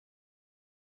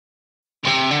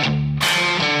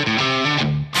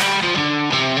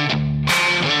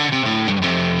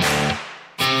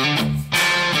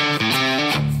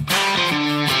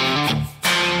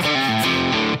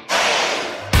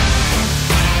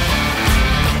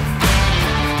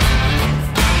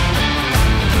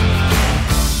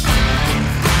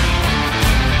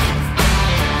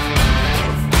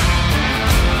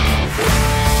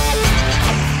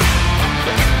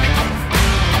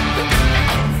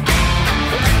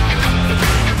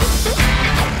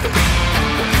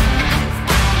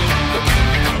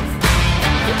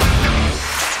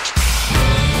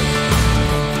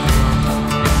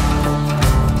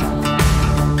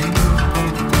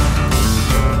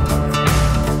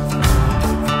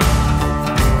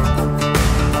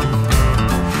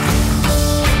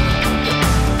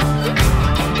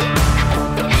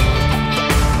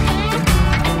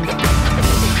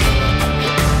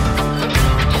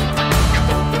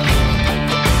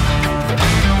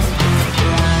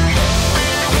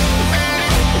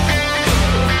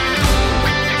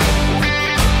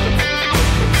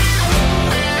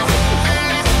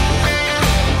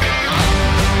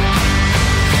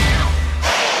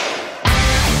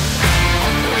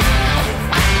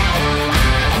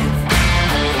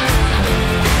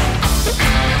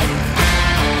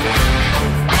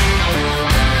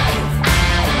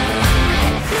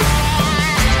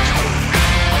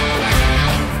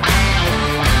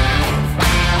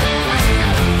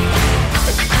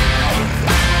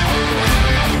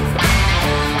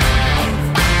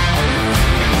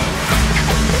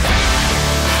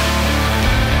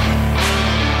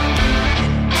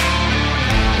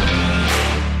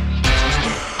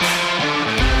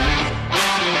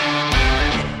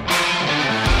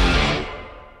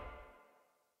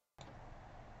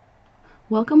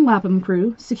Welcome, Wapham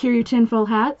crew. Secure your tinfoil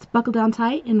hats, buckle down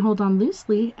tight, and hold on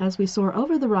loosely as we soar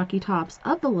over the rocky tops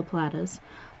of the La Platas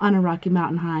on a rocky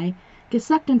mountain high, get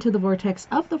sucked into the vortex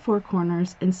of the Four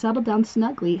Corners, and settle down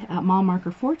snugly at mile marker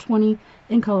 420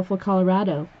 in colorful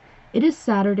Colorado. It is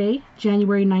Saturday,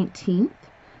 January 19th,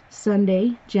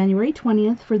 Sunday, January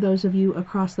 20th for those of you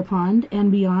across the pond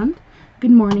and beyond.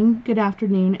 Good morning, good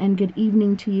afternoon, and good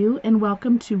evening to you, and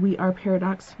welcome to We Are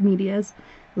Paradox Media's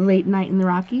Late Night in the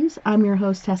Rockies. I'm your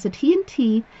host,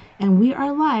 TessaTNT, and we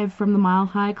are live from the Mile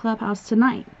High Clubhouse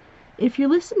tonight. If you're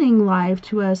listening live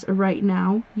to us right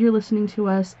now, you're listening to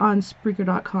us on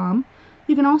Spreaker.com.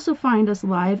 You can also find us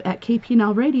live at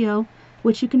KPNL Radio,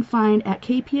 which you can find at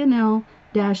kpnl-db.com.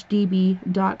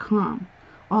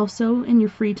 Also, in your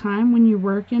free time, when you're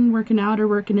working out, or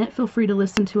working it, feel free to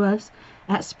listen to us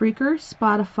at Spreaker,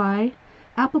 Spotify,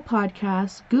 Apple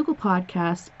Podcasts, Google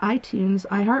Podcasts, iTunes,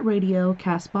 iHeartRadio,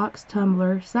 CastBox,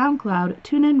 Tumblr, SoundCloud,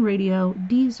 TuneIn Radio,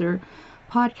 Deezer,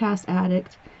 Podcast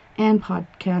Addict, and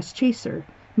Podcast Chaser.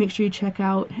 Make sure you check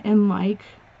out and like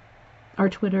our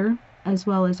Twitter as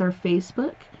well as our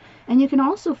Facebook. And you can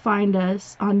also find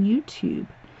us on YouTube.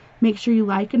 Make sure you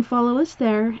like and follow us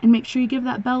there, and make sure you give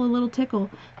that bell a little tickle.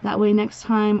 That way next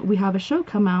time we have a show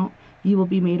come out, you will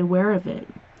be made aware of it.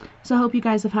 So I hope you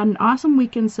guys have had an awesome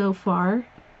weekend so far.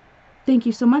 Thank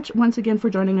you so much once again for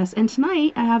joining us. And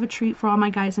tonight I have a treat for all my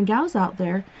guys and gals out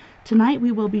there. Tonight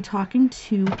we will be talking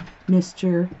to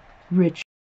Mr. Richard.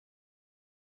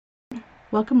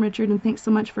 Welcome, Richard, and thanks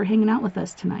so much for hanging out with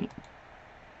us tonight.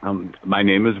 My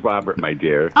name is Robert, my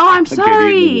dear. Oh, I'm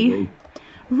sorry.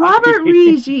 Robert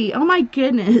Righi. Oh, my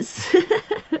goodness.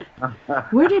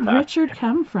 Where did Richard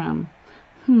come from?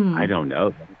 I don't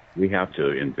know. We have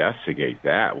to investigate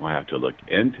that. We'll have to look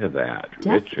into that.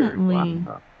 Definitely.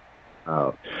 Richard.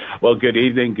 Wow. Well, good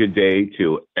evening, good day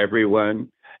to everyone.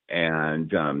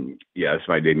 And yes,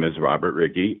 my name is Robert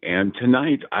Righi. And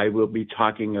tonight I will be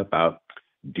talking about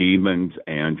demons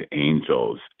and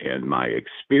angels and my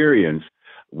experience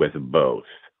with both.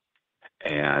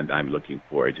 And I'm looking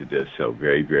forward to this so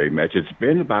very, very much. It's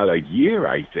been about a year,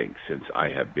 I think, since I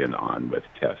have been on with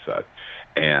Tessa.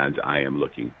 And I am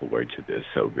looking forward to this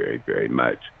so very, very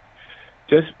much.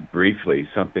 Just briefly,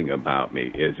 something about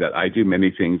me is that I do many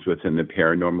things within the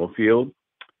paranormal field,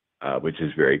 which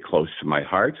is very close to my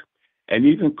heart. And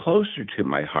even closer to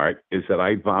my heart is that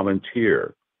I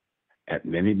volunteer at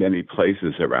many, many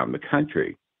places around the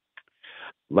country.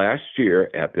 Last year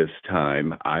at this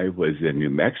time, I was in New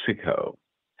Mexico,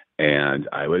 and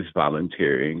I was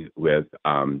volunteering with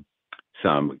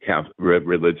some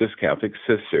religious Catholic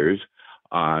sisters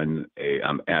on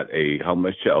at a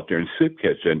homeless shelter and soup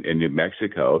kitchen in New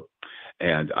Mexico.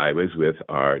 And I was with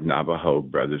our Navajo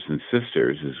brothers and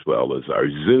sisters, as well as our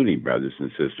Zuni brothers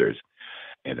and sisters.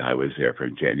 And I was there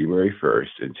from January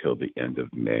 1st until the end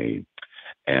of May.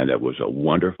 And it was a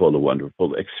wonderful,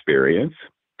 wonderful experience.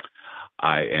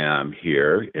 I am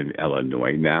here in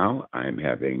Illinois now. I'm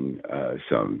having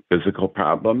some physical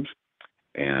problems,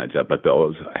 and but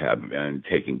those have been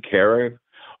taken care of,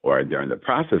 or they're in the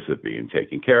process of being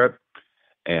taken care of.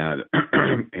 And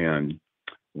and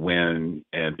when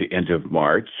at the end of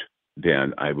March,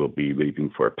 then I will be leaving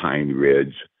for Pine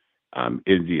Ridge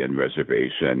Indian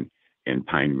Reservation in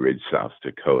Pine Ridge, South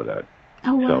Dakota.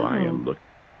 Oh, wow. So I am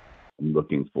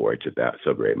looking forward to that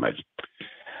so very much.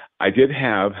 I did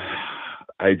have.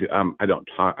 I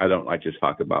don't like to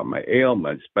talk about my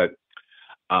ailments, but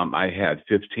I had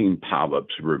 15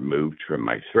 polyps removed from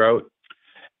my throat,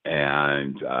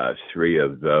 and 3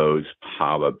 of those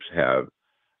polyps have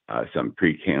some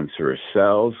precancerous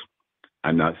cells.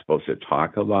 I'm not supposed to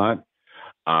talk a lot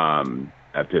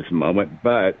at this moment,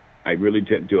 but I really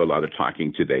didn't do a lot of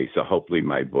talking today, so hopefully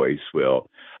my voice will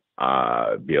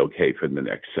be okay for the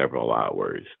next several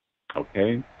hours.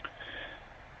 Okay?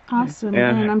 Awesome.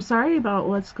 And I'm sorry about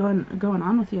what's going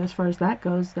on with you as far as that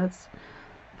goes. That's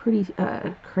pretty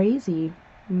crazy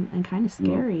and kind of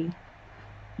scary.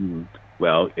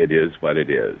 Well, it is what it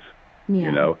is. Yeah.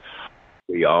 You know,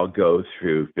 we all go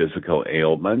through physical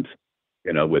ailments,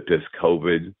 you know, with this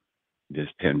COVID, this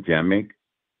pandemic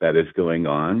that is going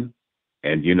on.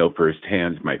 And you know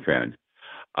firsthand, my friend,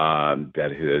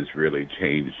 that has really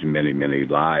changed many, many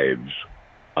lives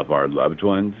of our loved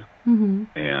ones.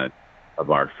 And of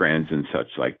our friends and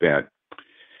such like that.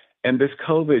 And this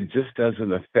COVID just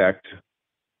doesn't affect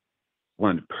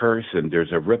one person.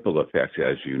 There's a ripple effect,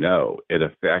 as you know. It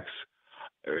affects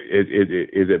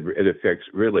it affects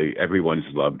really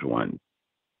everyone's loved one.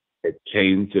 It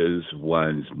changes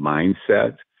one's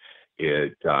mindset.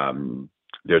 It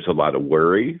there's a lot of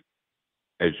worry,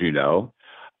 as you know.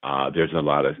 There's a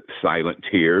lot of silent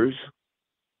tears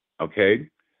Okay,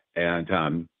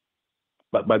 and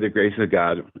but by the grace of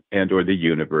God and or the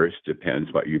universe,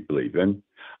 depends what you believe in.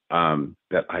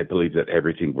 That I believe that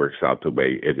everything works out the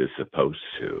way it is supposed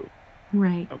to.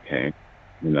 Right. Okay,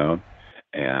 you know,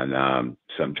 and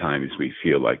sometimes we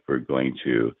feel like we're going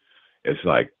to. It's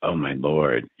like, oh my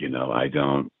Lord, I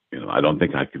don't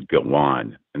think I could go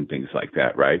on, and things like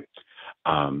that, right?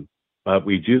 Um, but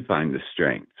we do find the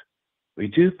strength. We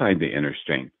do find the inner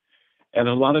strength, and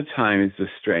a lot of times the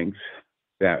strength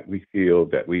that we feel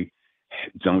that we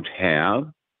don't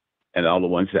have, and all the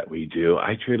ones that we do,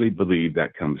 I truly believe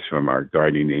that comes from our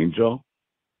guardian angel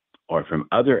or from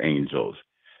other angels.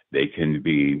 They can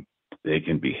be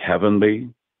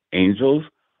heavenly angels,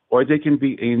 or they can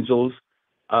be angels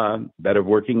that are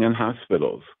working in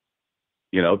hospitals.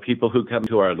 People who come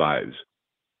to our lives.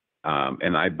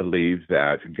 And I believe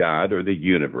that God or the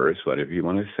universe, whatever you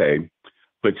want to say,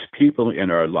 puts people in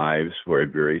our lives for a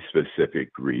very specific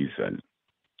reason.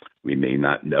 We may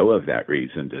not know of that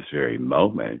reason this very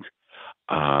moment,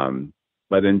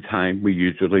 but in time we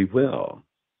usually will.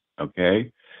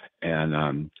 Okay,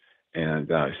 and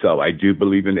so I do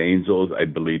believe in angels. I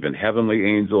believe in heavenly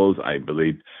angels. I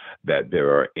believe that there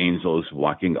are angels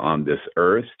walking on this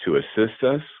earth to assist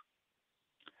us.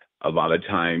 A lot of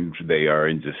times they are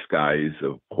in disguise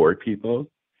of poor people,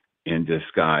 in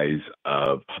disguise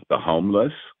of the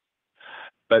homeless,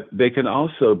 but they can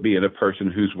also be in a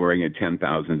person who's wearing a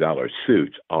 $10,000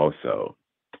 suit also.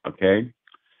 Okay.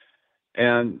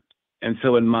 And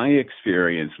so in my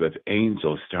experience with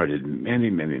angels started many,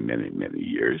 many, many, many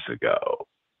years ago.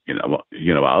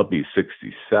 I'll be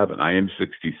 67. I am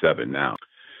 67 now.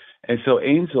 And so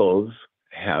angels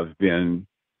have been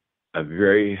a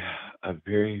very,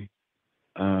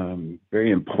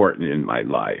 very important in my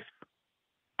life.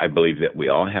 I believe that we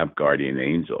all have guardian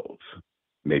angels.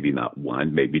 Maybe not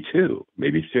one, maybe two,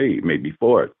 maybe three, maybe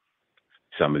four.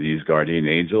 Some of these guardian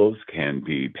angels can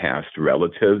be past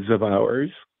relatives of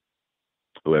ours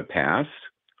who have passed,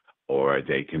 or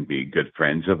they can be good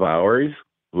friends of ours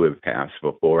who have passed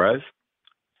before us.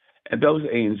 And those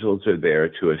angels are there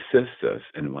to assist us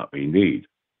in what we need.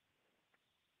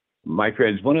 My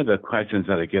friends, one of the questions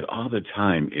that I get all the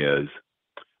time is,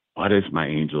 what is my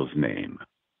angel's name?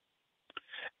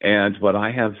 And what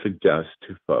I have suggested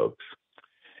to folks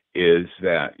is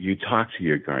that you talk to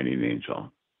your guardian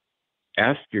angel.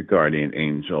 Ask your guardian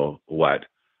angel what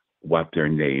their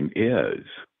name is.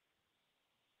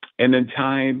 And in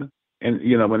time,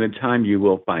 when in time you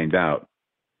will find out.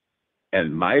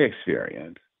 And my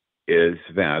experience is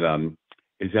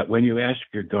that when you ask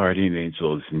your guardian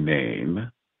angel's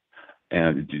name,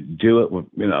 and do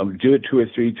it 2 or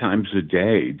 3 times a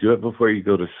day. Do it before you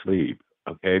go to sleep.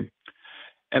 Okay.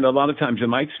 And a lot of times in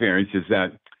my experience is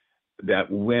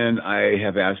that when I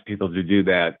have asked people to do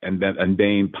that, and then a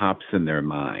name pops in their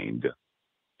mind,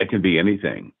 it can be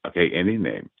anything. Okay. Any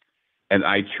name. And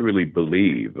I truly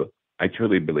believe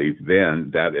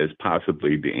then that is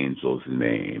possibly the angel's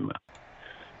name.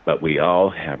 But we all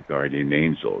have guardian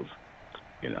angels.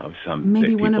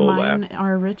 Maybe one of people mine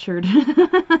are Richard.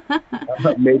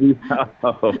 maybe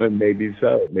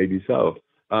so, maybe so.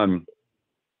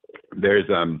 There's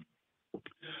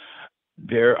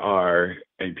there are,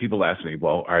 and people ask me,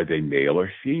 well, are they male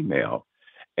or female?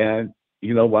 And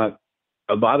you know what?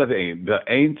 A lot of the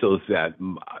angels that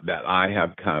I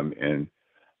have come in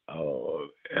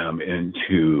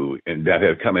into, and that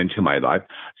have come into my life,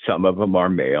 some of them are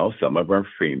male, some of them are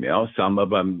female, some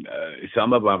of them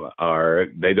are,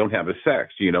 they don't have a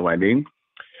sex. You know what I mean?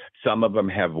 Some of them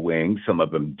have wings, some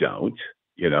of them don't.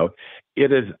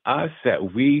 It is us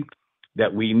that we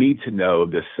need to know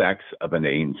the sex of an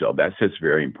angel. That's just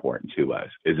very important to us.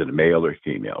 Is it a male or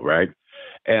female, right?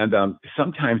 And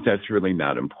sometimes that's really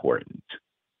not important.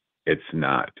 It's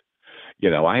not.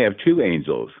 I have 2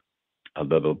 angels, a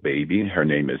little baby. Her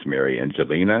name is Mary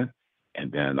Angelina.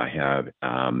 And then I have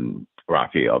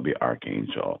Raphael, the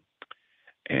archangel.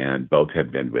 And both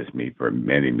have been with me for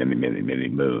many, many, many, many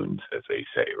moons, as they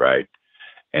say, right?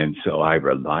 And so I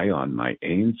rely on my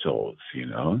angels,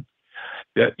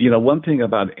 That, one thing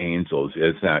about angels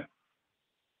is that,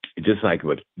 just like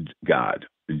with God,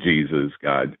 Jesus,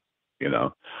 God,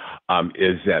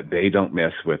 is that they don't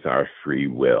mess with our free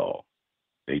will.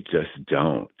 They just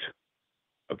don't.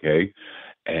 Okay.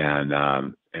 And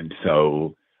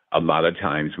so a lot of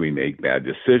times we make bad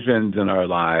decisions in our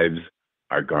lives,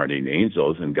 our guardian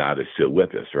angels, and God is still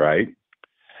with us, right?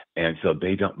 And so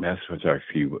they don't mess with our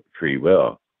free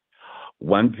will.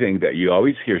 One thing that you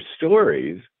always hear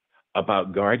stories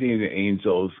about guardian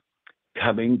angels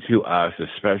coming to us,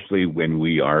 especially when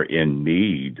we are in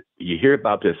need. You hear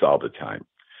about this all the time.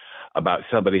 about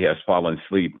somebody has fallen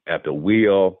asleep at the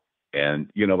wheel, and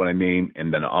you know what I mean.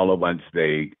 And then all at once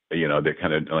they're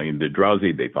kind of they're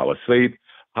drowsy, they fall asleep,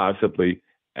 possibly,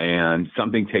 and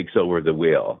something takes over the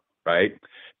wheel, right?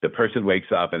 The person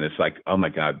wakes up and it's like, oh my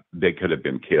God, they could have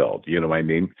been killed. You know what I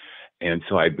mean? And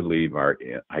so I believe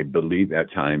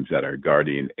at times that our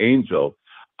guardian angel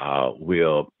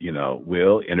will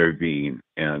intervene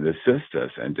and assist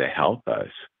us and to help us.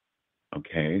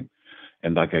 Okay.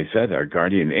 And like I said, our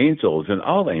guardian angels and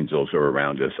all angels are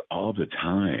around us all the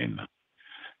time,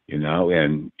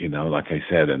 and, like I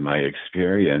said, in my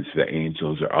experience, the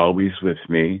angels are always with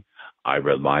me. I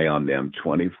rely on them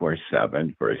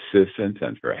 24/7 for assistance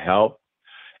and for help.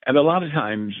 And a lot of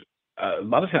times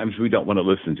we don't want to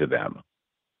listen to them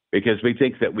because we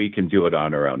think that we can do it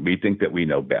on our own. We think that we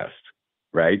know best,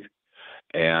 right?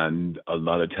 And a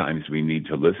lot of times we need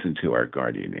to listen to our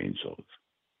guardian angels.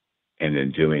 And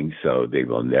in doing so, they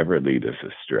will never lead us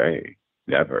astray.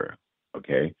 Never.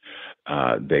 Okay.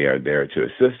 They are there to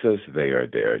assist us. They are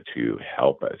there to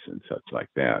help us and such like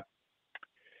that.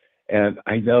 And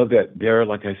I know that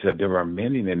like I said, there are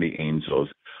many, many angels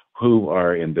who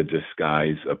are in the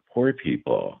disguise of poor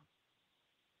people,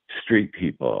 street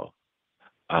people,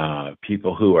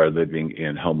 people who are living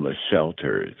in homeless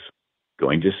shelters,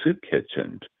 going to soup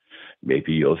kitchens.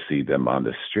 Maybe you'll see them on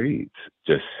the streets,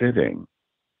 just sitting,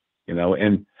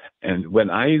 and when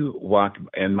I walk,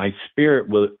 and my spirit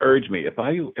will urge me, if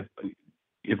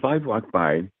I walk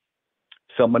by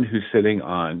someone who's sitting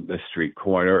on the street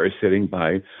corner or sitting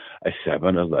by a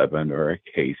 7-Eleven or a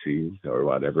Casey's or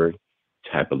whatever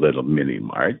type of little mini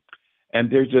mart, and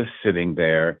they're just sitting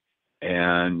there,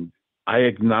 and I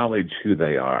acknowledge who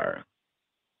they are,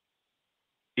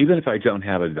 even if I don't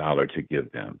have $1 to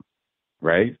give them,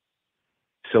 right?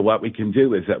 So what we can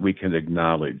do is that we can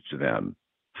acknowledge them.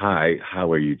 Hi,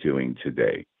 how are you doing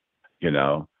today?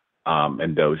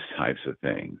 And those types of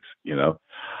things,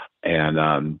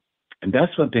 and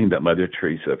that's one thing that Mother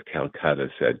Teresa of Calcutta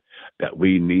said, that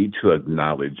we need to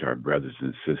acknowledge our brothers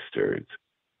and sisters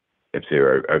if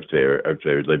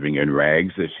they're living in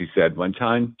rags, as she said one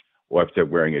time, or if they're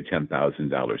wearing a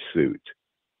 $10,000 suit.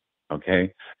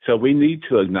 Okay, so we need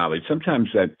to acknowledge sometimes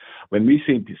that when we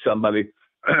see somebody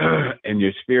and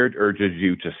your spirit urges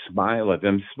you to smile at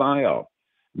them, smile.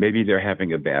 Maybe they're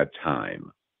having a bad time.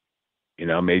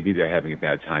 Maybe they're having a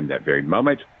bad time that very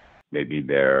moment. Maybe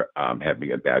they're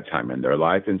having a bad time in their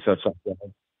life and such like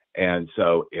that. And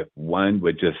so if one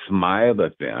would just smile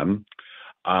at them,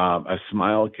 a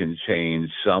smile can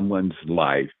change someone's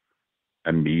life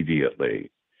immediately.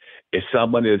 If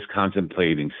someone is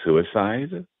contemplating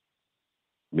suicide,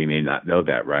 we may not know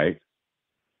that, right?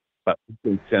 But we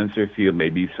can sense or feel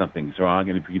maybe something's wrong.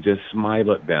 And if you just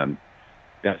smile at them,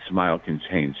 that smile can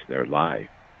change their life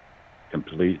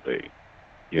completely,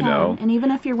 you Yeah, know? and even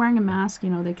if you're wearing a mask,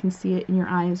 they can see it in your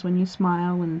eyes when you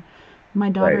smile. And my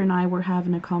daughter Right, and I were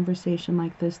having a conversation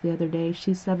like this the other day.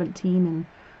 She's 17,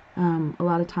 and a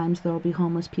lot of times there'll be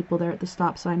homeless people there at the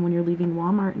stop sign when you're leaving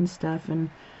Walmart and stuff.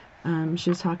 And she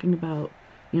was talking about,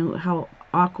 how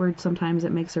awkward sometimes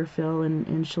it makes her feel,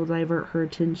 and she'll divert her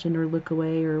attention or look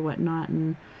away or whatnot.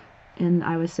 And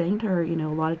I was saying to her, a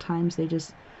lot of times they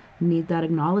just need that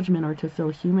acknowledgement or to feel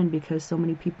human because so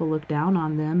many people look down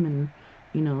on them and,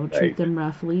 treat right, them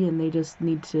roughly, and they just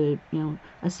need to,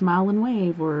 a smile and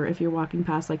wave, or if you're walking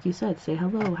past, like you said, say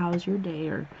hello, how's your day,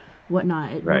 or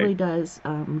whatnot. It right. really does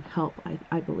help,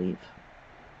 I believe.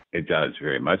 It does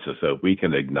very much so. So if we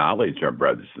can acknowledge our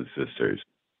brothers and sisters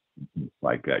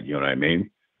like that, you know what I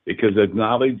mean? Because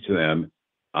acknowledge them,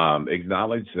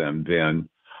 then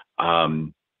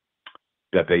um,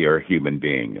 that they are a human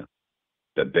being,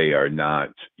 that they are not,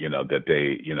 that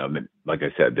they, like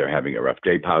I said, they're having a rough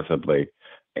day possibly,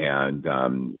 and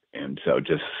so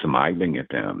just smiling at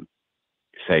them,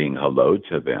 saying hello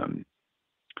to them.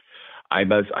 I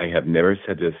have never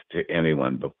said this to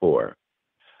anyone before,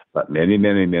 but many,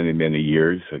 many, many, many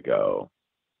years ago,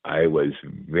 I was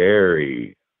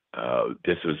very.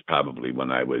 This was probably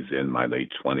when I was in my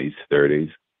late 20s,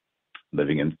 30s,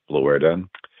 living in Florida,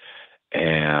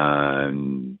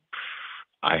 and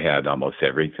I had almost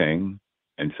everything,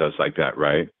 and so it's like that,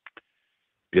 right?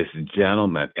 This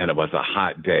gentleman, and it was a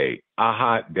hot day,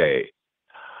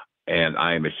 and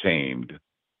I am ashamed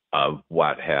of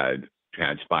what had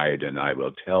transpired, and I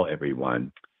will tell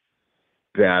everyone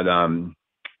that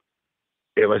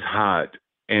it was hot,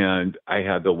 and I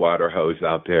had the water hose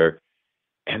out there,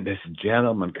 and this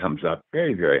gentleman comes up,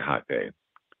 very, very hot day,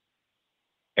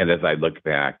 and as I look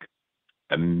back,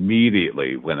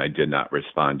 immediately when I did not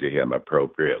respond to him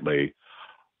appropriately,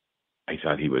 I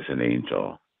thought he was an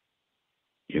angel,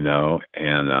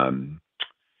 and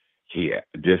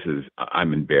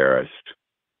I'm embarrassed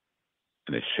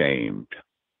and ashamed,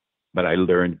 but I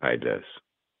learned by this.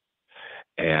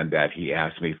 And that he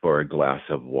asked me for a glass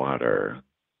of water.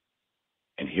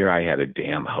 And here I had a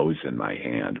damn hose in my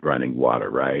hand running water,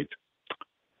 right?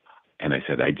 And I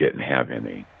said, I didn't have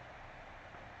any.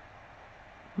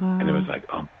 Wow. And it was like,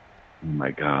 oh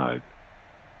my God.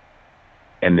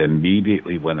 And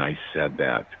immediately when I said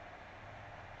that,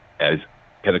 as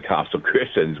Pentecostal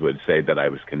Christians would say, that I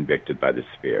was convicted by the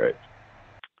Spirit.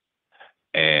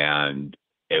 And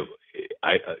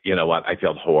you know what? I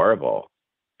felt horrible.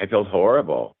 I felt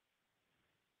horrible.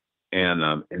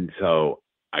 And so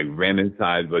I ran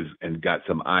inside and got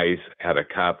some ice, had a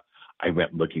cup. I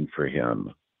went looking for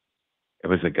him. It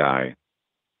was a guy,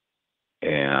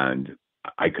 and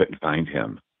I couldn't find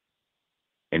him.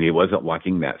 And he wasn't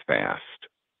walking that fast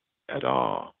at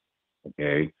all.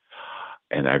 Okay.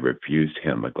 And I refused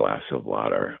him a glass of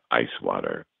water, ice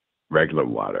water, regular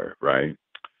water, right?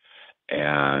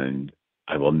 And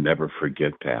I will never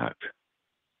forget that.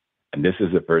 And this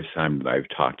is the first time that I've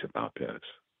talked about this,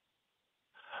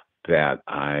 that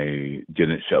I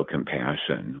didn't show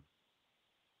compassion.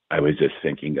 I was just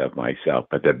thinking of myself.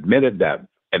 But the minute that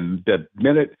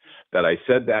I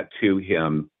said that to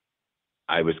him,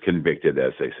 I was convicted,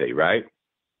 as they say, right?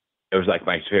 It was like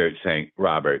my spirit saying,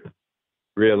 Robert,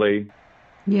 really?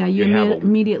 Yeah, you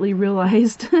immediately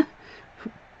realized.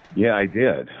 Yeah, I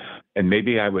did. And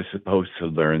maybe I was supposed to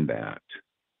learn that.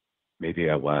 Maybe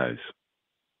I was.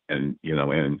 And,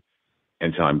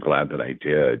 and so I'm glad that I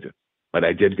did. But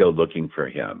I did go looking for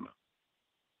him.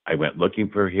 I went looking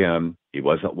for him. He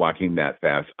wasn't walking that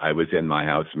fast. I was in my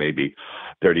house maybe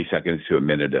 30 seconds to a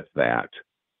minute, if that.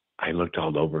 I looked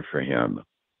all over for him,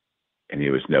 and he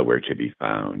was nowhere to be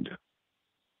found.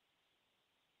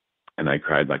 And I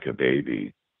cried like a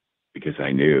baby because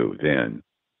I knew then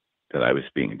that I was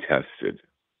being tested.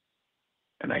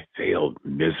 And I failed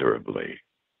miserably.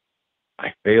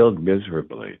 I failed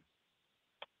miserably.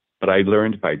 But I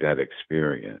learned by that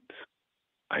experience.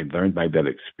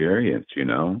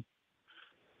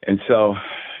 And so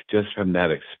just from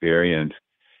that experience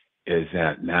is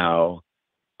that now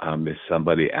if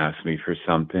somebody asks me for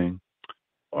something,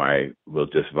 or I will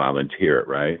just volunteer it,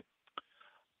 right?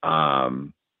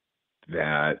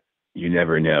 That you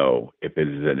never know if it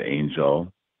is an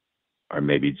angel or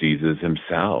maybe Jesus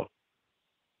himself,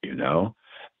 and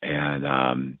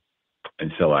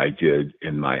so I did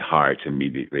in my heart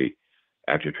immediately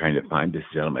after trying to find this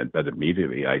gentleman, but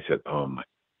immediately I said, oh,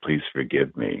 please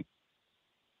forgive me.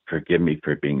 Forgive me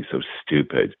for being so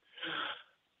stupid.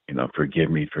 Forgive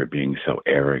me for being so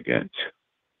arrogant,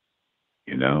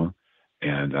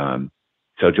 And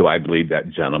so do I believe that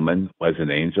gentleman was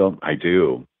an angel? I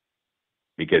do,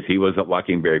 because he wasn't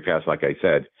walking very fast, like I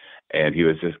said, and he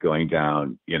was just going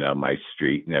down, my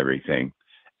street and everything.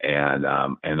 And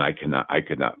I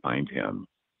could not find him.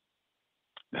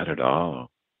 Not at all.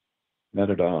 Not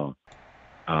at all.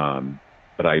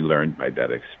 But I learned by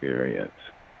that experience.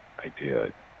 I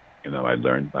did. I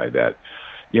learned by that.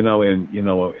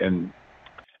 And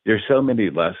there's so many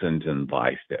lessons in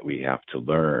life that we have to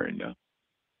learn.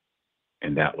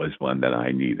 And that was one that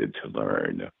I needed to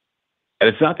learn. And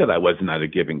it's not that I was not a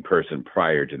giving person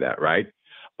prior to that, right?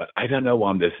 But I don't know,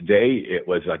 on this day, it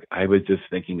was like I was just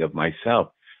thinking of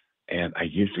myself. And I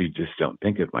usually just don't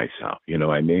think of myself, you know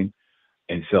what I mean?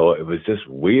 And so it was just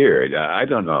weird. I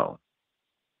don't know.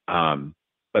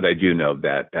 But I do know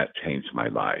that changed my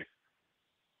life.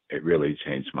 It really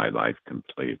changed my life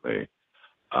completely.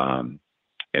 And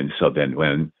so then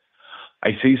when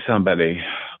I see somebody,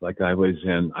 like I was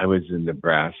in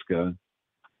Nebraska,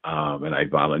 and I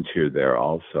volunteered there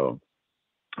also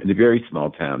in a very small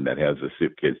town that has a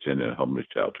soup kitchen and a homeless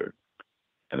shelter.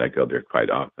 And I go there quite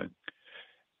often.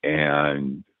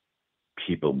 And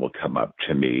people will come up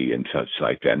to me and such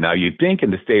like that. Now, you'd think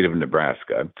in the state of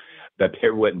Nebraska that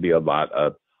there wouldn't be a lot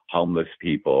of homeless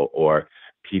people or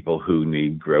people who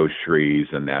need groceries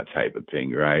and that type of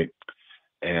thing, right?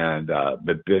 And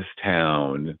but this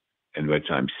town in which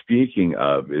I'm speaking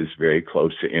of is very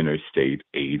close to Interstate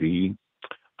 80.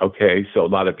 Okay, so a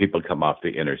lot of people come off the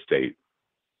interstate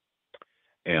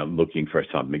and looking for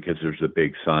something because there's a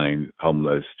big sign,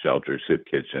 homeless shelter, soup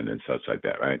kitchen, and such like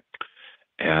that, right?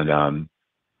 And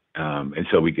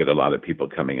so we get a lot of people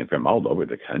coming in from all over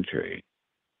the country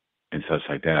and such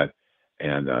like that.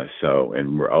 And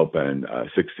and we're open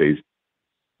 6 days.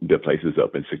 The place is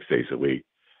open 6 days a week.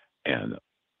 And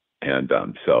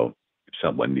so if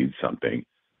someone needs something,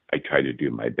 I try to do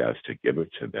my best to give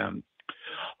it to them.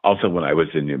 Also, when I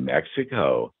was in New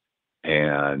Mexico,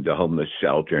 and the homeless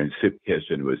shelter and soup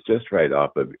kitchen was just right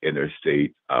off of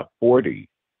Interstate 40.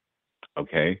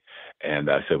 Okay. And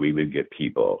so we would get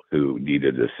people who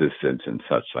needed assistance and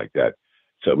such like that.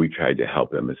 So we tried to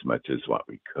help them as much as what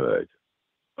we could.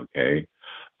 Okay.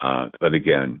 But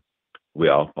again, we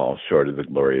all fall short of the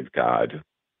glory of God.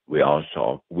 We all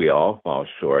fall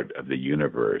short of the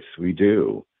universe. We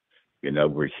do.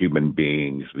 We're human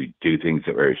beings. We do things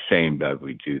that we're ashamed of.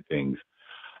 We do things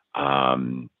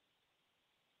um,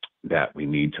 that we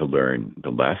need to learn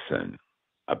the lesson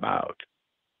about.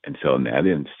 And so in that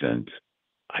instant,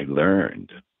 I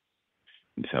learned.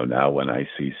 And so now when I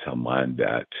see someone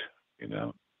that, you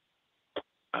know,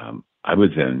 I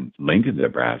was in Lincoln,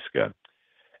 Nebraska,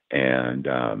 and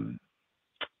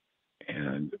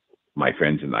and my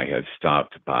friends and I had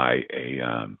stopped by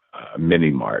a mini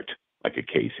mart, like a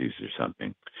Casey's or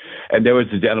something. And there was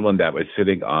a gentleman that was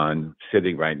sitting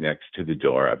right next to the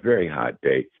door, a very hot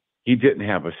day. He didn't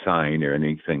have a sign or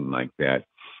anything like that.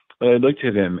 But I looked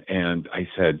at him and I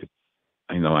said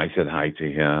hi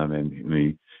to him,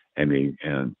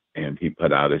 and he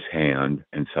put out his hand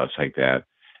and such like that.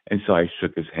 And so I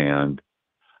shook his hand.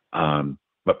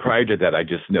 But prior to that, I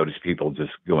just noticed people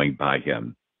just going by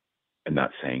him and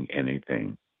not saying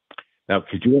anything. Now,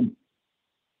 could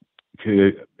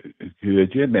could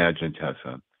you imagine,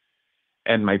 Tessa,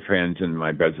 and my friends and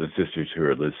my brothers and sisters who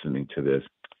are listening to this,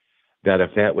 that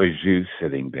if that was you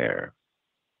sitting there,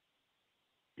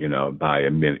 by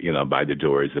the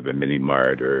doors of a mini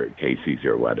mart or Casey's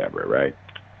or whatever, right?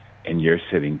 And you're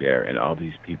sitting there, and all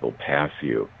these people pass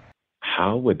you,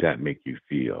 how would that make you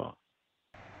feel?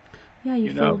 Yeah,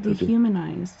 you You feel know, so just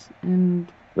dehumanized,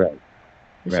 and right,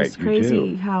 it's right, just you do,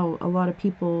 crazy how a lot of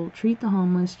people treat the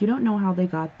homeless. You don't know how they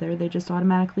got there. They just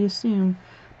automatically assume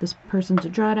this person's a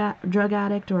drug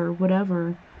addict or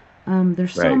whatever.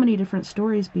 There's so right, many different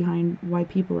stories behind why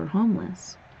people are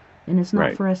homeless, and it's not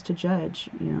right. for us to judge,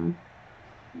 you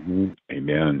know.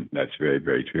 Amen. That's very,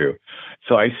 very true.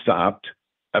 So I stopped.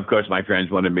 Of course, my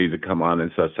friends wanted me to come on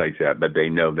and such like that, but they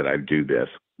know that I do this.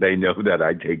 They know that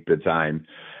I take the time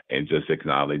and just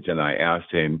acknowledge. And I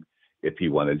asked him if he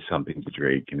wanted something to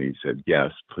drink, and he said,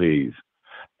 yes, please.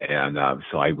 And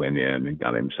so I went in and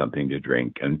got him something to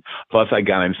drink. And plus, I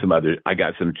got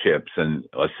some chips and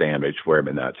a sandwich for him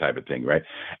and that type of thing, right?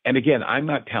 And again, I'm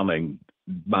not telling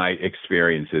my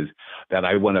experiences that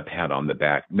I want a pat on the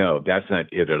back. No, that's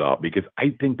not it at all. Because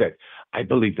I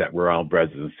believe that we're all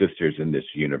brothers and sisters in this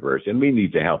universe, and we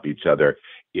need to help each other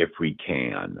if we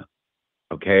can.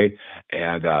 Okay.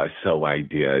 And so I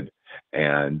did.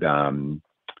 And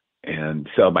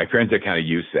so my friends are kind of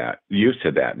used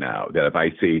to that now. That if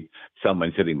I see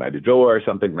someone sitting by the door or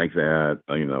something like that,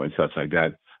 and such like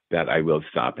that, that I will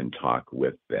stop and talk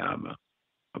with them.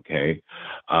 Okay.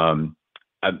 Um,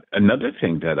 Another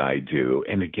thing that I do,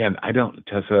 and again,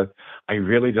 Tessa, I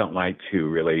really don't like to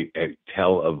really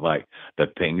tell of like the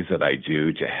things that I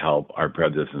do to help our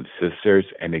brothers and sisters.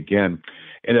 And again,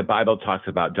 in the Bible talks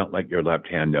about don't let your left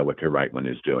hand know what your right one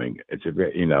is doing. It's and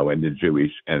the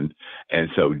Jewish and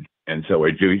so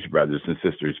our Jewish brothers and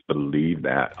sisters believe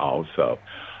that also.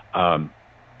 Um,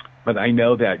 but I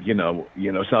know that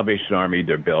Salvation Army,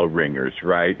 they're bell ringers,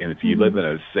 right? And if you live Hmm. in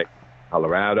a sick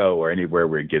Colorado or anywhere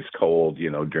where it gets cold,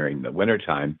 during the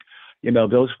wintertime,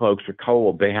 those folks are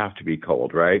cold. They have to be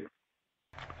cold, right?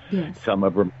 Yes. Some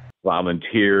of them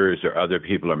volunteers or other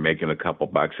people are making a couple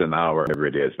bucks an hour, whatever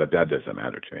it is, but that doesn't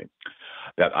matter to me.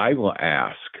 That I will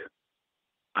ask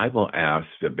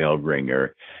the bell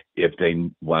ringer if they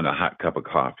want a hot cup of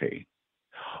coffee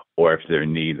or if they're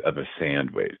in need of a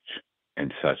sandwich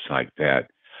and such like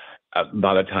that. A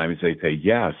lot of times they say,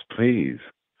 yes, please.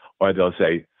 Or they'll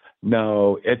say,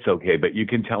 no, it's okay. But you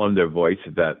can tell in their voice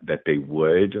that they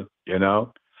would.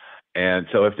 And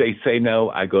so if they say no,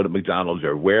 I go to McDonald's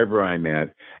or wherever I'm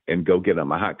at and go get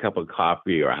them a hot cup of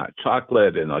coffee or a hot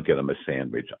chocolate, and I'll get them a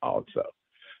sandwich also,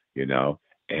 you know.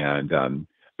 And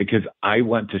because I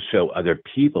want to show other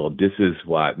people this is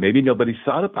what maybe nobody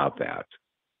thought about that.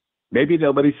 Maybe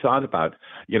nobody thought about,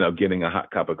 getting a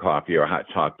hot cup of coffee or a hot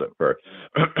chocolate for,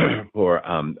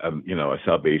 a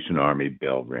Salvation Army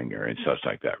bell ringer and such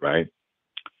like that, right?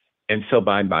 And so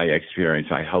by my experience,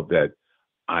 I hope that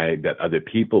other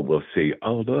people will see,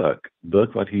 oh,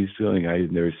 look what he's doing.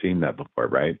 I've never seen that before,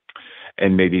 right?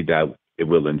 And maybe that it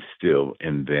will instill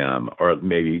in them, or at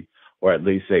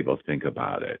least they will think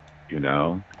about it, you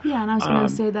know? Yeah, and I was going to Um,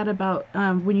 say that about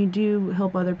when you do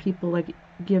help other people, like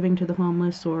giving to the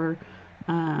homeless, or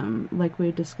like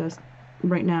we discussed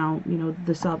right now,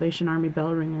 the Salvation Army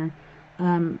bell ringer.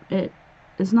 It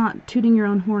is not tooting your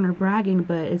own horn or bragging,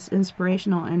 but it's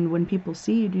inspirational. And when people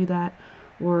see you do that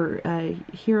or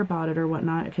hear about it or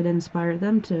whatnot, it could inspire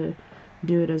them to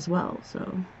do it as well.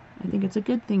 So I think it's a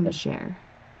good thing to share.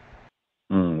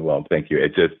 Well, thank you.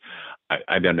 It just,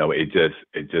 I don't know. It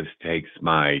just takes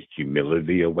my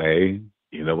humility away.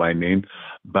 You know what I mean?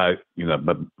 But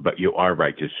you are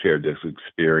right to share this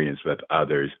experience with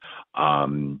others.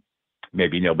 Um,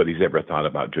 Maybe nobody's ever thought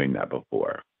about doing that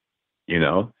before, you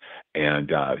know? And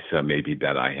so maybe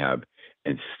that I have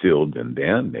instilled in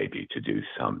them maybe to do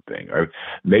something, or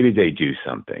maybe they do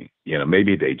something,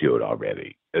 maybe they do it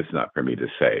already. It's not for me to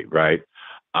say, right?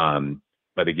 Um,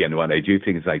 but again, when I do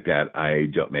things like that, I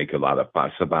don't make a lot of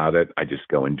fuss about it. I just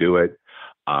go and do it.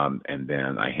 And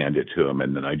then I hand it to them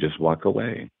and then I just walk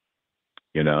away,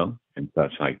 and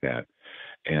such like that.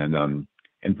 And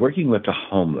working with the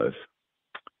homeless,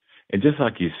 and just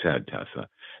like you said, Tessa,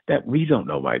 that we don't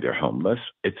know why they're homeless.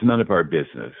 It's none of our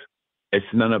business.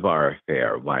 It's none of our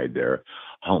affair why they're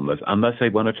homeless unless they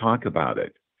want to talk about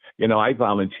it. I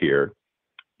volunteer,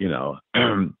 you know,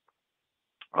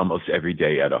 almost every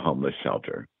day at a homeless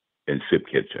shelter in soup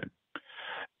kitchen.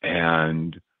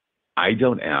 And I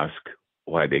don't ask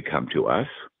why they come to us.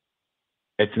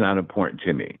 It's not important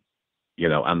to me,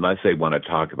 unless they want to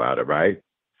talk about it, right?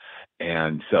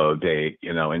 And so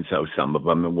and so some of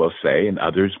them will say and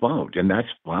others won't. And that's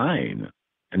fine.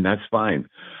 And that's fine.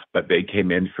 But they came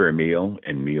in for a meal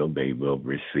and meal they will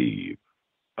receive.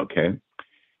 Okay.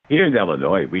 Here in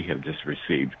Illinois, we have just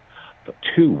received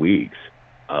 2 weeks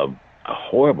of a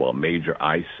horrible major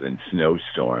ice and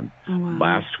snowstorm Oh, wow.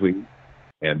 last week.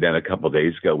 And then a couple of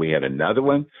days ago, we had another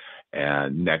one.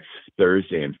 And next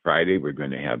Thursday and Friday, we're going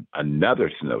to have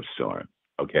another snowstorm.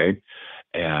 Okay.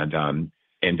 And,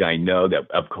 and I know that,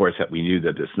 of course, that we knew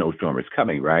that the snowstorm was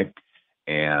coming, right?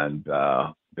 And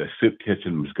the soup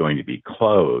kitchen was going to be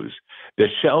closed. The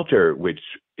shelter, which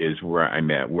is where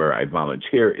I'm at, where I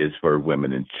volunteer, is for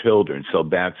women and children. So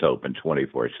that's open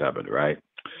 24/7, right?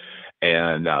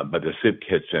 And but the soup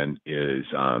kitchen is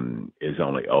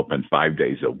only open 5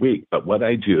 days a week. But what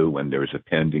I do when there's a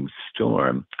pending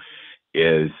storm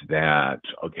is that,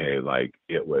 okay, like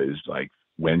it was like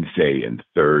Wednesday and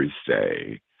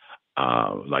Thursday.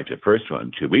 Like the first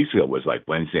one 2 weeks ago was like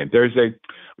Wednesday and Thursday.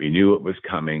 We knew it was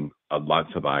coming,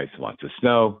 lots of ice, lots of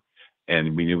snow,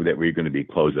 and we knew that we were going to be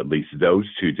closed at least those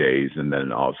 2 days and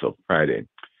then also Friday.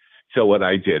 So what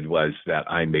I did was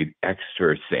that I made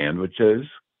extra sandwiches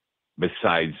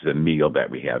besides the meal that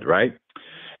we had, right?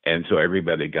 And so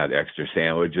everybody got extra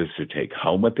sandwiches to take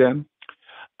home with them.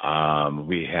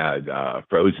 We had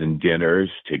frozen dinners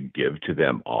to give to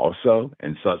them also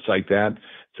and such like that,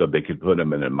 so they could put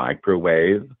them in a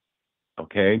microwave.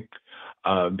 Okay.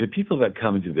 The people that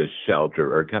come to this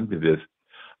shelter or come to this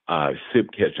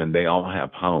soup kitchen, they all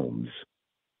have homes.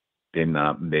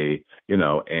 But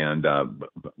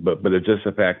it's just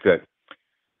the fact that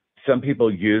some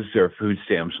people use their food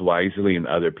stamps wisely and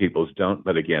other people's don't.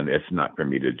 But again, it's not for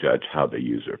me to judge how they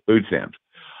use their food stamps.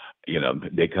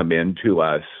 They come into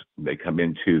us, they come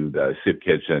into the soup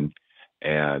kitchen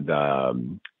and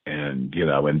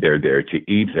they're there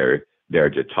to eat, they're there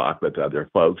to talk with other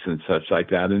folks and such like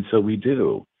that. And so we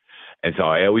do. And so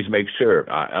I always make sure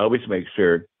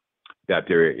that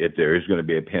if there is going to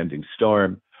be a pending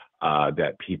storm,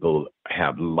 that people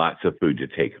have lots of food to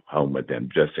take home with them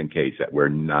just in case that we're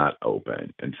not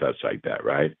open and such like that,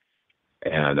 right?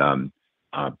 And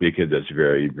because it's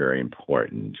very, very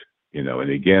important, And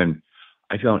again,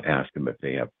 I don't ask them if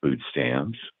they have food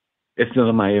stamps. It's none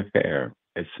of my affair.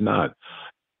 It's not.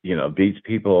 These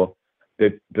people,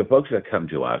 the folks that come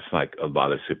to us, like a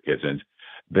lot of soup kitchens,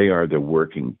 they are the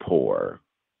working poor.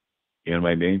 You know what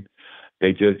I mean?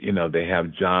 They just, they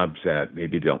have jobs that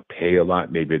maybe don't pay a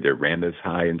lot. Maybe their rent is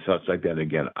high and such like that.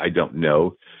 Again, I don't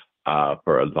know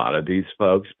for a lot of these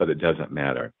folks, but it doesn't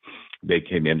matter. They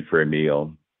came in for a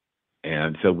meal.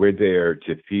 And so we're there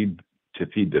to feed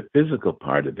the physical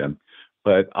part of them,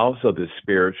 but also the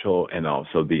spiritual and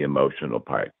also the emotional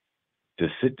part, to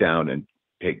sit down and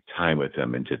take time with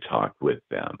them and to talk with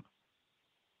them,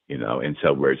 And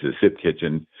so whereas the soup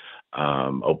kitchen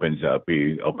opens up,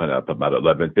 we open up about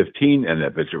 11:15, and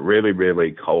if it's really,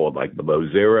 really cold, like below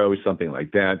zero, something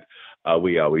like that,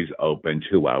 we always open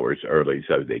 2 hours early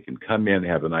so they can come in,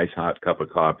 have a nice hot cup of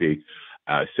coffee,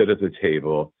 sit at the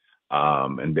table,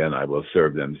 and then I will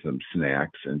serve them some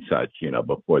snacks and such,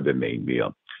 before the main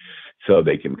meal. So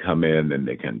they can come in and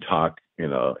they can talk,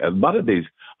 A lot of these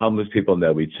homeless people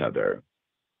know each other,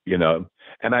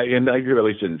 and I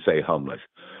really shouldn't say homeless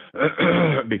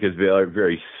because they are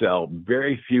very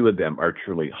few of them are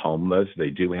truly homeless. They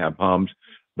do have homes,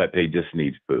 but they just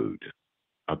need food.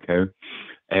 Okay.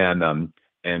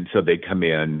 And so they come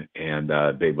in and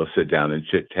they will sit down and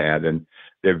chit chat, and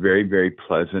they're very, very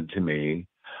pleasant to me,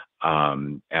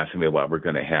 asking me what we're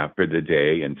going to have for the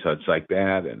day and such like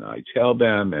that. And I tell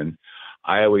them, and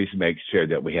I always make sure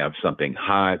that we have something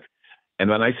hot. And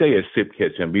when I say a soup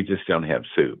kitchen, we just don't have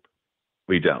soup.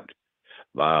 We don't.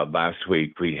 Last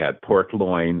week we had pork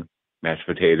loin, mashed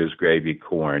potatoes, gravy,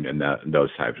 corn, and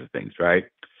those types of things, right?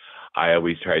 I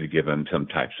always try to give them some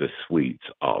types of sweets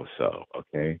also,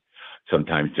 okay?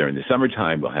 Sometimes during the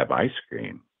summertime we'll have ice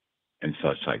cream and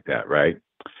such like that, right?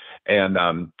 And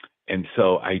and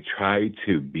so I try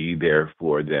to be there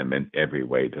for them in every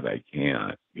way that I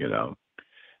can, you know.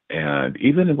 And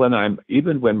even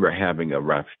when we're having a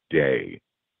rough day,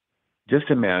 just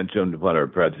imagine what our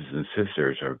brothers and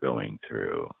sisters are going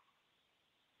through.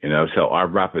 You know, so our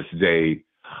roughest day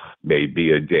may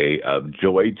be a day of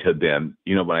joy to them.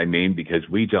 You know what I mean? Because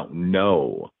we don't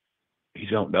know. We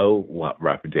don't know what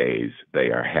rough days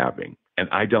they are having. And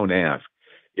I don't ask.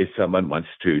 If someone wants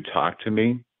to talk to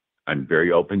me, I'm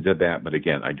very open to that. But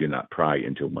again, I do not pry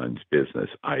into one's business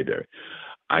either.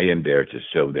 I am there to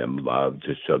show them love,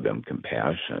 to show them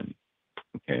compassion.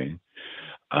 Okay.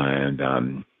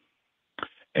 And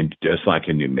just like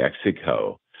in New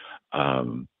Mexico,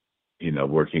 um, you know,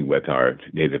 working with our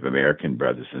Native American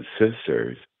brothers and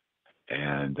sisters,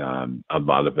 and a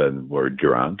lot of them were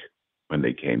drunk when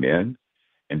they came in,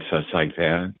 and such like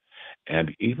that.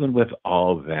 And even with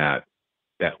all that,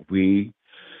 that we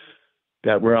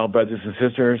that we're all brothers and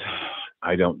sisters,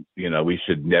 I don't, you know, we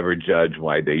should never judge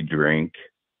why they drink.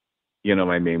 You know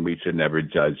what I mean? We should never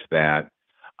judge that.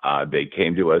 They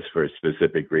came to us for a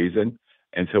specific reason.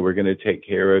 And so we're going to take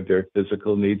care of their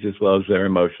physical needs as well as their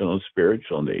emotional and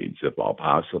spiritual needs, if all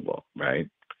possible, right?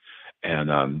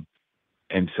 And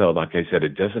so, like I said,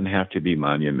 it doesn't have to be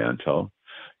monumental.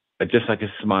 But just like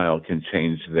a smile can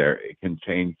change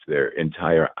their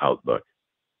entire outlook.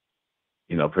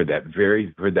 You know, for those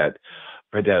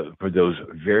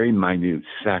very minute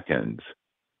seconds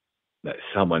that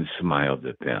someone smiled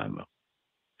at them,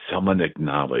 someone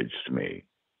acknowledged me,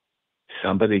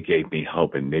 somebody gave me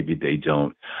hope, and maybe they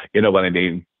don't, you know what I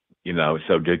mean? You know,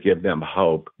 so to give them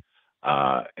hope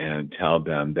and tell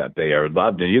them that they are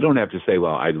loved. And you don't have to say,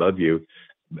 well, I love you,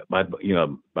 but, you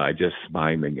know, by just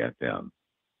smiling at them.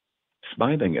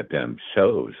 Smiling at them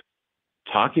shows,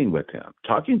 talking with them,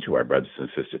 talking to our brothers and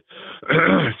sisters,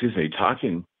 excuse me,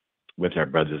 talking with our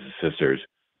brothers and sisters,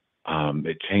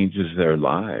 it changes their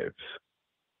lives,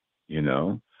 you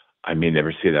know? I may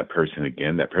never see that person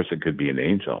again. That person could be an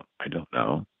angel. I don't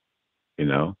know, you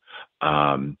know?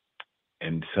 Um,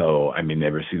 and so I may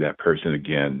never see that person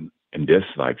again in this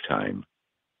lifetime,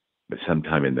 but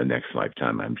sometime in the next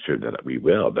lifetime, I'm sure that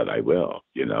I will,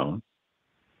 you know?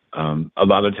 A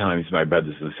lot of times, my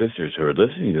brothers and sisters who are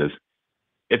listening to this,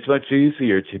 it's much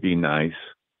easier to be nice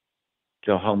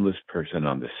to a homeless person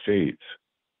on the streets.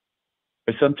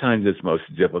 But sometimes it's most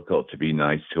difficult to be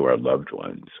nice to our loved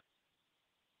ones.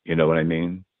 You know what I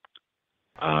mean?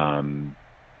 Um,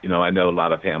 you know, I know a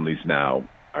lot of families now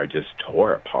are just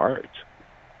tore apart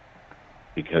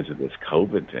because of this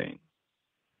COVID thing.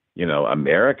 You know,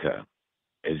 America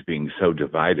is being so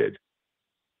divided.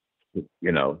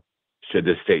 You know, should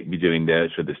the state be doing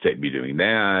this? Should the state be doing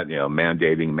that? You know,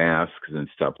 mandating masks and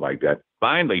stuff like that.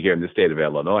 Finally, here in the state of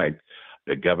Illinois,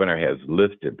 the governor has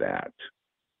lifted that.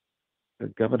 The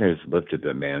governor has lifted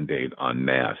the mandate on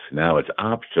masks. Now it's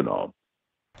optional,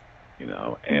 you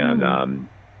know, and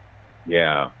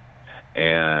yeah.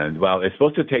 And well, it's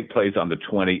supposed to take place on the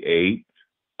 28th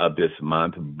of this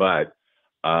month, but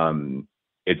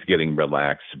it's getting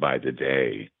relaxed by the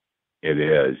day. It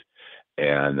is.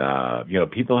 And, you know,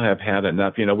 people have had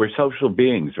enough. You know, we're social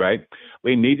beings, right?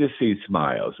 We need to see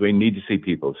smiles. We need to see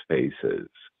people's faces.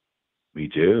 We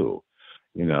do.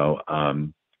 You know,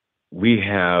 we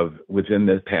have, within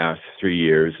the past 3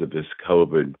 years of this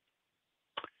COVID,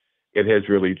 it has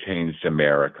really changed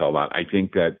America a lot. I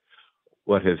think that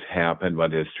what has happened,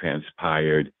 what has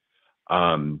transpired,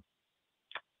 um,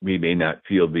 we may not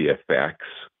feel the effects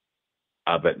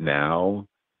of it now,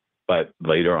 but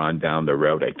later on down the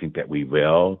road, I think that we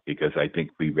will, because I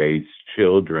think we raised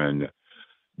children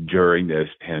during this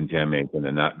pandemic in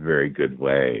a not very good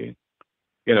way.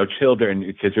 You know, children,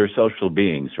 because they're social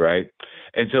beings, right?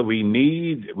 And so we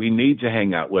need to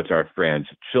hang out with our friends.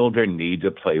 Children need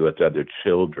to play with other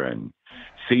children.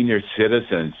 Senior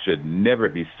citizens should never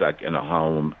be stuck in a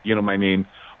home, you know what I mean,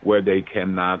 where they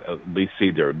cannot at least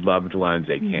see their loved ones.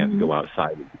 They can't go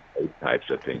outside and do those types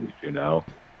of things, you know.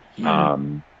 Yeah.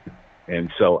 Um,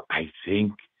 and so I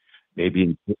think maybe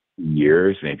in 50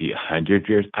 years, maybe 100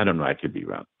 years, I don't know, I could be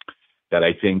wrong, that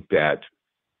I think that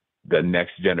the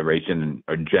next generation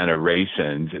or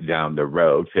generations down the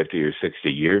road, 50 or 60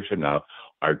 years from now,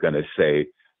 are going to say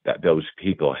that those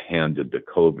people handled the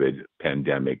COVID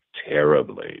pandemic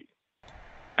terribly.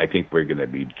 I think we're going to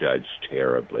be judged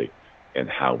terribly in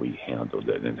how we handled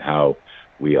it and how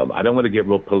I don't want to get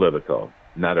real political,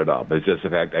 not at all, but it's just the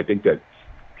fact I think that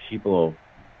people,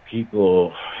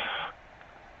 people,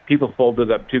 people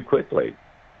folded up too quickly.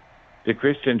 The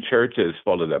Christian churches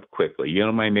folded up quickly. You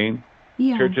know what I mean?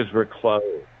 Yeah. Churches were closed,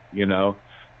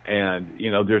 and,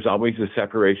 there's always a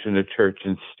separation of church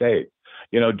and state.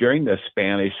 During the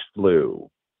Spanish flu,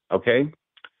 okay,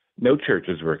 no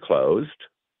churches were closed.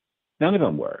 None of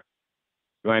them were.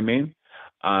 You know what I mean?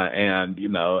 And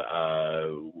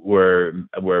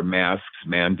were masks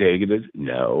mandated?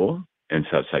 No, and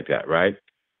such like that, right?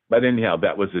 But anyhow,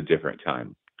 that was a different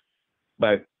time.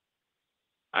 But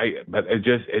but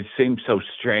it seems so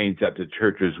strange that the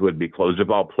churches would be closed of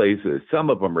all places. Some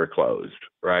of them were closed,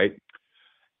 right?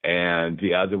 And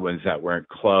the other ones that weren't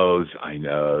closed, I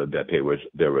know that there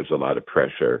was a lot of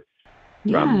pressure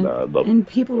from Yeah. the local And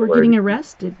people were getting authorities.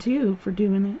 arrested too for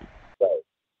doing it.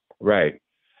 Right.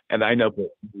 And I know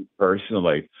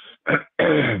personally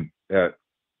that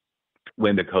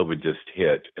when the COVID just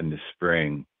hit in the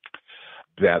spring,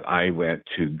 that I went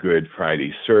to Good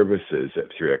Friday services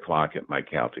at 3 o'clock at my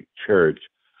Catholic church,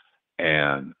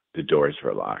 and the doors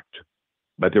were locked.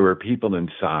 But there were people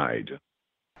inside.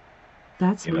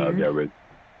 That's weird. There was,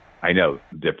 I know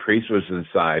the priest was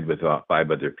inside with about 5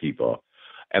 other people.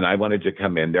 And I wanted to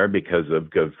come in there because of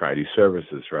Good Friday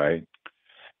services, right?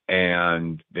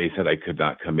 And they said I could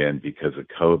not come in because of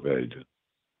COVID.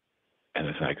 And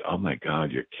it's like, oh my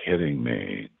God, you're kidding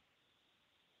me.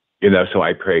 So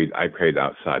I prayed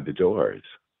outside the doors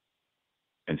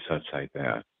and such like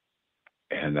that.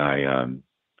 And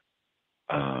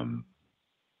um,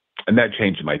 and that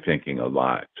changed my thinking a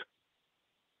lot.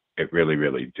 It really,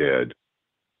 really did.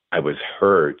 I was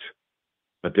hurt,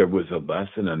 but there was a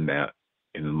lesson in that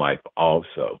in life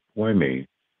also for me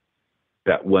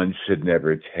that one should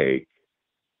never take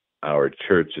our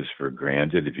churches for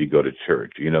granted if you go to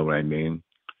church. You know what I mean?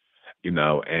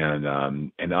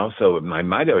 And also in my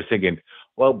mind I was thinking,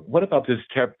 well, what about this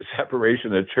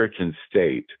separation of church and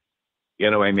state? You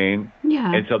know what I mean?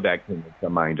 Yeah. And so that came to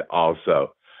mind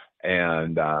also.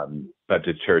 And but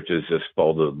the churches just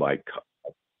folded like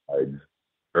cards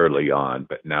early on,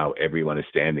 but now everyone is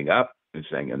standing up and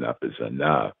saying enough is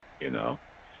enough.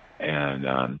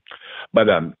 And but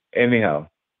anyhow,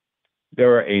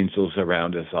 there are angels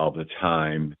around us all the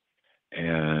time,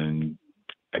 and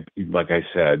like I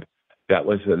said, that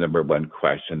was the number one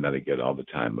question that I get all the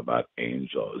time about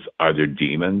angels. Are there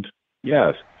demons?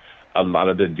 Yes. A lot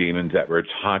of the demons that we're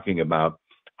talking about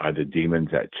are the demons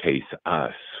that chase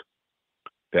us.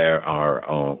 They're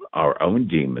our own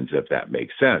demons, if that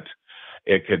makes sense.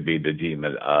 It could be the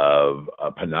demon of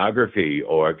pornography,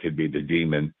 or it could be the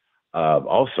demon of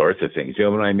all sorts of things. You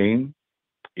know what I mean?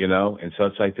 And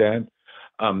such like that.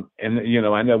 And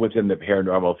I know within the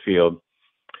paranormal field,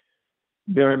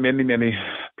 there are many, many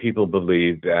people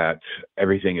believe that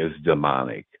everything is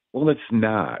demonic. Well, it's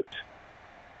not.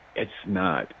 It's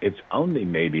not. It's only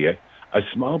maybe a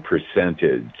small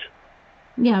percentage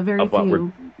Yeah, very of what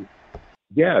we're, few.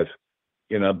 yes,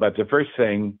 but the first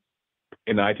thing,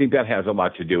 I think that has a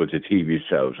lot to do with the TV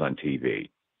shows on TV.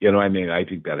 You know what I mean? I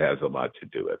think that has a lot to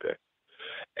do with it.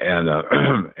 And,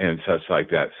 and such like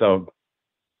that. So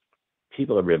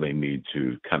people really need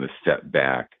to kind of step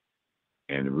back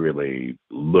and really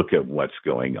look at what's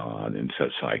going on and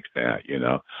such like that.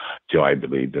 Do I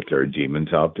believe that there are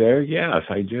demons out there? Yes,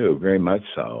 I do, very much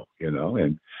so,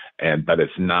 but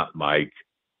it's not like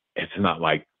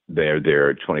they're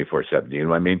there 24/7. You know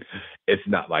what I mean? It's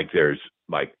not like there's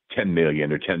like 10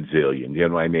 million or 10 zillion. You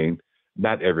know what I mean?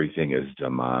 Not everything is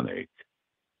demonic.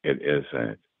 It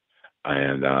isn't.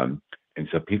 And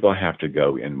so people have to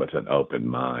go in with an open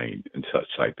mind and such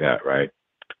like that, right?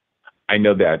 I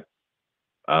know that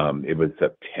it was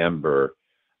September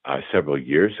several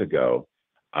years ago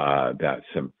that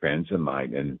some friends of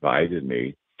mine invited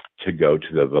me to go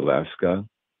to the Villisca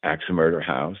axe murder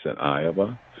house in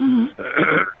Iowa. Hmm.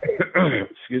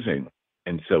 Excuse me.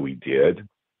 And so we did.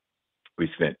 We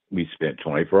spent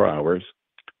 24 hours.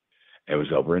 It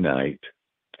was overnight,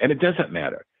 and it doesn't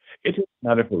matter. It doesn't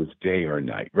matter if it was day or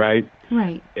night, right?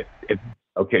 Right.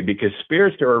 Okay, because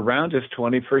spirits are around us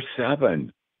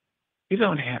 24/7. You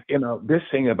don't have, this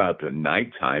thing about the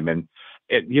nighttime, and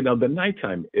the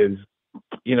nighttime is,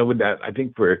 with that, I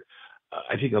think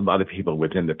a lot of people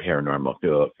within the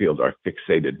paranormal field are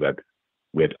fixated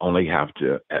with only have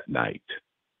to at night,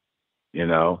 you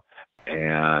know,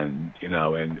 and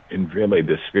really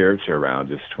the spirits are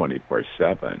around us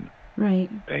 24/7. Right.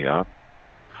 They are.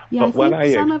 Yeah, I But what think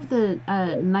I, some of the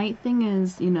night thing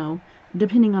is,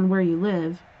 depending on where you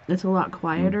live. It's a lot Mm.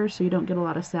 quieter, so you don't get a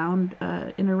lot of sound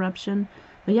interruption.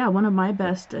 But yeah, one of my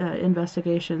best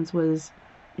investigations was,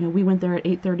 we went there at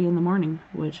 8:30 in the morning,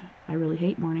 which I really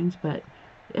hate mornings, but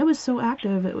it was so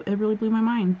active, it really blew my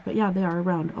mind. But yeah, they are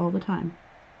around all the time.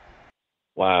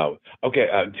 Wow. Okay.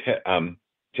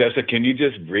 Tessa, can you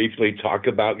just briefly talk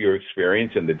about your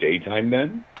experience in the daytime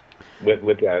then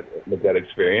with that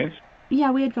experience?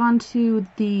 Yeah, we had gone to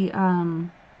the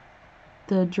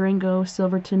Durango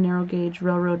Silverton Narrow Gauge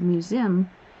Railroad Museum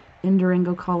in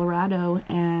Durango, Colorado,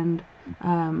 and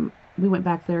we went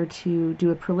back there to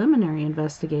do a preliminary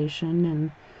investigation.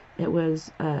 And it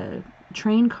was a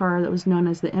train car that was known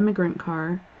as the immigrant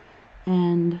car,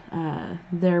 and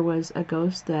there was a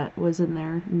ghost that was in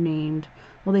there named,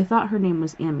 well, they thought her name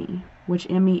was Emmy, which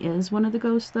Emmy is one of the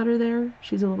ghosts that are there.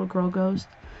 She's a little girl ghost.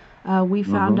 We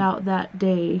found Mm-hmm. out that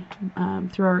day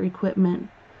through our equipment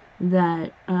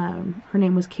that her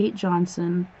name was Kate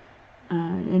Johnson,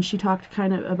 and she talked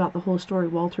kind of about the whole story: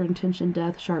 Walter, intention,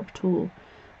 death, sharp tool.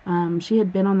 She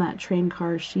had been on that train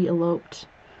car. She eloped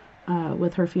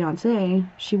with her fiance.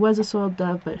 She was a soiled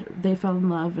dove, but they fell in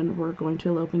love and were going to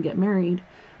elope and get married.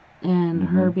 And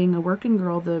her Mm-hmm. being a working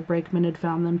girl, the brakeman had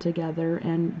found them together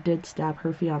and did stab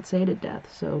her fiance to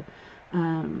death. So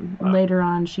Wow. later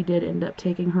on, she did end up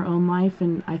taking her own life,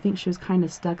 and I think she was kind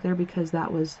of stuck there because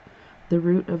that was the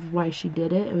root of why she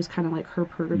did it. It was kind of like her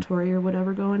purgatory or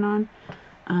whatever going on.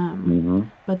 Mm-hmm.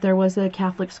 But there was a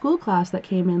Catholic school class that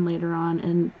came in later on,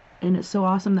 and it's so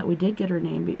awesome that we did get her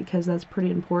name because that's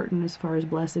pretty important as far as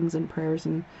blessings and prayers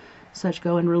and such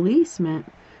go and releasement.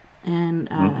 And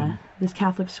Mm-hmm. this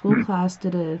Catholic school class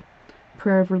did a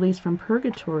prayer of release from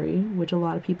purgatory, which a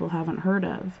lot of people haven't heard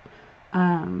of.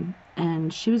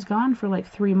 And she was gone for like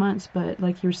 3 months, but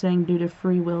like you're saying, due to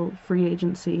free will, free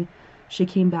agency, she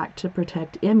came back to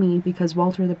protect Emmy because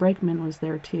Walter the Brakeman was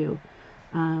there too.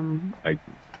 Um, I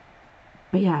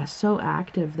but yeah, so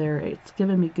active there. It's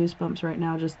giving me goosebumps right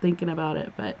now just thinking about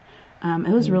it. But it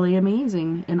was really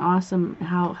amazing and awesome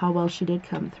how well she did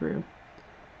come through.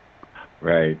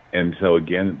 Right. And so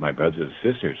again, my brothers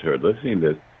and sisters who are listening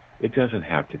to this, it doesn't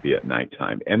have to be at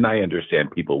nighttime. And I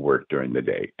understand people work during the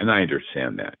day, and I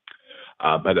understand that.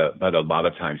 But a lot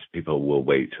of times people will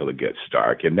wait till it gets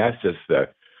dark, and that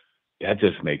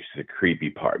just makes the creepy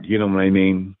part. You know what I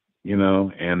mean?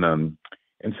 And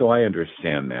so I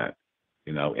understand that.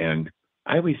 And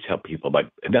I always tell people, like,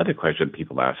 another question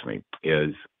people ask me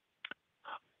is,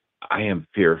 I am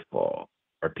fearful,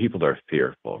 or people are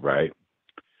fearful, right?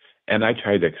 And I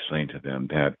try to explain to them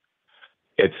that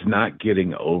it's not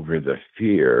getting over the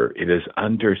fear, it is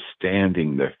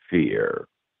understanding the fear.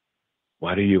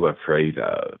 What are you afraid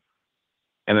of?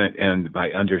 And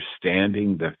by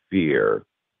understanding the fear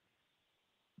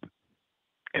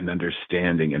and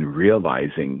understanding and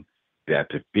realizing that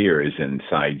the fear is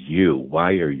inside you,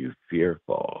 why are you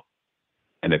fearful?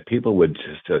 And if people would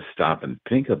just stop and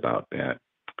think about that,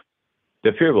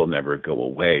 the fear will never go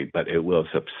away, but it will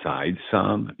subside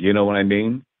some. You know what I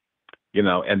mean?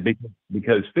 And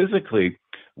because physically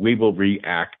we will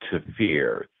react to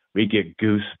fear. We get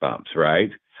goosebumps,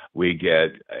 right? We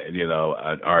get,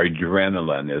 our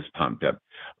adrenaline is pumped up.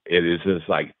 It is just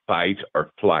like fight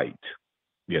or flight,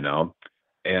 you know,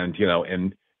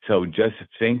 and so just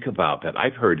think about that.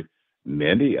 I've heard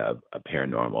many of a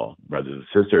paranormal brothers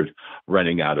and sisters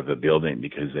running out of a building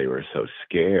because they were so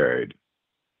scared,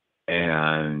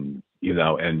 and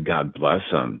God bless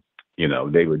them.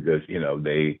 They would just,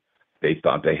 they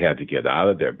thought they had to get out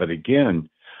of there. But again,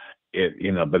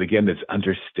 it's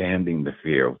understanding the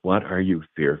fear. What are you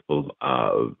fearful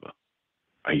of?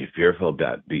 Are you fearful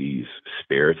that these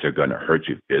spirits are going to hurt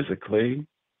you physically?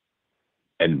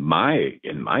 And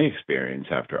in my experience,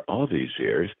 after all these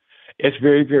years, it's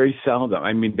very, very seldom.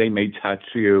 I mean, they may touch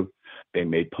you, they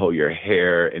may pull your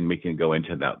hair, and we can go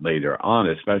into that later on,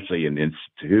 especially in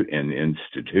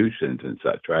institutions and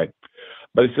such, right?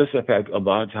 But it's just the fact a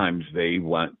lot of times they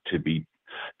want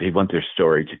their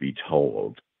story to be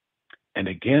told. And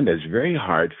again, it's very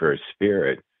hard for a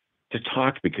spirit to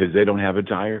talk because they don't have a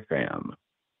diaphragm.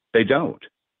 They don't.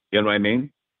 You know what I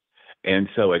mean? And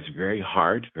so it's very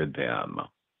hard for them.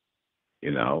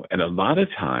 And a lot of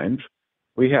times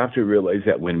we have to realize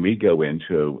that when we go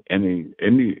into any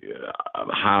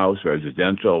house,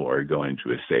 residential, or go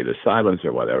into a state of silence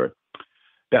or whatever,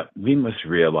 that we must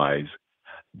realize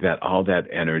that all that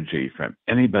energy from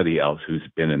anybody else who's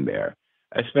been in there,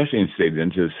 especially in state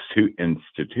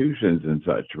institutions and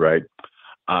such, right?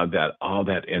 That all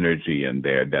that energy in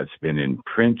there that's been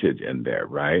imprinted in there,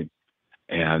 right?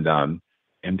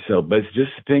 And so, but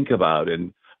just think about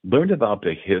and learn about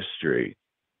the history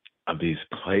of these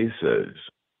places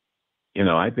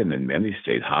I've been in many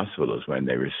state hospitals when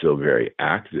they were still very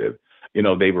active.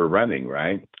 They were running,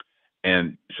 right?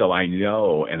 And so I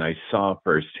know and I saw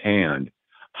firsthand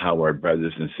how our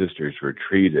brothers and sisters were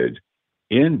treated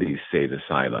in these state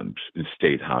asylums and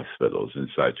state hospitals and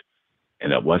such.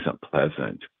 And it wasn't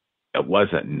pleasant. It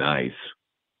wasn't nice.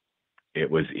 It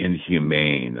was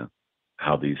inhumane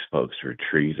how these folks were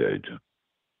treated.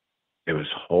 It was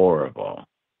horrible,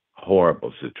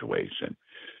 horrible situation.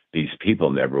 These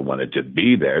people never wanted to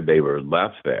be there. They were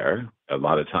left there a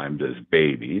lot of times as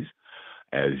babies,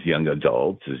 as young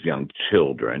adults, as young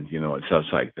children, and stuff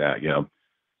like that, you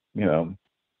know.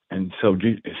 And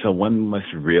so one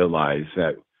must realize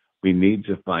that we need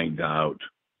to find out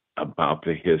about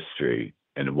the history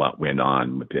and what went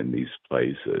on within these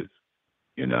places,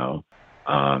 you know.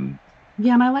 Um,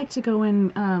 Yeah, and I like to go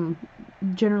in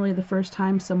generally the first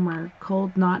time somewhere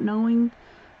cold, not knowing,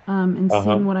 and uh-huh.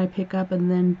 seeing what I pick up,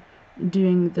 and then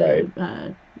doing the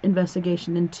Right,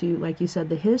 investigation into, like you said,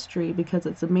 the history, because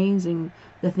it's amazing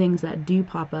the things that do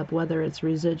pop up, whether it's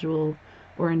residual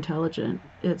or intelligent.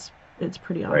 It's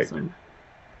pretty right. awesome.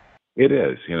 It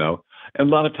is, And a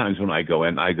lot of times when I go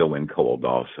in cold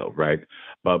also, right?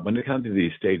 But when it comes to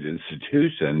these state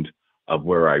institutions of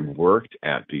where I worked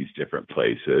at these different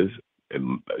places,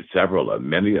 several of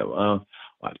many of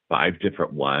what, five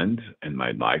different ones in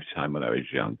my lifetime when I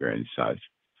was younger and such,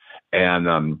 and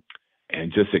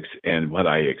and what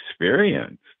I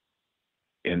experienced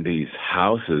in these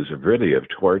houses really of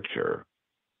torture,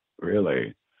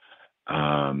 really,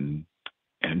 um,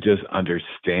 and just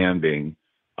understanding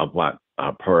of what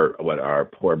our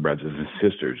poor brothers and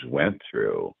sisters went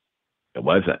through. It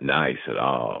wasn't nice at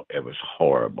all. It was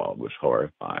horrible. It was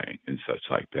horrifying and such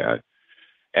like that.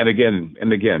 And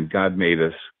again, God made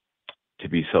us to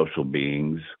be social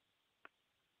beings,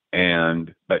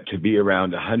 and but to be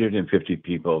around 150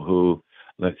 people who,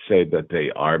 let's say that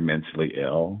they are mentally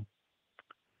ill,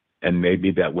 and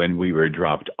maybe that when we were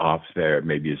dropped off there,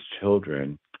 maybe as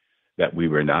children, that we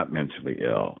were not mentally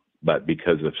ill, but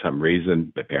because of some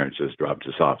reason, the parents just dropped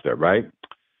us off there, right?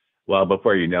 Well,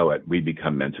 before you know it, we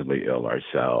become mentally ill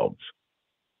ourselves,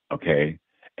 okay?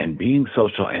 And being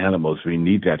social animals, we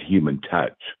need that human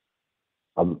touch,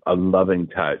 a loving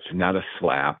touch, not a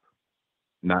slap,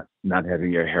 not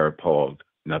having your hair pulled,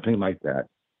 nothing like that.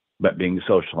 But being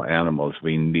social animals,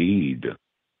 we need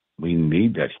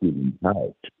that human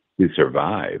touch to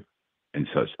survive and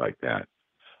such like that.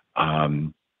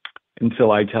 Um, and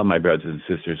so I tell my brothers and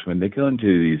sisters when they go into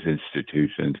these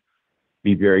institutions,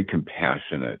 be very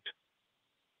compassionate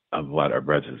of what our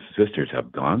brothers and sisters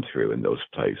have gone through in those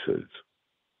places.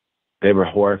 They were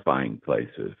horrifying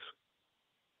places.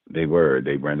 They were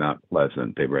not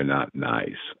pleasant. They were not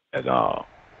nice at all.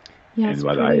 Yeah, And it's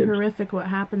what I pretty have, horrific what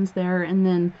happens there. And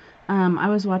then I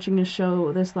was watching a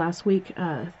show this last week,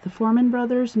 the Foreman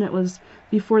Brothers, and it was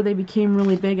before they became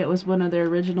really big. It was one of their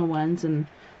original ones, and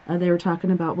they were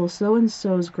talking about, well, so and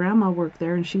so's grandma worked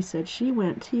there, and she said she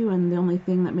went too, and the only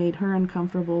thing that made her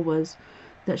uncomfortable was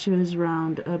that she was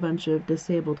around a bunch of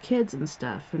disabled kids and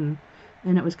stuff, and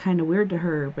it was kind of weird to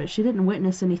her, but she didn't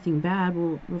witness anything bad.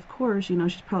 Well, of course,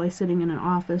 she's probably sitting in an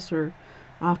office or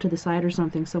off to the side or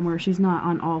something somewhere. She's not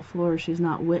on all floors. She's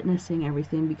not witnessing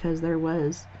everything because there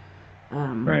was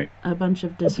right, a bunch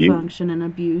of abuse, dysfunction and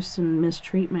abuse and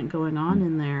mistreatment going on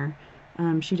in there.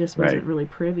 She just wasn't right, really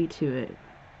privy to it,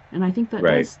 and I think that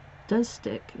right. does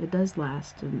stick. It does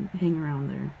last and hang around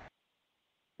there.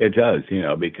 It does,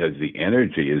 because the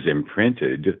energy is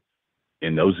imprinted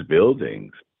in those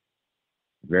buildings,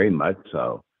 very much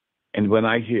so. And when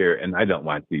I hear, and I don't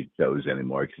watch these shows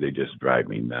anymore because they just drive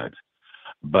me nuts.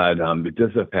 But it's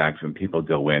just the fact when people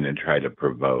go in and try to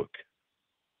provoke,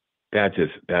 that's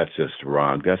just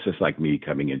wrong. That's just like me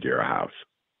coming into your house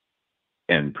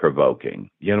and provoking.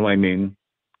 You know what I mean?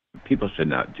 People should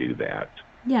not do that.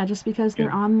 Yeah, just because You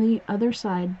they're know? on the other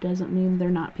side doesn't mean they're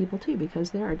not people too,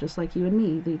 because they are just like you and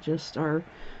me. They just are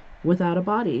without a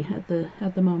body at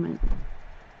the moment.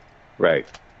 Right.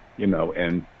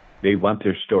 And they want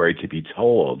their story to be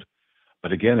told.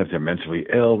 But again, if they're mentally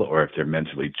ill or if they're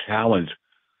mentally challenged,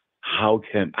 how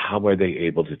are they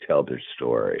able to tell their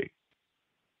story?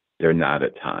 They're not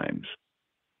at times.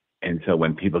 And so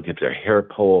when people get their hair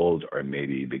pulled or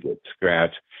maybe they get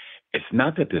scratched, it's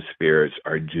not that the spirits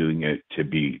are doing it to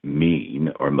be mean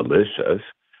or malicious.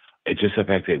 It's just the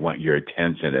fact they want your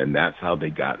attention, and that's how they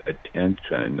got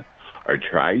attention or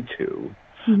tried to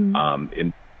Mm-hmm.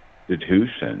 in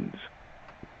institutions.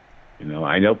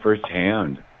 I know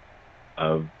firsthand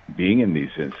of being in these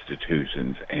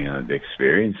institutions and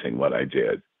experiencing what I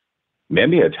did.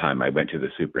 Many a time I went to the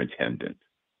superintendent.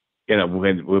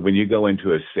 When you go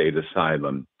into a state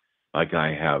asylum, like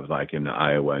I have, like in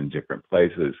Iowa and different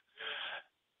places,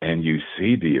 and you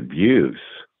see the abuse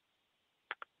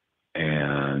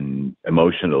and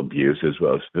emotional abuse as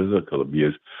well as physical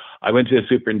abuse. I went to the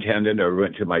superintendent or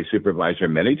went to my supervisor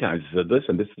many times and said,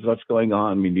 listen, this is what's going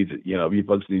on. We need to, you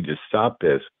folks need to stop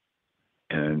this.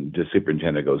 And the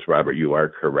superintendent goes, Robert, you are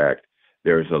correct.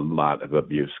 There's a lot of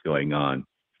abuse going on.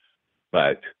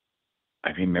 But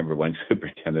I remember one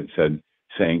superintendent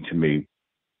saying to me,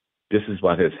 this is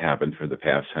what has happened for the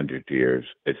past 100 years.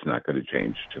 It's not going to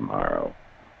change tomorrow.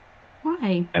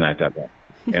 Why? And I thought that,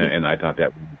 and I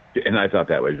thought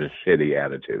that was a shitty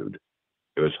attitude.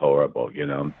 It was horrible,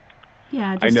 Yeah, it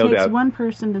I just know takes that one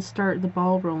person to start the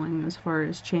ball rolling as far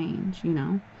as change.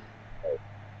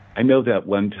 I know that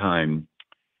one time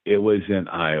it was in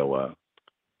Iowa,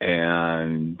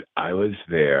 and I was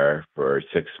there for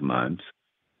 6 months,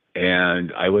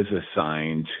 and I was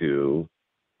assigned to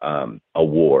a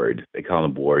ward. They call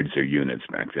them wards or units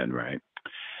back then, right?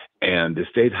 And the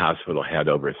state hospital had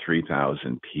over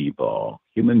 3,000 people,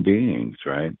 human beings,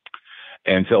 right?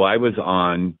 And so I was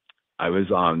on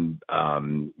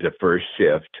the first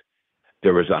shift.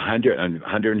 There was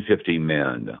 150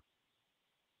 men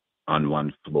on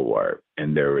one floor,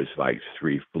 and there was like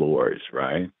 3 floors,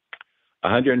 right?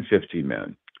 150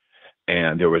 men,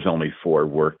 and there was only 4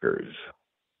 workers.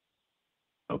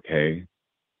 Okay,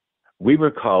 we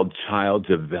were called child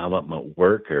development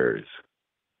workers.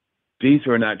 These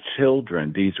were not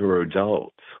children; these were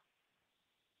adults.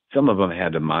 Some of them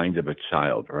had the mind of a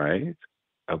child, right?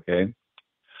 Okay,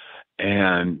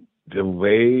 and the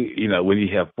way when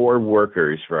you have 4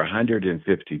 workers for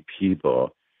 150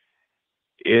 people,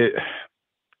 it.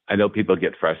 I know people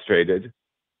get frustrated.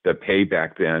 The pay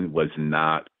back then was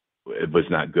not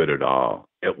good at all.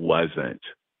 It wasn't.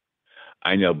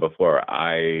 I know before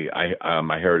I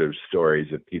heard of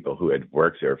stories of people who had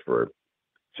worked there for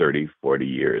 30, 40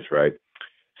 years, right?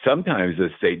 Sometimes the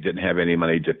state didn't have any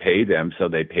money to pay them, so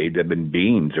they paid them in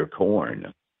beans or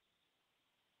corn,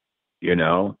 you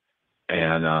know?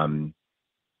 And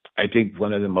I think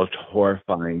one of the most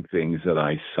horrifying things that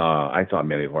I saw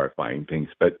many horrifying things,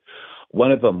 but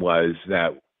one of them was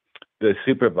that the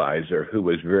supervisor, who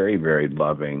was very, very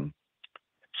loving,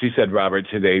 she said, Robert,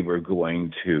 today we're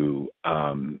going to,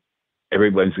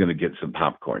 everyone's going to get some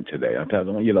popcorn today. I thought,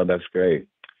 well, that's great.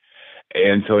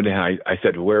 And so then I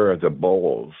said, where are the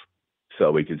bowls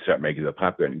so we can start making the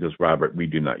popcorn? He goes, Robert, we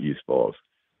do not use bowls.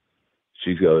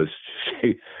 She goes,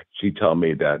 she, she told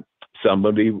me that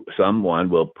someone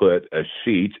will put a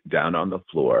sheet down on the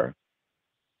floor.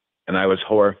 And I was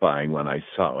horrified when I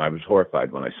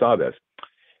saw this,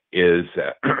 is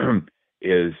that,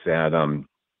 is that,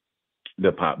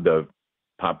 the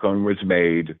popcorn was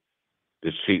made,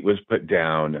 the sheet was put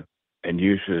down, and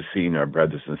you should have seen our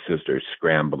brothers and sisters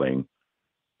scrambling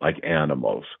like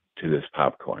animals to this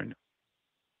popcorn.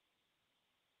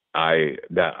 I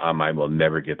will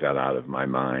never get that out of my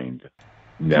mind.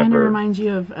 Kind of Never. reminds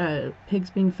you of pigs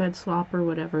being fed slop or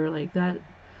whatever like that.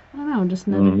 I don't know, just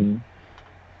another Hmm.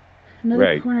 another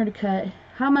Right. corner to cut.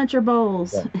 How much are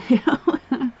bowls? Yeah.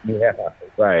 Yeah.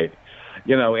 Right.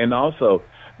 And also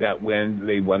that when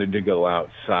they wanted to go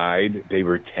outside, they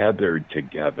were tethered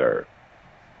together.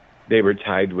 They were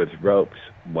tied with ropes,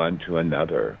 one to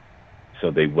another,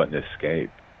 so they wouldn't escape.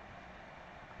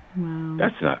 Wow.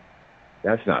 That's not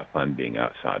that's not fun being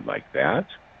outside like that.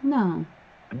 No,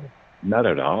 Not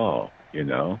at all.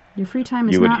 your free time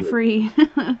is You would not hear free.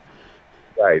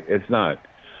 right. It's not.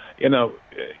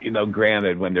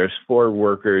 Granted, when there's 4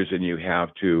 workers and you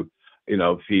have to,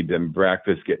 feed them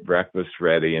breakfast, get breakfast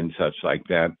ready, and such like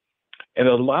that. And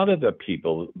a lot of the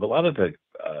people, a lot of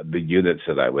the units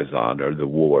that I was on, or the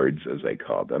wards as they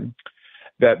call them,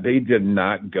 that they did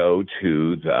not go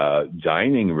to the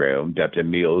dining room, that the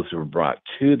meals were brought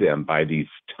to them by these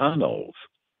tunnels.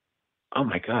 Oh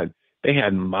my God. They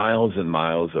had miles and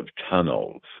miles of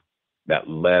tunnels that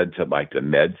led to like the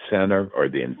med center or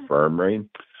the infirmary,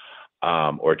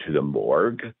 or to the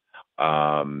morgue,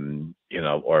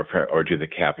 or to the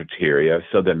cafeteria.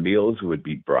 So the meals would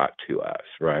be brought to us,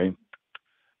 right?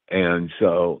 And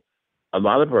so a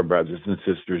lot of our brothers and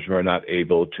sisters were not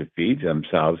able to feed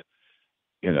themselves,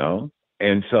 you know,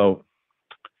 and so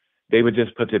they would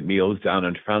just put the meals down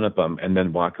in front of them and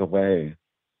then walk away.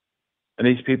 And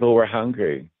these people were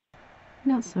hungry.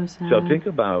 That's so So sad. think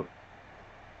about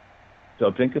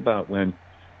when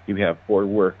you have 4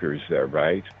 workers there,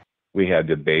 right? We had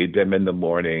to bathe them in the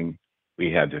morning,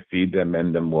 we had to feed them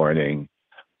in the morning,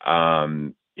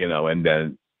 and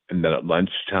then at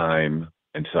lunchtime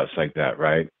and such like that,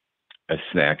 right? A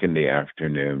snack in the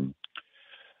afternoon,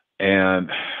 and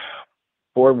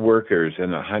 4 workers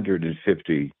and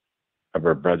 150. of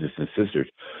our brothers and sisters,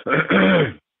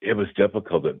 it was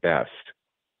difficult at best.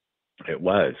 It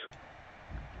was.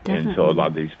 Definitely. And so a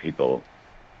lot of people,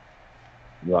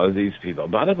 a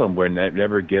lot of them were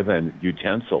never given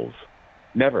utensils.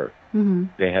 Never. Mm-hmm.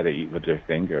 They had to eat with their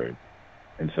fingers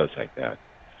and such like that.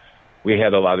 We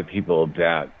had a lot of people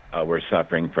that were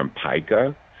suffering from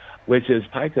pica, which is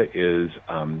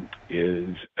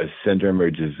a syndrome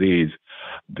or disease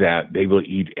that they will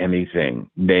eat anything,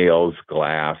 nails,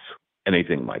 glass,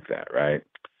 anything like that, right?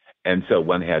 And so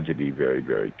one had to be very,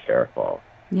 very careful.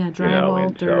 Yeah,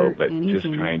 drywall, dirt, but anything.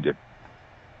 Just trying to,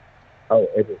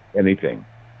 anything,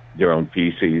 their own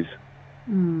feces,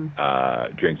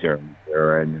 drink their own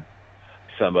urine.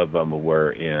 Some of them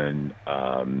were in,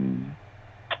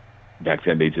 back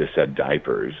then they just said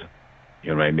diapers,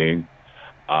 you know what I mean?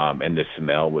 And the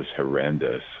smell was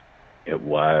horrendous. It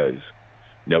was.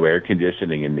 No air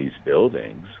conditioning in these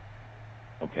buildings,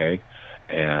 okay?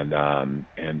 And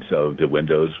so the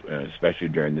windows, especially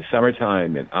during the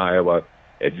summertime in Iowa,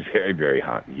 it's very, very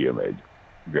hot and humid,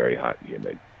 very hot and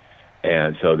humid.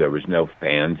 And so there was no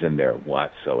fans in there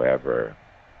whatsoever,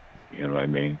 you know what I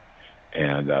mean?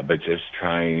 And but just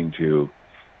I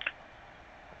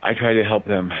tried to help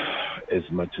them as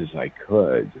much as I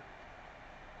could,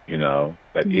 you know,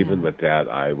 but even with that,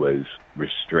 I was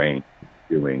restrained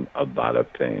doing a lot of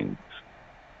things.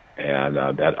 And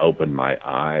that opened my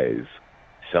eyes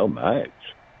so much.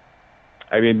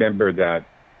 I remember that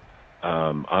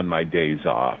on my days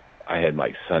off, I had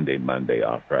like Sunday, Monday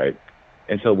off, right?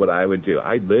 And so what I would do,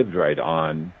 I lived right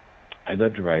on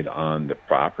the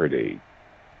property.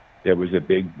 There was a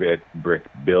big brick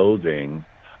building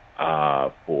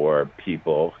for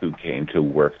people who came to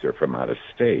work there from out of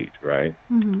state, right?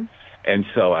 Mm-hmm. And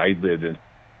so I lived in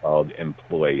called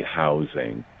employee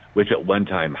housing, which at one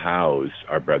time housed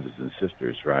our brothers and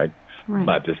sisters, right?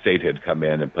 But the state had come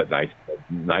in and put nice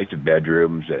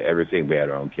bedrooms and everything. We had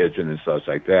our own kitchen and stuff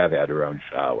like that. Had our own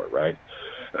shower, right?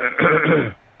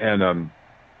 And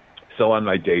so on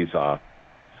my days off,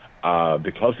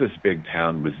 the closest big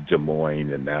town was Des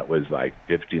Moines, and that was like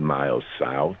 50 miles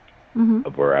south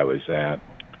of where I was at.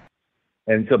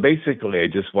 And so basically, I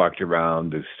just walked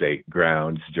around the state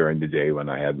grounds during the day when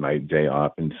I had my day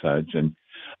off and such.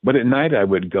 But at night, I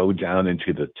would go down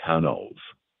into the tunnels.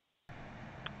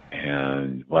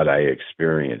 And what I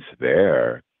experienced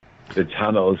there, the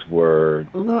tunnels were...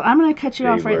 Well, I'm going to cut you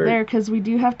off right there because we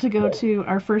do have to go to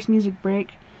our first music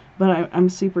break, but I'm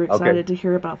super excited to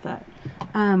hear about that.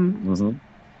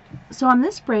 So on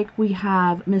this break, we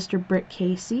have Mr. Britt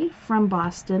Casey from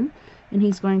Boston, and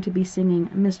he's going to be singing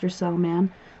Mr.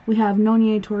 Selman. We have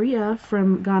Nonye Toria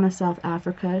from Ghana, South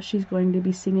Africa. She's going to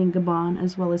be singing Gabon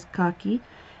as well as Kaki.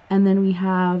 And then we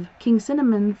have King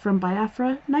Cinnamon from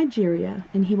Biafra, Nigeria,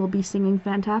 and he will be singing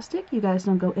Fantastic. You guys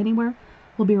don't go anywhere.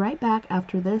 We'll be right back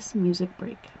after this music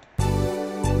break.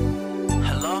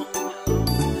 Hello?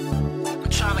 I'm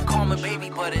trying to call my baby,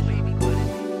 but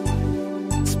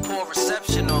it's poor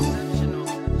reception,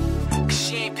 cause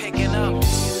she ain't picking up.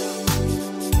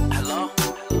 Hello?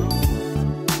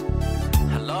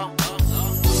 Hello?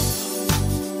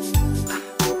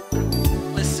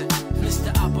 Listen,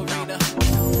 Mr. Operator.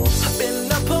 I've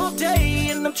been up all day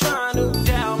and I'm trying to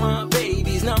dial my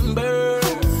baby's number.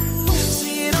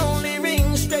 See, it only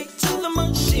rings straight to the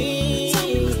machine.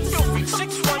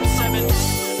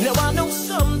 617. Now I know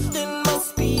something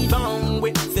must be wrong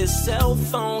with this cell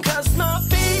phone, cause my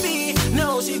baby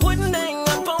knows she wouldn't hang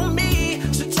up on me.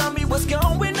 So tell me what's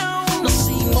going on. Now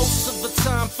see, most of the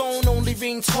time phone only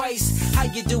ring twice. How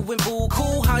you doing, boo?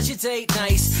 Cool, how's your date?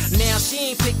 Nice. Now she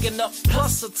ain't picking up,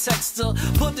 plus a text her.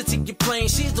 Put it to your plane,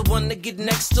 she's the one to get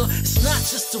next to. It's not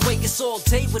just the way, it's all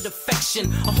day with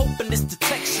affection. I'm hoping this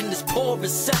detection is poor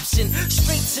reception.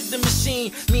 Straight to the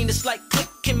machine, mean it's like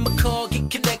clicking my car, get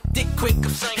connected quick. I'm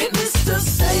saying, hey, Mr.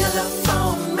 Cellular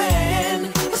Phone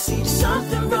Man, I see there's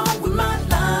something wrong with my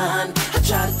line. I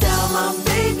try to dial my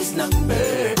baby's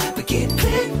number, but get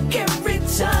click every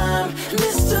time.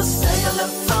 Mr. Cellular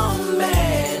Phone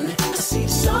Man, I see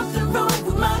there's something wrong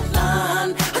with my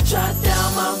line. I try to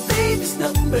dial my baby's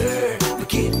number, but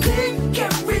get click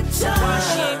every time. Why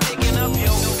she ain't picking up,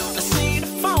 yo? I see the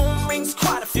phone rings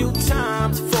quite a few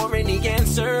times before any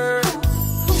answer.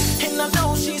 And I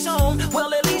know she's home,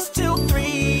 well at least till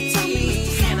 3.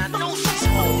 And I know she's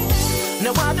home.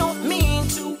 Now I don't mean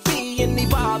to be any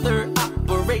bother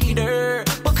operator,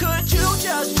 but could you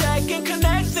just check and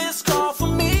connect this call for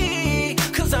me?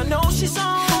 Cause I know she's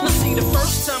home. Now see, the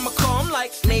first time I call, I'm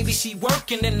like, maybe she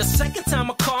working. And the second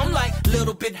time I call, I'm like,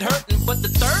 little bit hurting. But the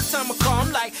third time I call,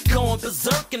 I'm like, going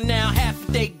berserk. And now half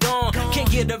a day gone, can't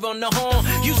get her on the horn.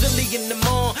 Usually in the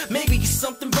morning, maybe it's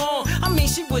something wrong. I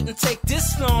wouldn't take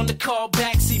this long to call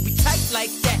back. See, we tight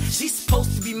like that. She's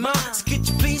supposed to be mine. So could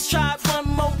you please try it one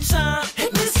more time? Hey,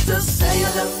 Mr.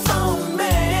 Cellular Phone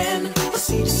Man, I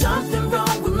see there's something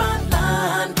wrong with my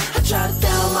line. I try to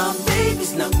dial my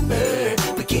baby's number,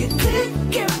 but get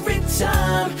click every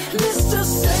time. Mr.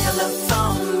 Cellular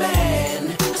Phone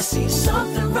Man, I see there's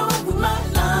something wrong with my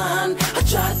line. I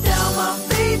try to dial my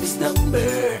baby's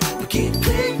number, but get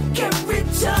click every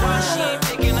time. Why she ain't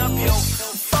picking up, yo?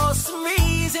 For some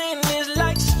reason, it's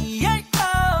like she ain't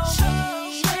home.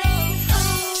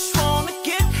 Just wanna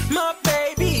get my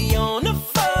baby on the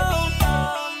phone.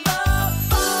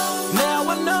 Now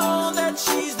I know that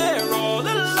she's there all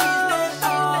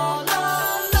alone.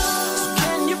 So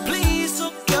can you please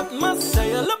hook up my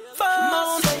cellular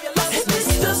phone? Hey,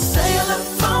 Mr. Cellular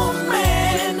Phone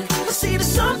Man, I see there's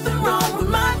something wrong with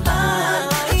my line.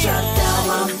 I try to dial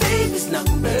my baby's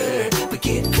number, but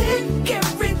get click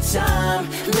every time.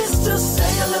 Mr.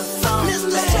 Cellular Phone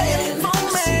Man, I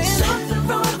see something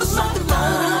wrong with my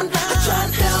line. I try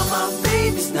to dial my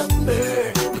baby's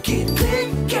number, but get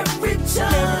click every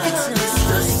time.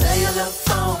 Mr. Cellular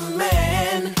Phone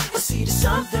Man, I see there's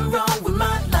something wrong with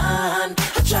my line.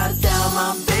 I try to dial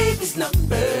my baby's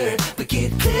number, but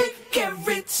get click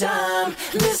every time.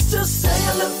 Mr.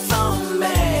 Cellular Phone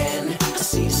Man, I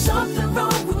see something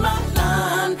wrong with my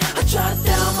line. I try to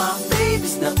dial my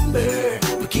baby's number,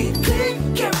 but get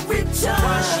click every time.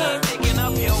 Why she ain't picking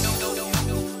up, yo?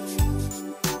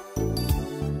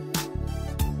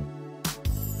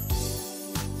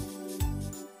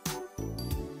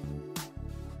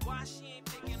 Why she ain't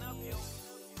picking up, yo?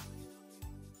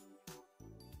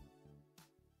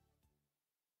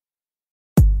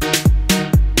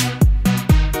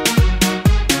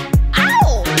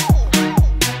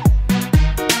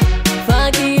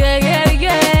 Funky, yeah, yeah,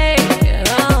 yeah.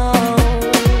 Oh,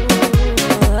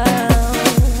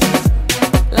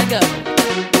 let go.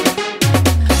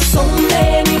 So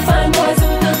many fine boys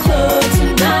in the club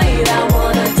tonight. I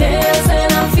wanna dance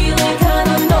and I'm feeling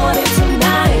kinda naughty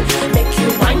tonight. Make you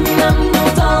whine, I'm no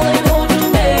darling, hold you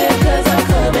there, 'cause I'm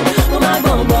coming with my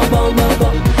bum, bum, bum, bum,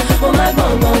 bum. With my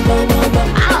bum, bum, bum, bum, bum.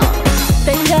 Ow.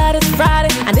 Thank God it's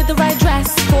Friday. I need the right dress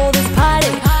for this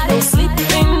party. No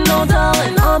sleeping, no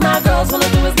darling. All my girls wanna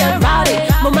do is get rowdy.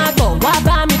 Mama go, why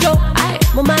buy me Joe? Aye,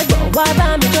 mama go, why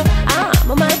buy me Joe? Ah,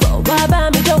 mama go, why buy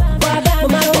me Joe?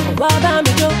 Mama go, why buy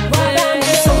me Joe?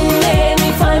 So many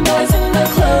fine boys in the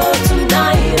club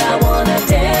tonight. I wanna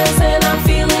dance and I'm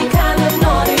feeling kinda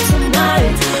naughty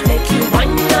tonight. Make you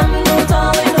whine, I'm no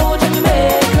darling, hold you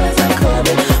there, 'cause I'm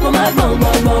coming with my bum,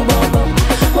 bum, bum, bum, bum.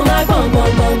 With my bum,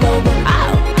 bum, bum, bum, bum.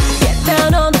 Ow. Get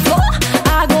down on the floor,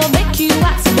 I gon' make you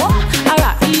ask more.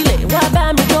 Alright, ile, why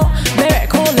buy me Joe?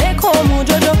 Miracle, let come,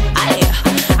 Jojo. Aye,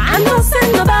 I know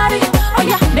send nobody. Oh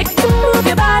yeah, make you move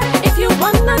your body.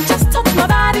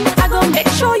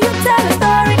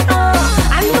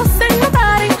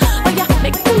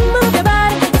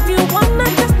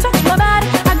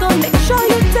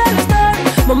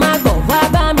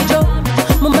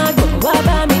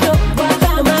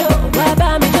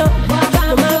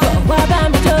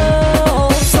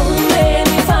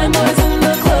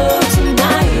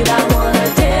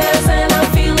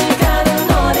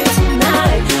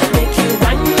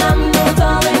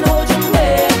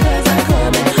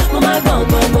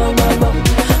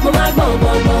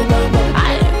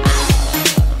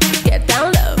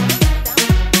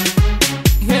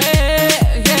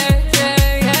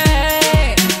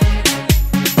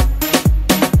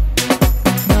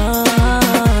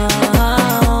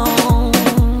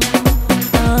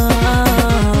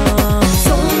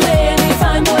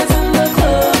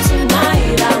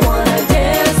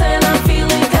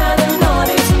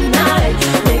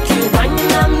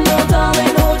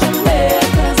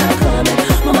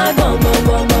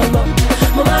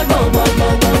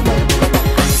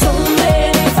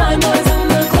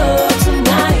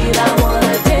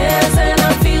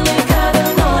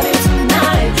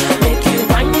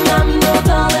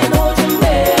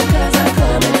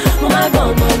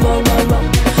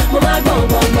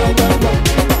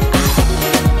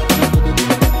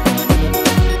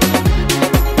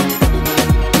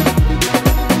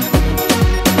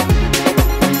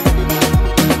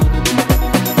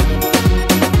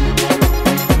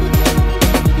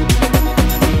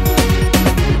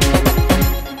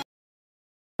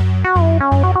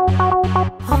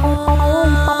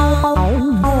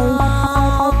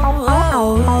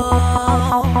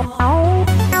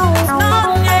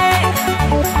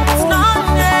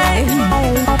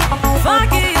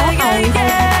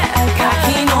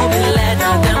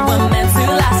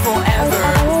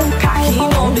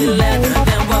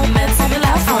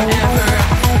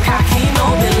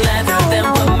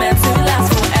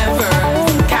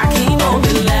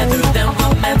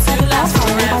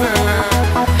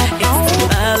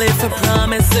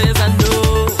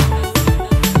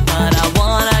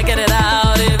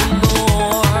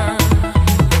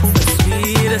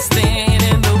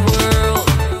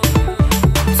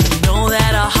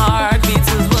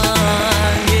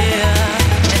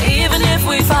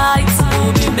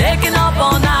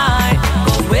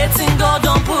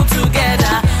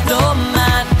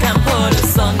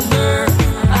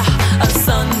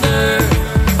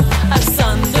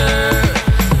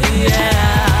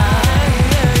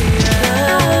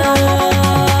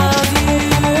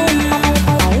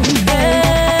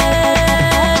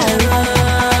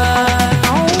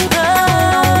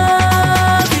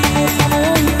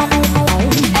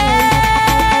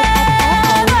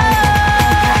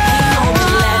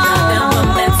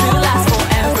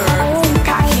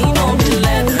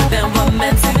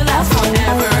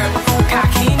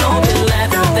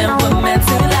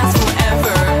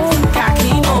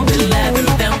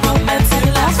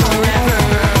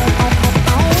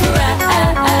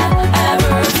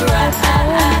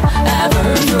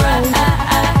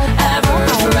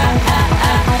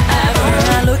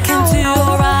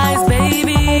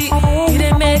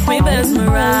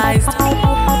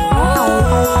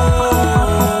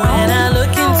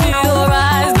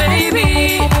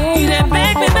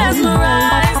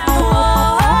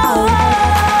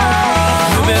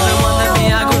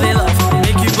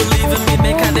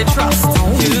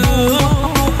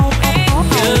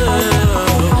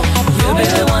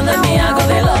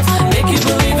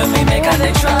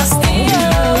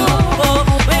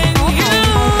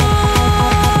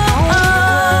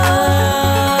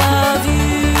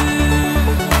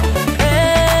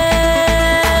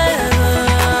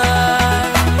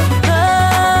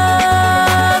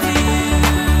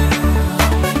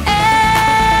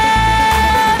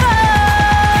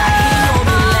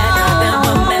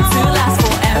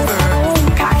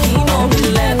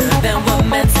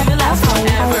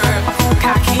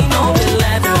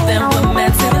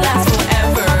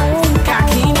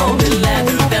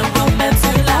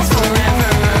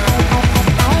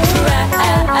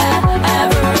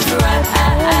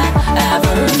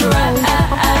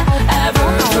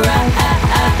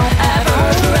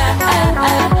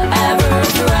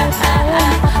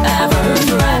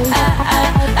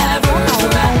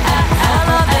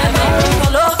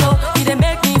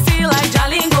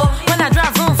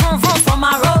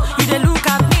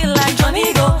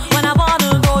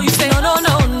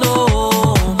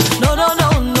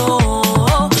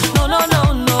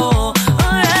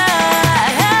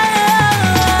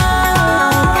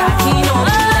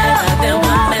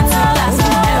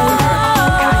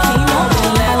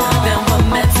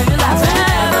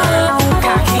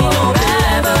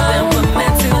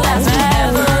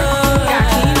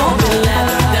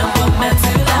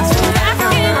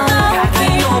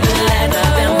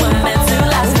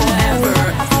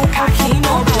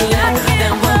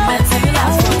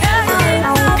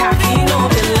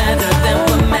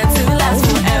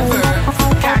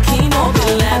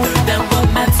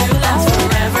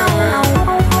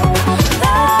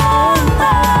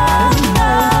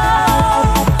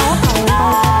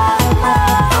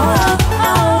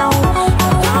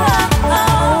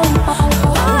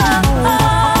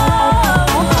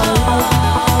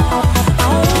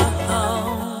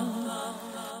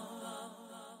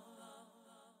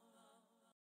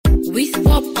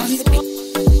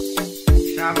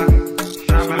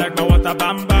 She like my water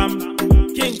bam bam.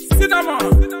 King Cinnamon.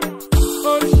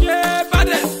 Oh shit,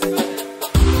 baddest.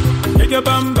 Take your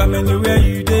bam bam anywhere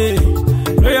you day.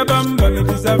 Know your bam bam it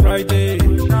is a Friday.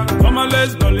 Come on,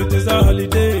 let's ball it is a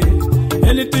holiday.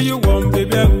 Anything you want,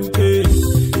 baby, I will pay.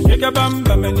 Take your bam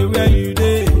bam anywhere you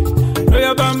day. Know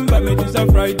your bam bam it is a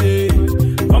Friday.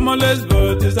 Come on, let's ball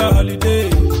it is a holiday.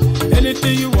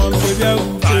 Anything you want, baby, I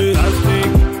will pay.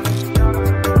 Fantastic.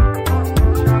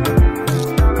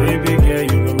 Baby girl,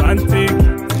 you romantic.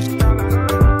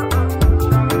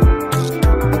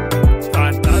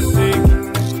 Fantastic.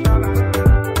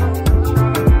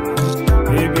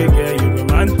 Baby girl, you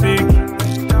romantic.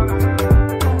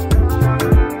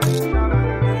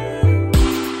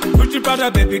 Gucci brother,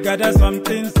 baby, gather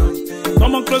something.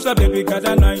 Come on closer, baby,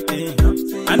 gather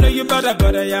 19. I know you better,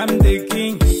 but I am the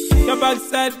king. Your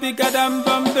backside bigger than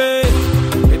Bombay.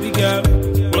 Baby girl,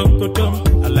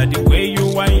 broncotum. I like the way you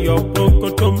want your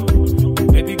broncotum.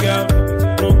 Baby girl,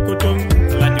 broncotum.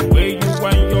 I like the way you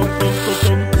want your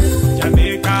broncotum.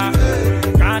 Jamaica,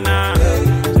 Ghana,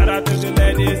 shout out to the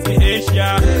ladies in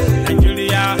Asia,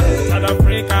 Nigeria, South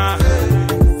Africa.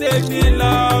 Say me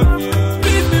love you.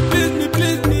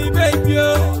 Please me, baby.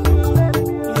 Yeah.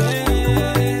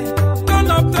 Turn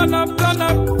up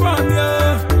from you.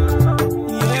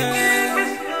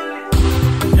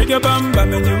 Take your bam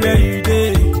bam anywhere you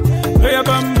day. Know your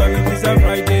bam bam it is a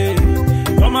Friday.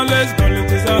 Come on, let's go,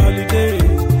 it is a holiday.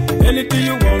 Anything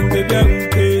you want, baby, I will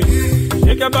pay.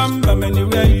 Take your bam bam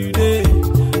anywhere you day.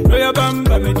 Know your bam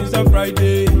bam it is a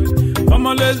Friday. Come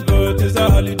on, let's go, it is a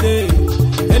holiday.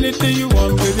 Anything you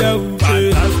want, baby, I will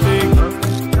pay. Fantastic.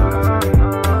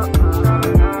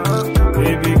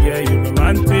 Baby girl, you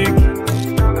romantic.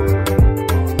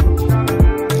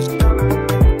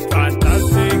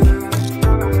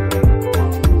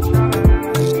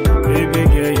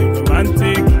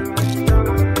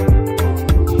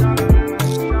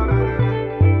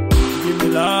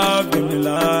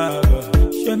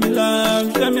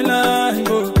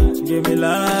 Give me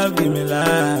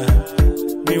love.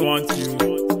 Me want you,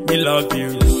 me love you.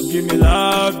 Give me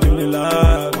love.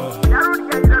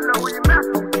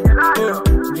 Oh,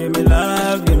 give me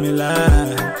love.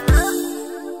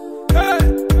 Hey,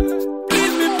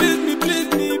 please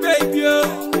me, baby. Oh.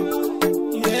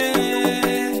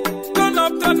 Yeah, turn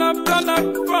up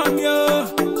from you.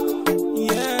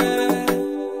 Yeah,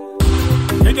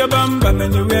 take your bam bam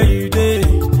anywhere you day.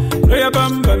 Know your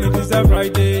bam bam it is a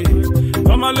Friday.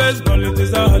 Come on, let's go, it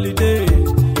is a holiday.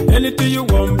 Anything you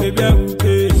want, baby, I will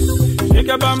pay. Shake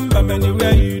your bam bam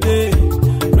anywhere you day.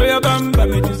 Know your bam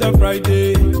bam it is a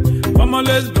Friday. Come on,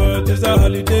 let's go, it is a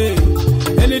holiday.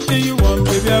 Anything you want,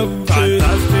 baby, I will pay.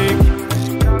 Fantastic.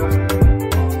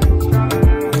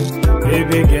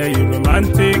 Baby girl, you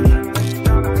romantic.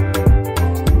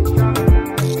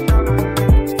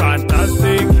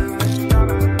 Fantastic.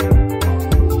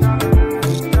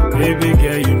 Baby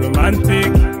girl, you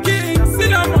romantic.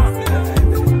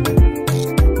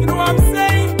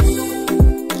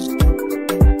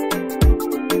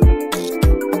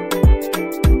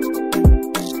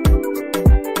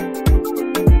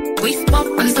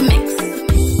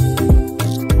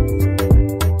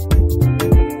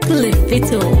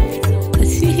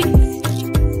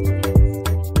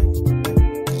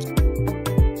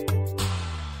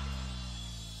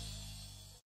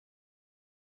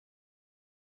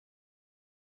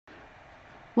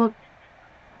 Well,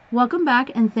 welcome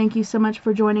back, and thank you so much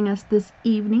for joining us this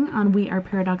evening on We Are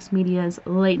Paradox Media's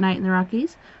Late Night in the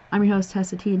Rockies. I'm your host,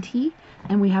 TessaTNT,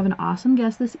 and we have an awesome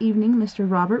guest this evening, Mr.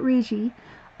 Robert Righi.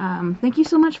 Thank you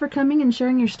so much for coming and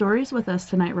sharing your stories with us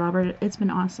tonight, Robert. It's been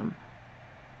awesome.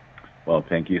 Well,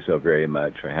 thank you so very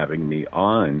much for having me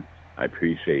on. I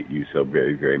appreciate you so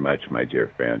very, very much, my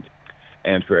dear friend.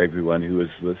 And for everyone who is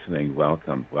listening,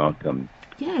 welcome.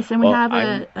 Yes, and we have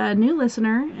a new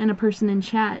listener and a person in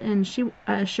chat, and she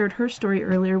shared her story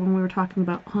earlier when we were talking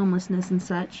about homelessness and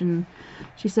such, and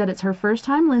she said it's her first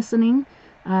time listening.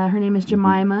 Her name is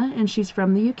Jemima, and she's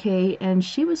from the UK, and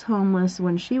she was homeless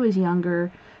when she was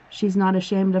younger. She's not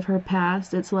ashamed of her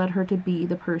past. It's led her to be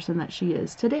the person that she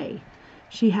is today.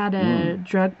 She had a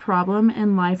drug problem,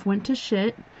 and life went to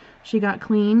shit. She got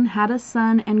clean, had a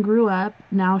son, and grew up.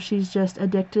 Now she's just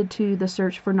addicted to the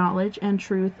search for knowledge and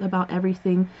truth about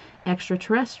everything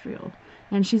extraterrestrial.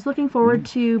 And she's looking forward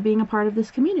to being a part of this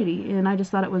community. And I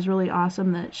just thought it was really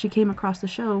awesome that she came across the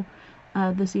show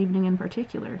this evening in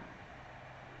particular.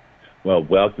 Well,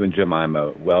 welcome,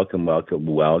 Jemima.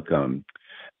 Welcome.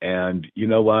 And you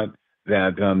know what?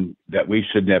 That we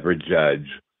should never judge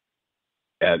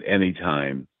at any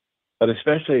time, but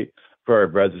especially for our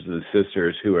brothers and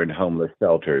sisters who are in homeless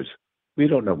shelters. We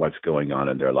don't know what's going on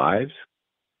in their lives.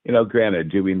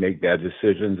 Granted, do we make bad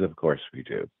decisions? Of course we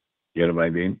do. You know what I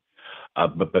mean?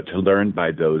 But to learn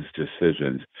by those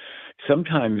decisions,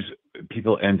 sometimes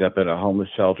people end up in a homeless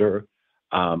shelter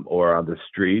or on the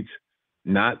streets,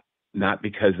 not not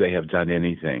because they have done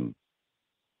anything.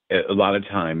 A lot of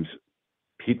times,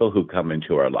 people who come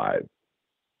into our lives,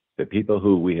 the people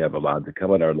who we have allowed to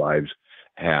come in our lives,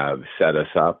 have set us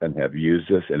up and have used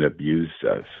us and abused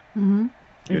us. Mm-hmm.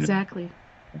 You know, Exactly.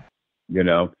 you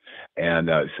know, and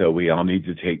so we all need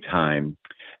to take time.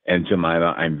 And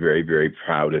Jemima, I'm very, very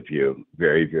proud of you.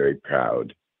 Very, very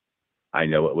proud. I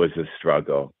know it was a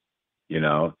struggle, you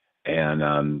know,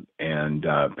 and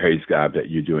praise God that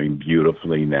you're doing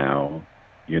beautifully now,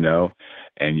 you know,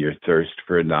 and your thirst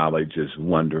for knowledge is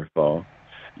wonderful.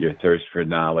 Your thirst for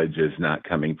knowledge is not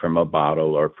coming from a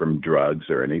bottle or from drugs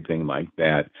or anything like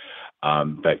that.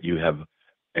 But you have,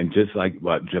 and just like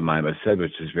what Jemima said,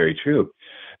 which is very true,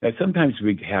 that sometimes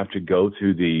we have to go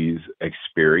through these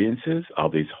experiences, all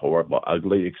these horrible,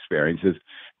 ugly experiences,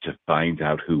 to find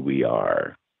out who we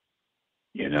are,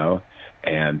 you know,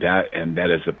 and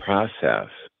that is a process.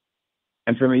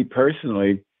 And for me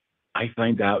personally, I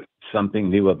find out something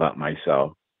new about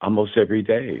myself almost every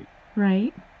day,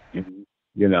 Right. you,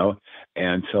 you know,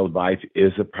 and so life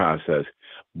is a process.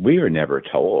 We are never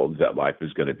told that life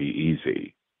is going to be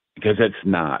easy because it's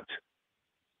not.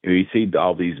 You see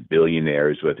all these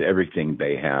billionaires with everything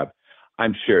they have.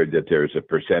 I'm sure that there's a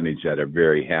percentage that are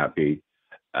very happy,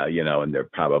 and they're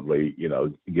probably,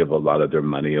 give a lot of their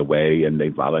money away and they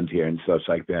volunteer and stuff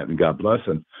like that, and God bless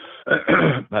them.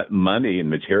 But money and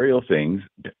material things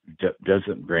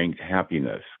doesn't bring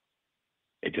happiness.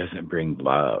 It doesn't bring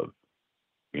love,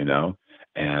 you know,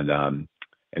 and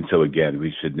so again,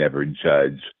 we should never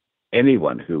judge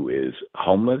anyone who is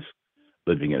homeless,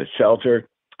 living in a shelter,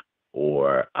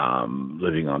 or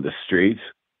living on the streets,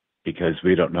 because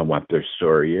we don't know what their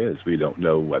story is. We don't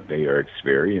know what they are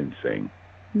experiencing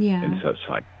and Yeah. such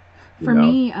like, you For know.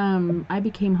 me, I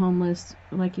became homeless,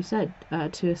 like you said,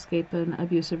 to escape an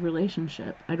abusive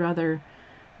relationship. I'd rather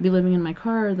be living in my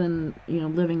car than,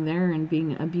 living there and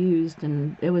being abused.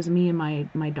 And it was me and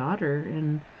my daughter.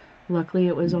 And luckily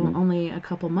it was Hmm. only a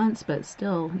couple months, but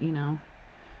still,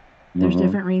 there's Hmm.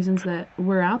 different reasons that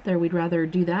we're out there. We'd rather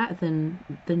do that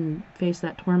than face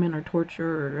that torment or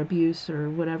torture or abuse or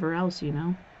whatever else.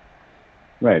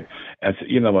 Right. As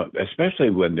you know, especially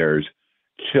when there's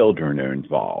children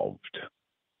involved,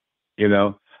 you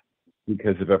know,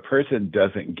 because if a person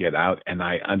doesn't get out, and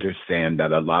I understand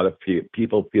that a lot of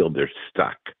people feel they're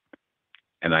stuck,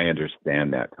 and I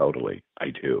understand that totally.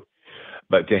 I do.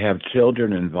 But to have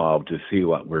children involved, to see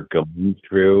what we're going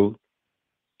through,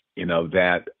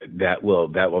 that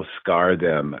will scar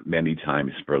them many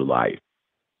times for life.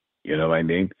 You know what I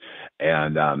mean?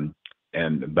 And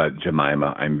but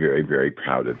Jemima, I'm very, very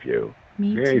proud of you.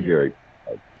 Me Very, too. very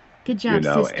proud, Good job, and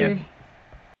sister.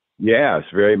 yes,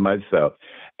 very much so.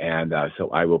 And so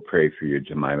I will pray for you,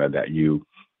 Jemima, that you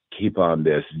keep on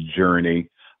this journey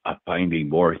of finding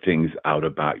more things out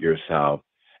about yourself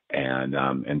and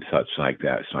such like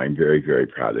that. So I'm very, very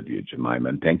proud of you, Jemima,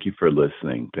 and thank you for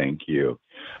listening. Thank you.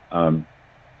 Um,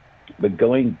 but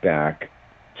going back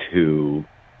to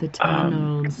The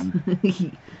um, tunnels.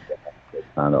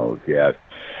 tunnels, yes.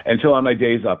 And so on my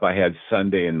days off, I had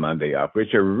Sunday and Monday off,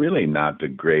 which are really not the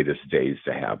greatest days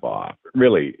to have off.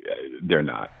 Really, they're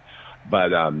not.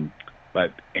 But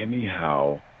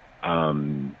anyhow,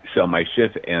 so my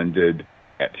shift ended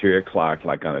at 3 o'clock,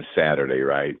 like on a Saturday,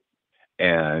 right?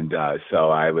 And so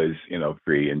I was,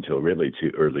 free until really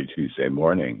too early Tuesday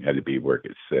morning. Had to be work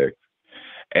at 6.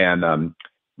 And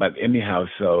but anyhow,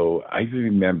 so I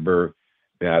remember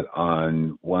that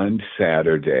on one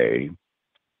Saturday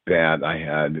that I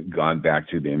had gone back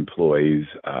to the employees'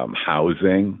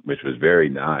 housing, which was very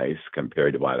nice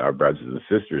compared to what our brothers and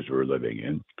sisters were living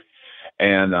in.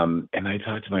 And I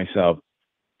thought to myself,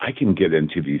 I can get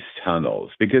into these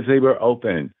tunnels because they were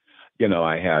open. We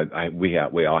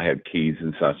all had keys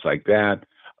and such like that.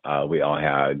 We all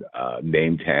had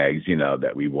name tags,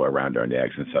 that we wore around our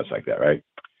necks and such like that, right?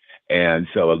 And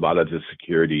so a lot of the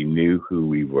security knew who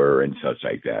we were and such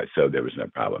like that. So there was no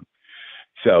problem.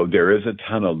 So there is a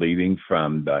tunnel leading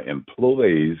from the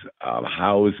employees'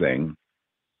 housing.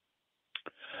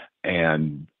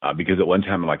 And because at one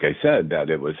time, like I said, that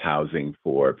it was housing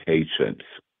for patients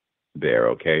there,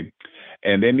 okay?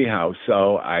 And anyhow,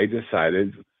 so I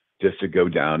decided just to go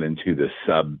down into the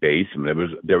sub basement.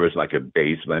 There was like a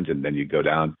basement, and then you go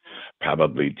down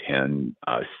probably 10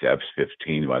 steps,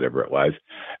 15, whatever it was,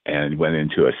 and went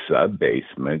into a sub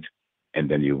basement. And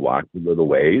then you walk a little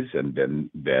ways, and then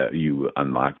you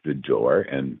unlock the door,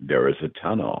 and there was a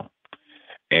tunnel.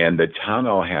 And the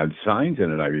tunnel had signs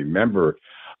in it. I remember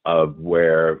of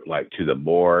where, like, to the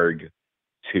morgue,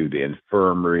 to the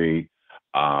infirmary,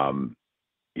 and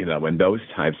those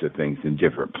types of things in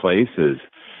different places.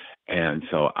 And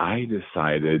so I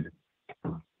decided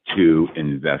to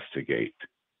investigate.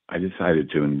 I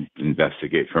decided to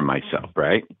investigate for myself,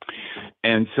 right?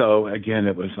 And so again,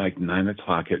 it was like 9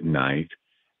 o'clock at night,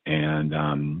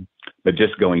 and but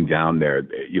just going down there,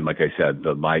 like I said,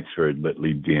 the lights were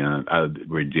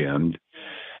dimmed,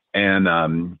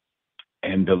 and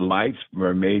the lights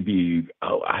were maybe,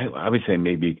 I would say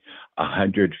maybe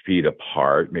 100 feet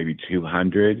apart, maybe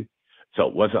 200. So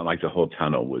it wasn't like the whole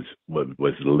tunnel was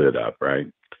lit up,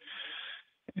 right?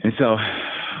 And so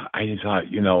I thought,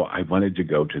 I wanted to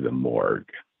go to the morgue.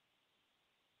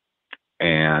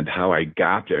 And how I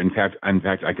got there, in fact,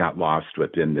 I got lost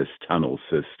within this tunnel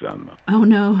system. Oh,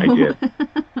 no. I did.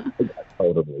 I got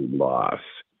totally lost.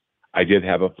 I did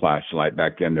have a flashlight.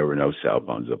 Back then, there were no cell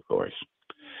phones, of course.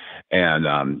 And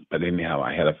but anyhow,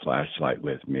 I had a flashlight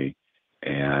with me.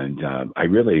 And I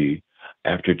really,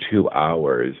 after 2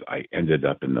 hours, I ended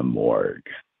up in the morgue.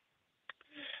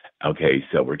 Okay,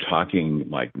 so we're talking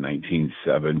like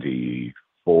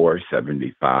 1974,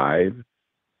 75,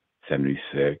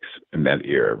 76, in that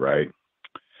era, right?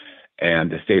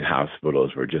 And the state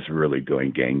hospitals were just really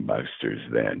going gangbusters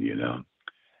then,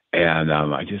 And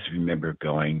I just remember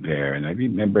going there, and I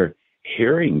remember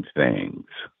hearing things,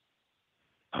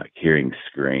 like hearing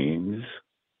screams.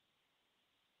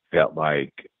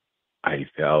 I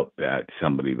felt that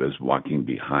somebody was walking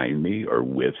behind me or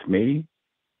with me.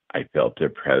 I felt their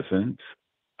presence,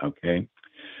 okay?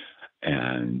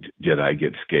 And did I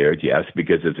get scared? Yes,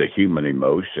 because it's a human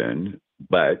emotion,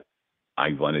 but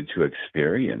I wanted to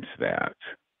experience that,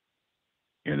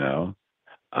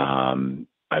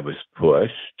 I was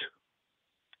pushed.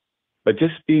 But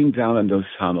just being down in those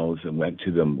tunnels and went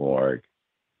to the morgue,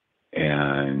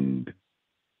 and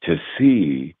to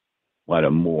see what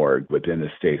a morgue within a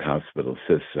state hospital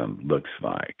system looks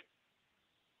like,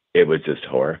 it was just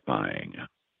horrifying.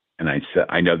 And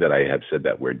I know that I have said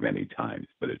that word many times,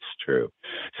 but it's true.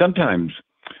 Sometimes,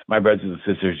 my brothers and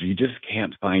sisters, you just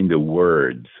can't find the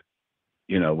words.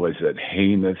 Was it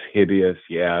heinous, hideous?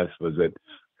 Yes. Was it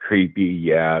creepy?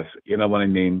 Yes. You know what I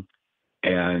mean?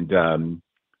 And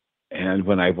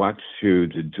when I walked through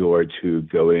the door to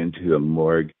go into the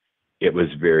morgue, it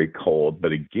was very cold.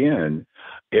 But again,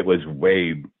 it was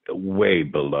way, way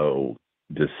below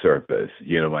the surface.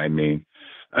 You know what I mean?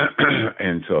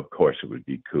 And so, of course, it would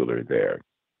be cooler there.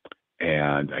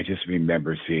 And I just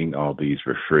remember seeing all these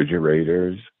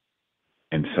refrigerators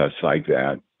and such like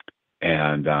that.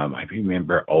 And I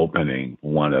remember opening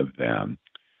one of them,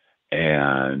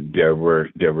 and there were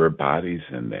bodies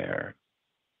in there.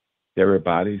 There were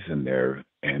bodies in there,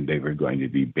 and they were going to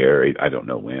be buried. I don't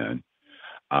know when.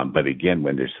 But again,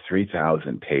 when there's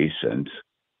 3,000 patients,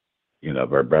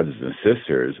 of our brothers and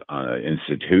sisters on an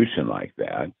institution like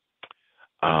that,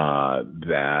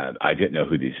 that I didn't know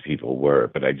who these people were,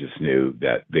 but I just knew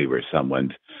that they were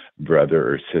someone's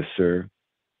brother or sister.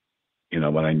 You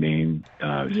know what I mean?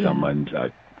 Someone's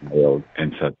child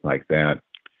and such like that.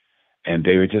 And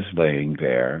they were just laying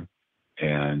there.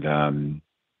 And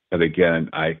but again,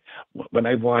 when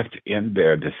I walked in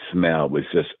there, the smell was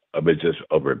just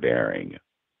overbearing.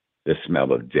 The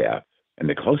smell of death. And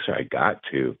the closer I got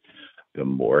to the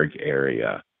morgue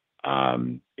area,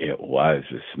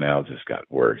 the smell just got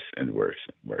worse and worse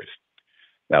and worse.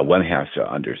 Now, one has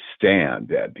to understand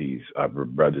that these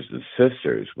brothers and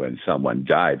sisters, when someone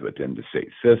died within the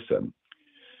state system,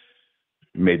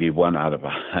 maybe 1 out of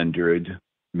 100,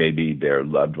 maybe their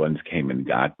loved ones came and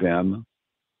got them.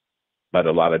 But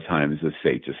a lot of times the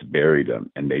state just buried them,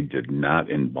 and they did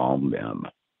not embalm them,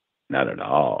 not at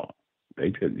all.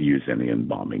 They didn't use any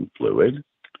embalming fluid.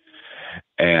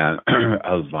 And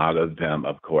a lot of them,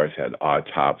 of course, had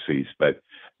autopsies, but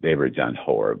they were done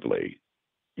horribly.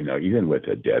 Even with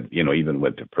even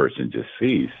with the person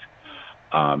deceased,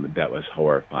 that was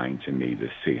horrifying to me to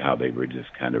see how they were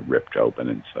just kind of ripped open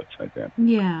and such like that.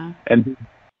 Yeah. And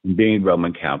being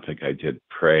Roman Catholic, I did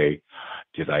pray.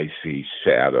 Did I see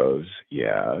shadows?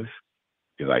 Yes.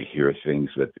 Did I hear things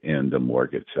within the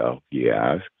morgue itself?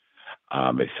 Yes.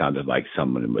 It sounded like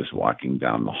someone was walking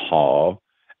down the hall,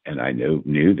 and I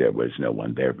knew there was no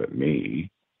one there but me.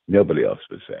 Nobody else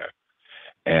was there.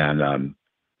 And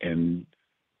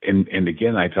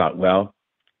again, I thought, well,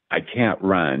 I can't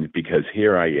run because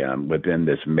here I am within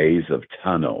this maze of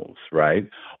tunnels, right?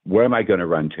 Where am I going to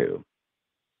run to?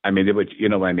 I mean, it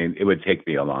would take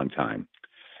me a long time.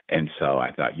 And so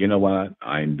I thought, you know what?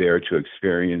 I'm there to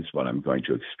experience what I'm going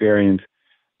to experience.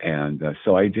 And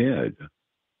so I did.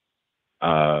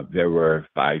 There were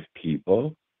 5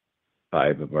 people,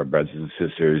 5 of our brothers and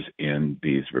sisters in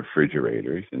these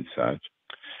refrigerators and such.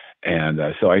 And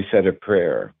so I said a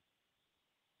prayer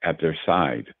at their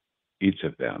side, each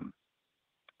of them,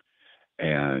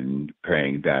 and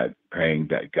praying that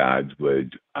God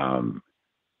would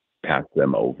pass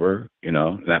them over,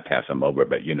 not pass them over,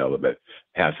 but but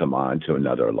pass them on to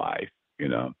another life,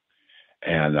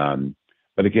 And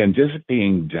but again, just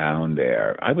being down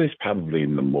there, I was probably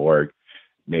in the morgue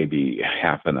maybe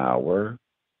half an hour.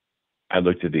 I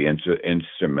looked at the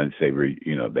instruments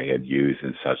they had used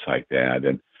and such like that,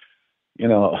 and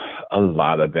a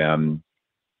lot of them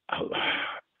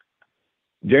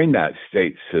during that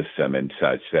state system and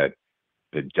such that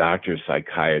the doctors,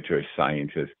 psychiatrists,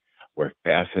 scientists were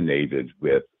fascinated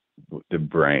with the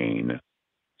brain.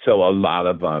 So a lot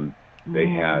of them, they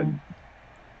had,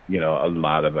 a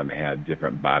lot of them had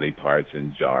different body parts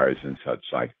in jars and such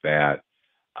like that.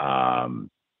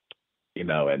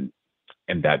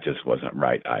 And that just wasn't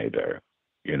right either,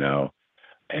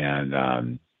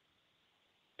 and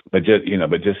but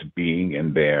just being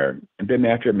in there, and then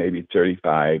after maybe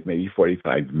 35, maybe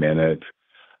 45 minutes,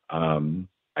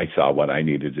 I saw what I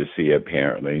needed to see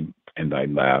apparently, and I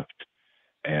left.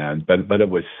 And but it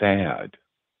was sad.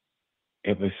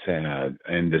 It was sad,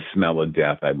 and the smell of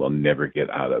death I will never get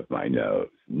out of my nose,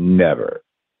 never.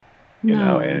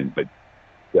 No. But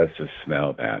just to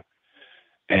smell that.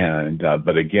 And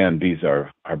but again, these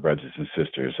are our brothers and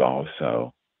sisters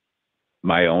also.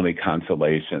 My only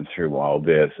consolation through all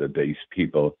this is these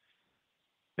people,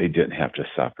 they didn't have to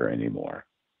suffer anymore.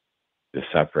 The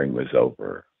suffering was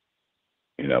over.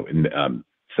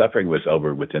 Suffering was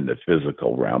over within the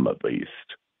physical realm at least.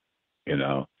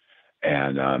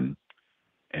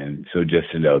 And so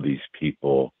just to know these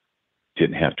people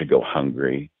didn't have to go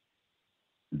hungry.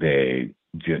 They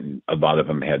didn't. A lot of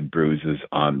them had bruises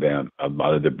on them. A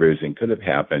lot of the bruising could have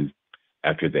happened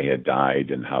after they had died,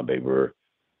 and how they were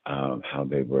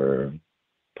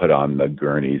put on the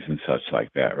gurneys and such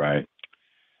like that, right?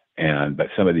 But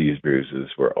some of these bruises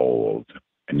were old,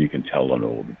 and you can tell an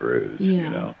old bruise,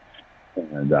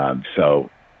 And so,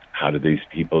 how did these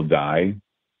people die?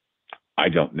 I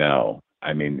don't know.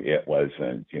 I mean, it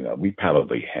wasn't. We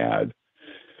probably had.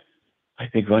 I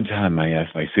think one time I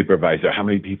asked my supervisor how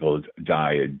many people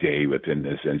die a day within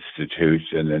this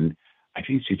institution, and I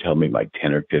think she told me like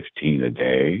 10 or 15 a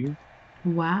day.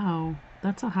 Wow,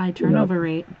 that's a high turnover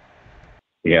rate.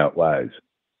 Yeah, it was.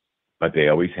 But they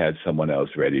always had someone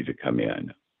else ready to come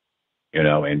in,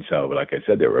 And so, like I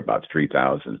said, there were about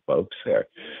 3,000 folks there.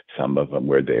 Some of them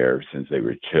were there since they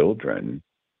were children.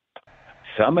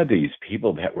 Some of these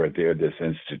people that were there, this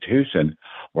institution,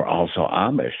 were also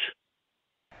Amish.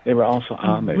 They were also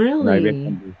Amish.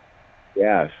 Really?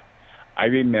 Yes. I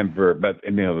remember, but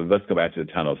let's go back to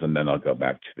the tunnels, and then I'll go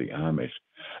back to the Amish.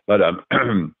 But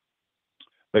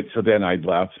but so then I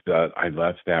left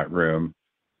that room,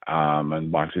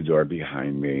 and locked the door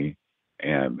behind me,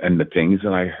 and the things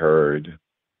that I heard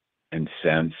and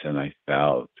sensed and I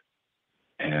felt,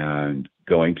 and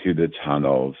going through the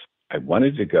tunnels, I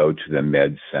wanted to go to the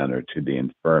med center, to the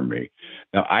infirmary.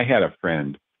 Now, I had a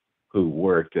friend who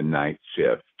worked a night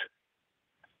shift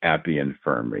at the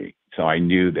infirmary, so I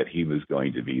knew that he was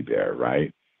going to be there,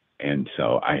 right? And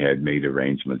so I had made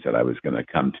arrangements that I was going to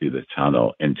come to the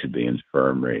tunnel into the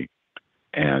infirmary.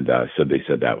 And so they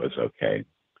said that was okay.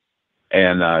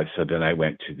 And so then I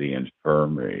went to the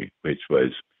infirmary,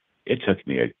 it took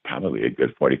me probably a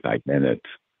good 45 minutes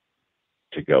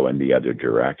to go in the other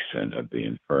direction of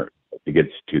the to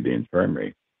get to the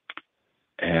infirmary.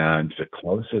 And the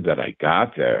closer that I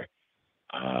got there,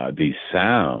 these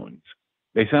sounds,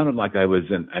 they sounded like I was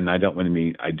in, and I don't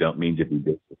mean to be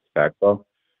disrespectful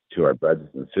to our brothers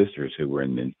and sisters who were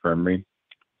in the infirmary,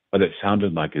 but it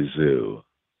sounded like a zoo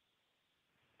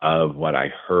of what I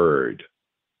heard.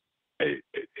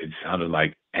 It sounded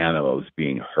like animals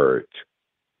being hurt,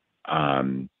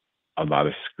 a lot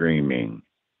of screaming,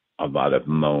 a lot of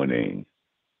moaning,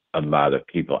 a lot of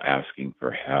people asking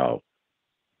for help.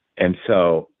 And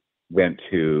so I went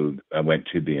to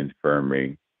the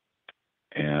infirmary,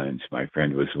 and my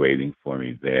friend was waiting for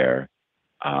me there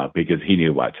because he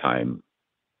knew what time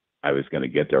I was going to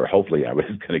get there. Hopefully I was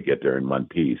going to get there in one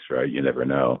piece, right? You never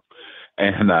know.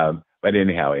 And but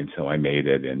anyhow, and so I made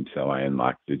it, and so I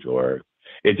unlocked the door.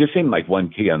 It just seemed like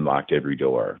one key unlocked every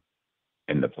door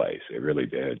in the place. It really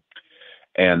did.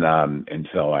 And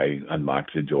so I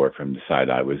unlocked the door from the side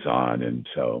I was on, and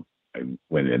so I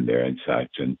went in there and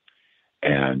such, and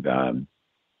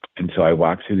And so I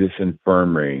walked through this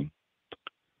infirmary.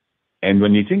 And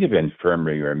when you think of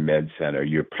infirmary or med center,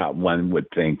 one would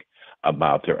think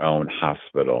about their own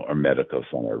hospital or medical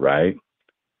center, right?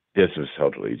 This was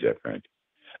totally different.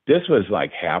 This was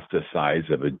like half the size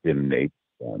of a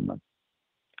gymnasium.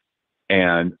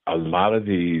 And a lot of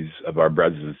our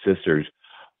brothers and sisters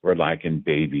were like in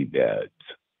baby beds,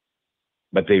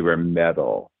 but they were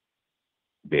metal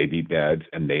baby beds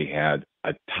and they had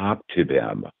a top to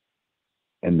them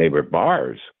and they were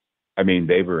bars. I mean,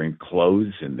 they were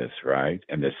enclosed in this, right?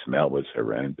 And the smell was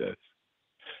horrendous.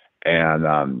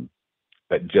 And,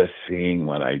 but just seeing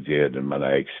what I did and what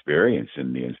I experienced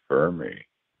in the infirmary,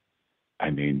 I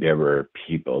mean, there were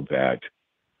people that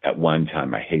at one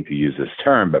time, I hate to use this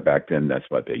term, but back then that's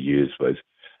what they used was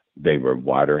they were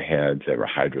waterheads, they were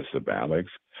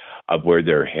hydrocephalics, of where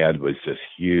their head was just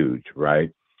huge, right?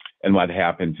 And what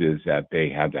happens is that they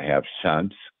had to have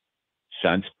shunts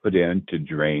put in to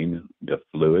drain the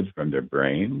fluids from their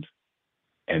brains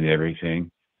and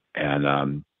everything.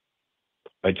 And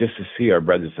but just to see our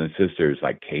brothers and sisters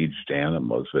like caged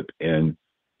animals within,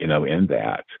 in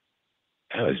that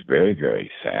was very, very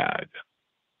sad.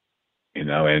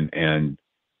 And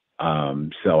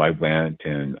so I went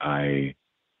and a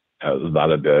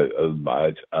lot of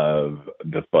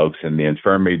the folks in the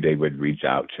infirmary, they would reach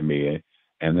out to me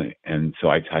and so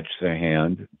I touched their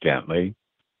hand gently.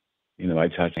 I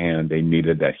touched their hand. They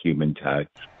needed that human touch.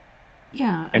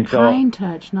 Yeah, a kind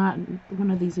touch, not one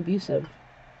of these abusive.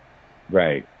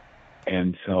 Right.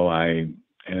 And so I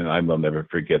will never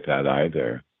forget that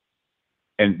either.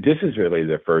 And this is really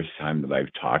the first time that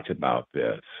I've talked about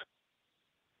this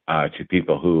to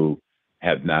people who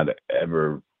have not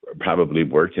ever probably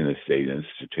worked in a state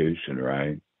institution,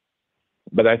 right?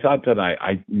 But I thought that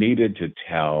I needed to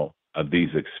tell of these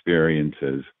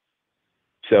experiences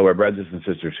so our brothers and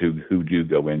sisters who do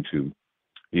go into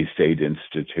these state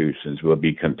institutions will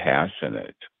be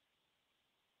compassionate,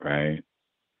 right?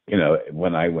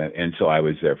 When I went, and so I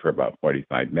was there for about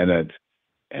 45 minutes,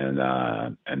 and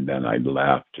then I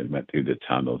left and went through the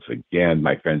tunnels again.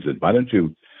 My friend said, "Why don't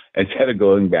you, instead of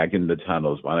going back in the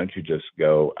tunnels, why don't you just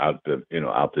go out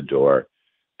the door,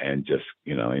 and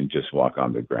just walk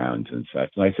on the grounds and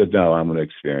such?" And I said, "No, I'm going to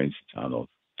experience the tunnels."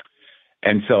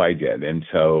 And so I did. And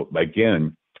so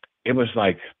again, it was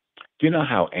like, do you know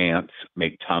how ants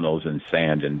make tunnels in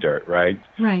sand and dirt, right?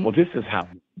 Right. Well, this is how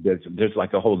there's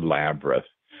like a whole labyrinth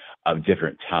of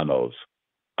different tunnels.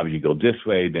 You go this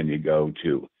way, then you go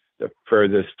to the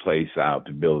furthest place out,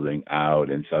 the building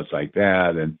out, and stuff like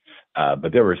that. And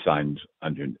but there were signs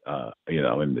under, in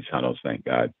the tunnels, thank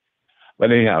God.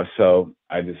 But anyhow, so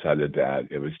I decided that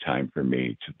it was time for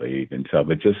me to leave. And so,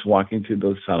 but just walking through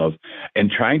those tunnels and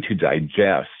trying to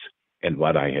digest in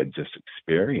what I had just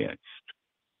experienced,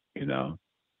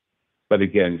 But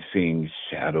again, seeing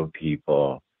shadow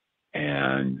people,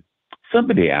 and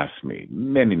somebody asked me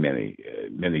many, many,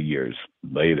 many years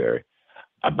later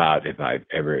about if I've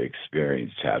ever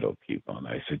experienced shadow people. And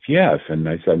I said, yes. And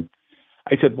I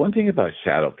said, one thing about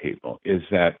shadow people is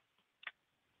that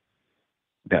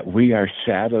we are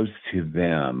shadows to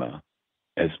them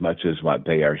as much as what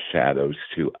they are shadows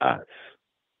to us.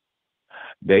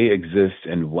 They exist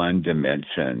in one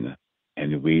dimension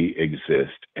and we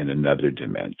exist in another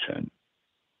dimension.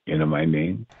 You know what I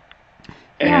mean?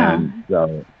 Yeah. And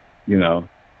so,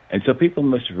 and so people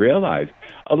must realize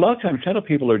a lot of times shadow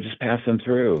people are just passing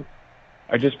through.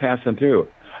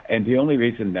 And the only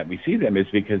reason that we see them is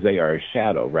because they are a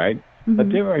shadow, right? Mm-hmm.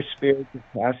 But there are spirits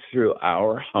that pass through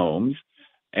our homes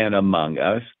and among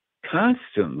us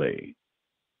constantly.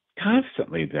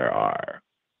 Constantly there are,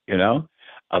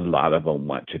 A lot of them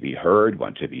want to be heard,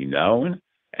 want to be known,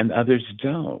 and others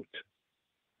don't.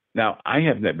 Now, I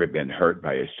have never been hurt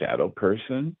by a shadow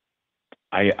person.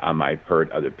 I've heard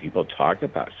other people talk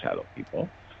about shadow people,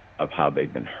 of how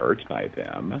they've been hurt by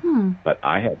them, but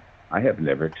I have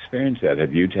never experienced that.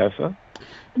 Have you, Tessa?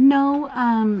 No,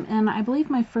 and I believe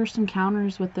my first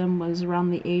encounters with them was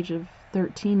around the age of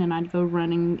 13, and I'd go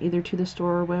running either to the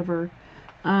store or wherever,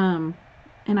 and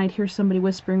I'd hear somebody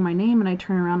whispering my name, and I'd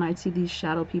turn around and I'd see these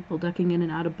shadow people ducking in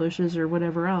and out of bushes or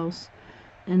whatever else,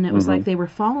 and it was like they were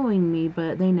following me,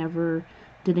 but they never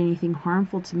did anything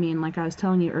harmful to me. And like I was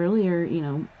telling you earlier,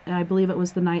 I believe it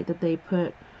was the night that they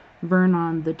put Vern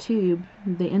on the tube,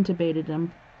 they intubated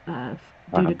him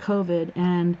due to COVID,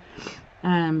 and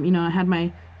I had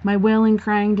my wailing,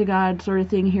 crying to God sort of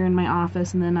thing here in my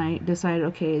office, and then I decided,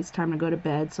 okay, it's time to go to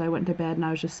bed. So I went to bed, and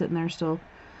I was just sitting there still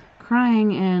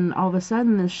crying, and all of a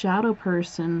sudden this shadow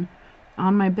person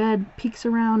on my bed peeks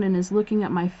around and is looking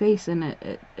at my face, and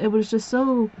it was just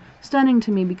so stunning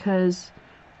to me, because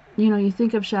you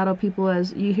think of shadow people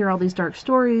as you hear all these dark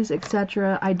stories,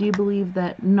 etc. I do believe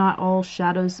that not all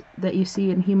shadows that you see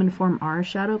in human form are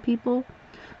shadow people.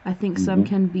 I think some Hmm.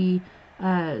 can be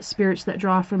spirits that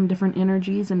draw from different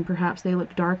energies and perhaps they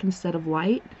look dark instead of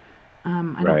light. I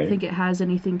don't Right. think it has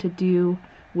anything to do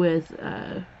with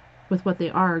what they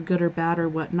are, good or bad or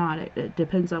whatnot. It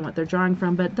depends on what they're drawing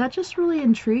from. But that just really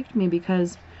intrigued me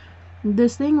because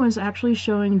this thing was actually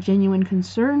showing genuine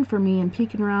concern for me and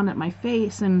peeking around at my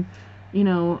face. And,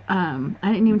 I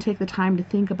didn't even take the time to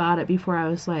think about it before I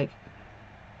was like,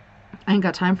 I ain't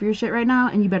got time for your shit right now,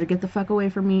 and you better get the fuck away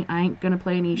from me. I ain't gonna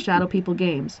play any shadow people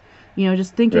games.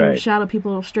 Just thinking Right. shadow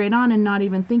people straight on and not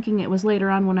even thinking it was later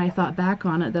on when I thought back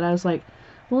on it that I was like,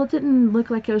 well, it didn't look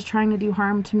like it was trying to do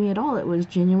harm to me at all. It was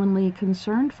genuinely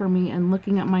concerned for me and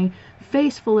looking at my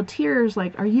face full of tears,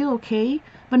 like, are you okay?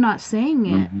 But not saying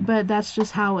it. Hmm. But that's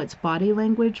just how its body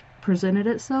language presented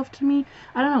itself to me.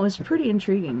 I don't know. It was pretty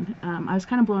intriguing. I was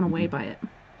kind of blown away by it.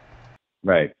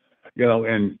 Right.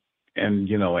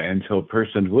 And so a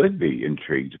person would be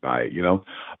intrigued by it.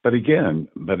 But again,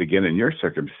 in your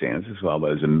circumstance, as well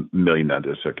as a million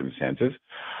other circumstances,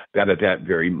 that at that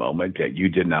very moment that you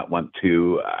did not want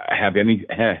to have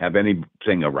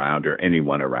anything around or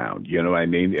anyone around. You know what I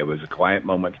mean? It was a quiet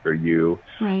moment for you,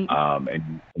 Right.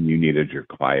 and you needed your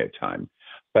quiet time.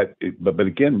 But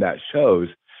again, that shows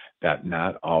that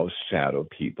not all shadow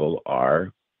people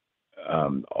are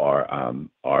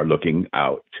looking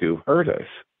out to hurt us.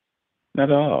 Not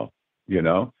all, you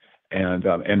know.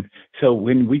 And so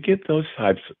when we get those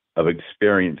types of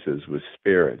experiences with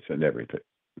spirits and everything,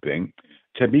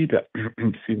 to me that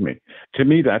excuse me, to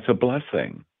me that's a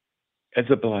blessing. It's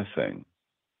a blessing,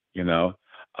 you know,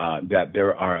 that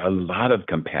there are a lot of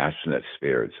compassionate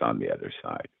spirits on the other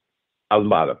side. A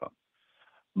lot of them.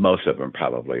 Most of them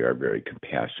probably are very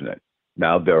compassionate.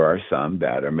 Now, there are some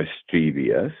that are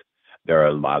mischievous. There are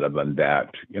a lot of them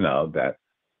that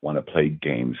want to play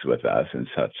games with us and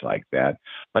such like that.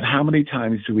 But how many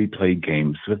times do we play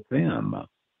games with them?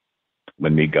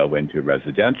 When we go into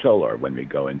residential or when we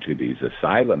go into these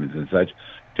asylums and such,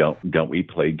 don't we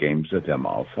play games with them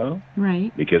also?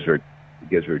 Right. Because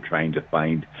we're trying to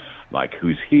find like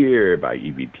who's here by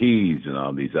EVPs and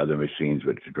all these other machines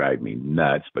which drive me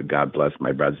nuts. But God bless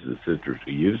my brothers and sisters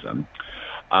who use them.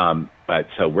 But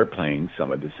so we're playing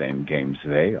some of the same games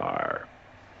they are,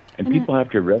 and And it, people have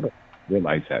to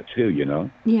realize that too.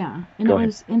 Yeah, and it Go ahead.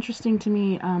 was interesting to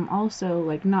me. Also,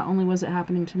 like not only was it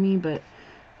happening to me, but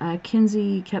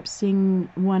Kinsey kept seeing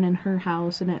one in her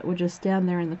house, and it would just stand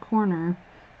there in the corner.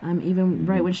 Even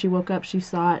right Hmm. when she woke up, she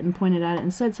saw it and pointed at it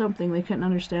and said something. They couldn't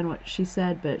understand what she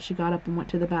said, but she got up and went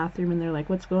to the bathroom, and they're like,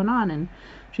 "What's going on?" And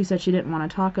she said she didn't want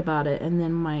to talk about it. And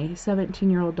then my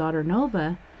 17-year-old daughter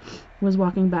Nova was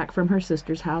walking back from her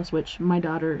sister's house, which my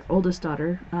oldest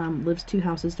daughter, lives 2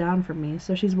 houses down from me.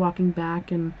 So she's walking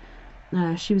back, and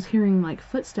she was hearing like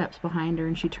footsteps behind her,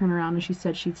 and she turned around and she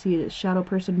said she'd see a shadow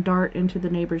person dart into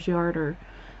the neighbor's yard or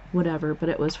whatever, but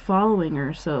it was following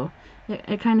her. So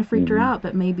it kind of freaked her Hmm. out.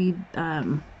 But maybe I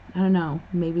don't know.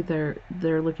 Maybe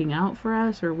they're looking out for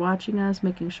us or watching us,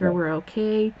 making sure Right. we're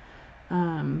okay.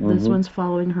 This Hmm. one's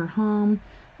following her home.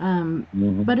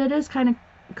 Hmm. But it is kind of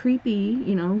creepy,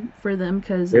 for them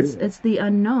because It it's is. it's the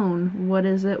unknown. What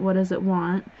is it? What does it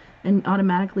want? And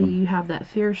automatically Mhm. you have that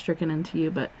fear stricken into you.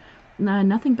 But no,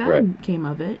 nothing Right. bad came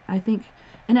of it, I think.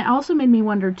 And it also made me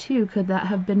wonder too. Could that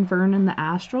have been Vern the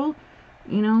astral?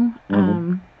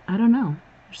 Hmm. I don't know.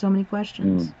 There's so many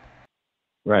questions. Mm.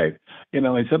 Right. And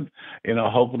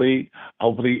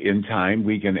hopefully in time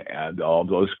we can add all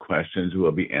those questions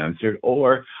will be answered,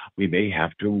 or we may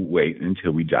have to wait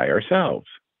until we die ourselves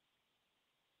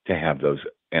to have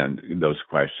those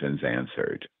questions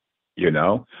answered. You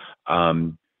know,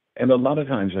 um, and a lot of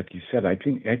times, like you said, I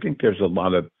think there's a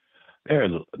lot of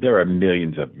there are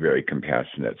millions of very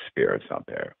compassionate spirits out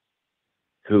there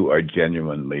who are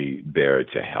genuinely there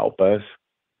to help us,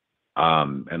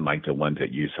 and like the ones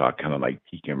that you saw kind of like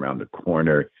peeking around the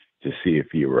corner to see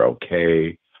if you were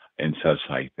okay and such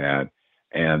like that.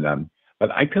 And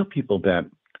but I tell people that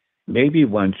maybe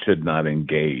one should not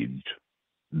engage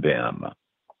them.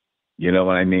 You know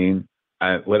what I mean?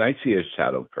 When I see a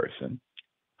shadow person,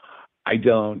 I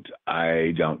don't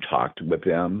talk with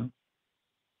them.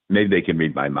 Maybe they can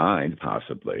read my mind,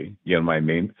 possibly. You know what I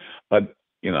mean? But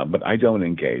I don't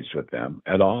engage with them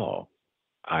at all.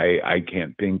 I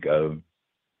can't think of.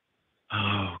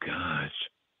 Oh gosh.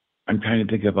 I'm trying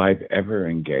to think if I've ever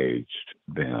engaged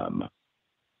them.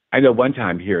 I know one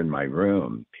time here in my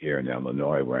room here in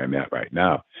Illinois, where I'm at right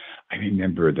now, I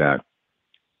remember that,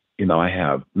 I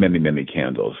have many, many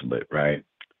candles lit, right?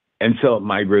 And so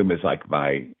my room is like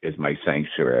my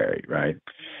sanctuary, right?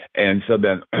 And so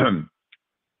then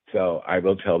so I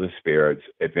will tell the spirits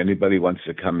if anybody wants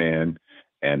to come in,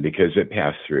 and because it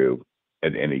passed through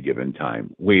at any given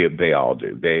time, they all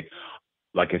do. They,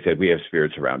 like I said, we have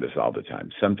spirits around us all the time.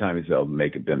 Sometimes they'll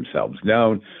make themselves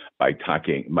known by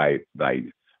talking, by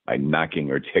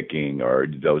knocking or ticking or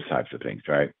those types of things,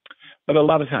 right? But a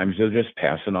lot of times they'll just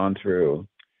pass it on through.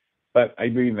 But I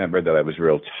remember that I was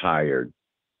real tired,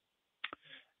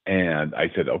 and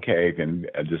I said, okay,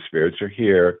 the spirits are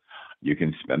here. You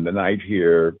can spend the night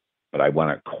here, but I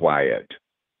want it quiet.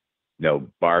 No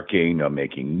barking, no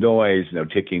making noise, no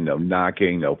ticking, no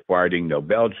knocking, no farting, no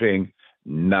belching,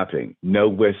 nothing. No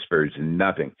whispers,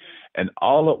 nothing. And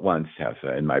all at once, Tessa,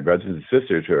 and my brothers and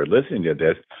sisters who are listening to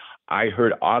this, I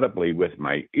heard audibly with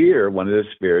my ear, one of the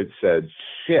spirits said,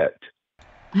 shit.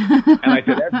 And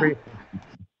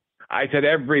I said,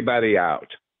 everybody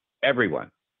out. Everyone,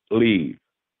 leave.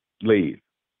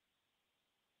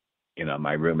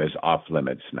 My room is off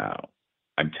limits now.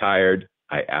 I'm tired.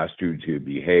 I asked you to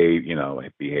behave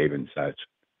and such,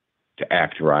 to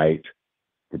act right,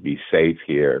 to be safe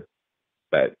here.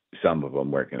 But some of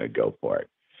them weren't going to go for it.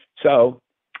 So,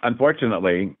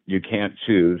 unfortunately, you can't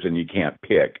choose and you can't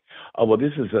pick. Oh, well,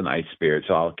 this is a nice spirit,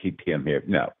 so I'll keep him here.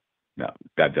 No,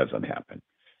 that doesn't happen.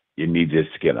 You need to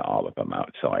skin all of them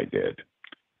out. So I did.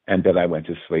 And then I went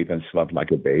to sleep and slept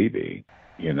like a baby,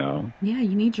 Yeah,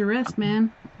 you need your rest,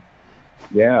 man.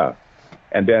 Yeah.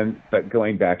 And then, but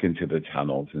going back into the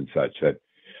tunnels and such, that,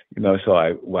 so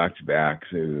I walked back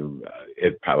to,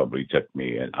 it probably took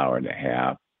me an hour and a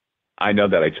half. I know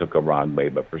that I took a wrong way,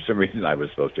 but for some reason I was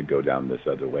supposed to go down this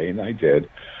other way, and I did.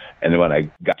 And then when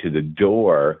I got to the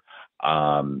door,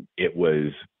 it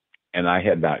was, and I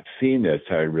had not seen this,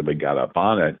 so I really got up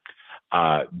on it,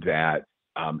 that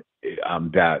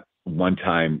one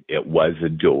time it was a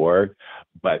door,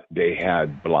 but they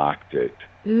had blocked it.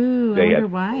 Ooh, I wonder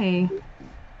why.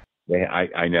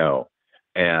 I know.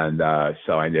 And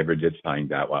so I never did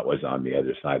find out what was on the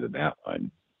other side of that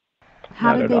one.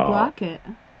 How did they block it?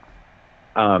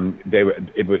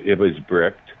 It was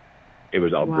bricked. It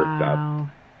was all bricked up.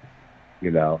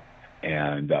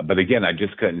 And but again, I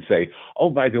just couldn't say, oh,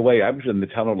 by the way, I was in the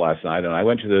tunnel last night and I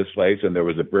went to this place and there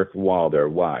was a brick wall there.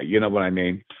 Why? You know what I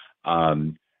mean?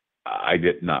 I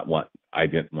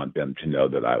didn't want them to know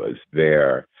that I was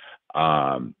there.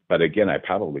 But again, I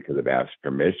probably could have asked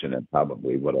permission and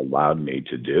probably would have allowed me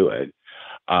to do it.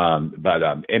 But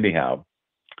anyhow,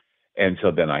 and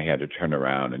so then I had to turn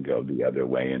around and go the other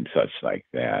way and such like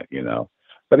that,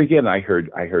 But again, I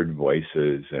heard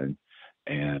voices and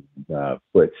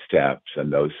footsteps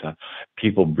and those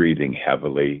people breathing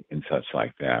heavily and such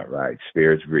like that, right?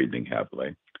 Spirits breathing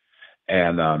heavily.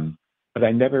 And but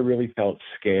I never really felt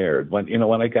scared.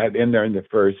 When I got in there in the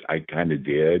first, I kind of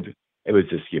did. It was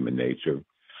just human nature.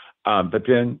 But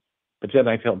then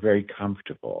I felt very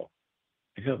comfortable.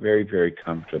 I felt very, very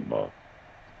comfortable.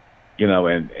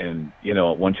 And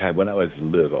one time when I was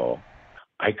little,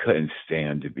 I couldn't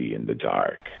stand to be in the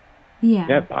dark. Yeah.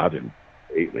 That bothered me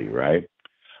greatly, right?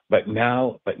 But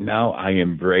now I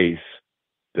embrace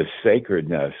the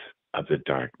sacredness of the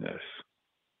darkness.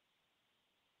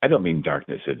 I don't mean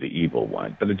darkness of the evil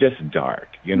one, but it's just dark.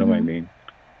 You know what I mean?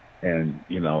 And,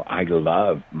 I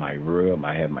love my room.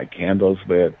 I have my candles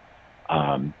lit.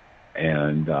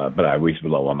 But I always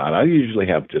blow them out. I usually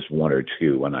have just one or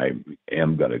two when I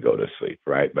am going to go to sleep,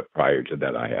 right? But prior to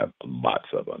that, I have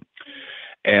lots of them.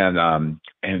 And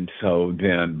so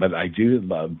then, but I do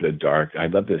love the dark. I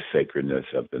love the sacredness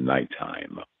of the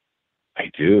nighttime.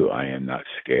 I do. I am not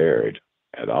scared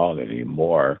at all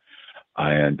anymore.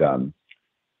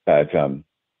 But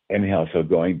anyhow, so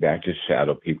going back to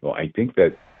shadow people, I think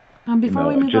that before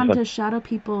we move on to shadow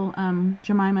people,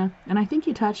 Jemima, and I think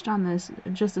you touched on this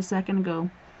just a second ago,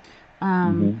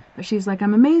 but she's like,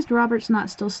 I'm amazed Robert's not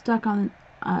still stuck on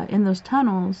in those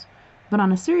tunnels. But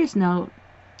on a serious note,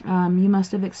 you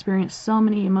must have experienced so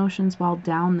many emotions while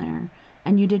down there,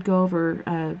 and you did go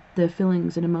over the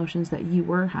feelings and emotions that you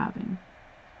were having.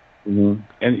 And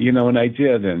and I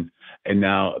did, and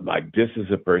now, like, this is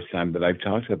the first time that I've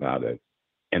talked about it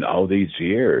in all these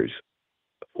years,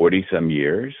 40-some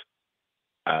years.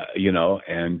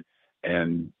 And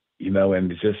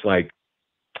it's just like,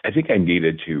 I think I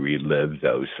needed to relive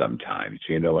those sometimes.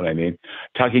 You know what I mean?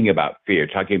 Talking about fear,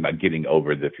 talking about getting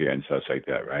over the fear and stuff like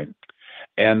that, right?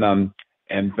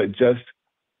 But just,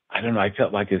 I don't know, I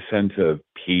felt like a sense of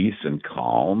peace and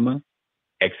calm,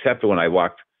 except when I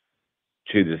walked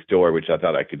to this door, which I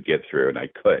thought I could get through, and I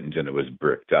couldn't, and it was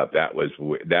bricked up. That was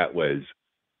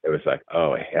it was like,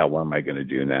 oh hell, what am I going to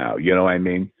do now? You know what I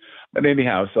mean? But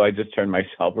anyhow, so I just turned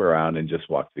myself around and just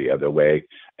walked the other way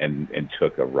and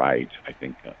took a right. I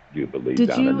think you believe Did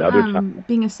down you, another time.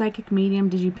 being a psychic medium,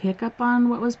 did you pick up on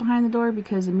what was behind the door?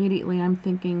 Because immediately I'm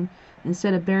thinking,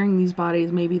 instead of burying these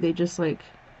bodies, maybe they just like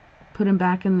put them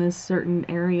back in this certain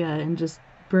area and just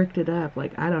bricked it up.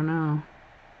 Like, I don't know.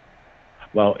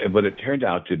 Well, but it turned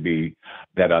out to be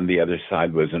that on the other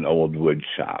side was an old wood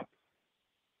shop,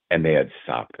 and they had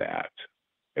stopped that.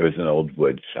 It was an old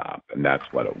wood shop, and that's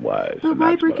what it was, But and why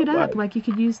that's what brick it it up? was. Like, you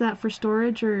could use that for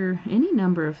storage or any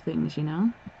number of things, you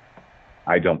know?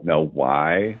 I don't know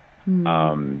why.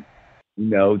 Hmm.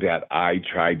 Know that I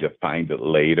tried to find it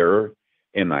later,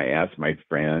 and I asked my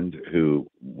friend who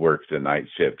works the night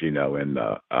shift. In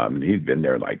the he'd been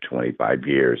there like 25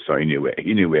 years, so he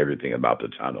knew everything about the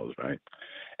tunnels, right?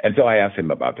 And so I asked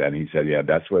him about that, and he said, "Yeah,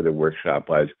 that's where the workshop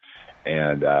was."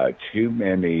 And too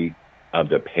many of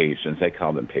the patients, they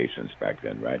called them patients back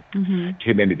then, right? Mm-hmm.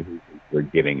 Too many of the people were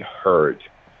getting hurt.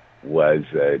 Was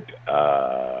it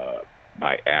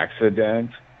by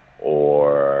accident,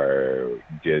 or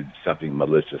did something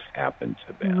malicious happen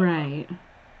to them? Right.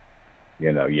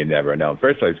 You never know.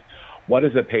 First place, what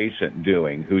is a patient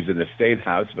doing who's in a state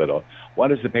hospital?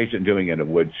 What is the patient doing in a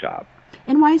wood shop?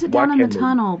 And why is it down What in the can they,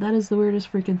 tunnel? That is the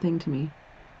weirdest freaking thing to me.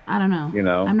 I don't know. you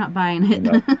know, I'm not buying you it.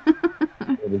 know,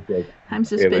 it was just, I'm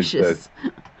it was just, suspicious.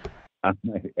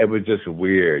 it was just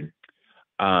weird.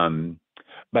 Um,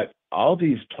 but all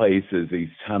these places, these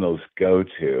tunnels go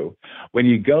to, when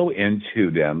you go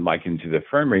into them, like into the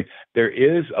infirmary, there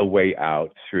is a way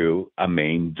out through a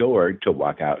main door to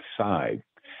walk outside.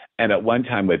 And at one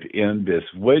time within this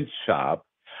wood shop,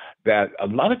 that a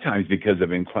lot of times because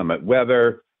of inclement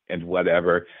weather and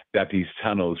whatever, that these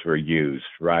tunnels were used,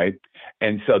 right?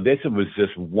 And so this was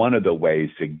just one of the ways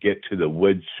to get to the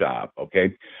wood shop,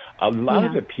 okay? A lot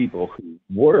of Yeah. the people who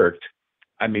worked,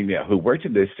 who worked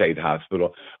at this state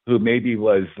hospital, who maybe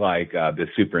was like the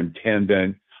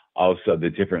superintendent, also the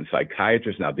different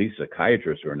psychiatrists. Now, these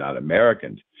psychiatrists were not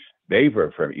Americans. They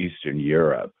were from Eastern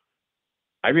Europe.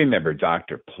 I remember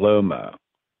Dr. Pluma.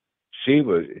 She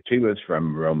was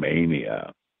from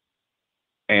Romania,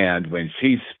 and when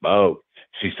she spoke,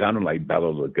 she sounded like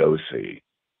Bela Lugosi.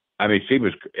 She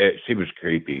was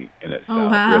creepy in Oh,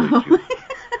 itself, really. wow.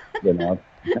 You know,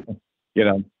 you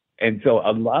know. And so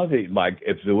a lot of it, like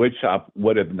if the wood shop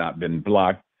would have not been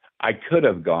blocked, I could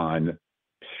have gone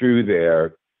through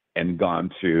there and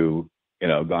gone through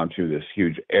this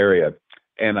huge area,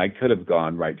 and I could have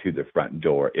gone right through the front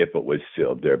door if it was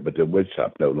still there. But the wood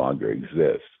shop no longer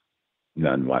exists.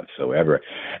 None whatsoever.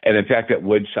 And in fact, that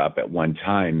wood shop at one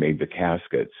time made the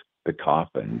caskets, the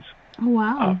coffins Oh,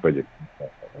 wow. for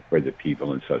the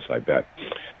people and such like that.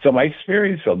 So I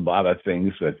experienced a lot of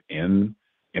things within,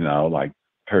 like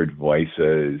heard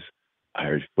voices, I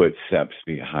heard footsteps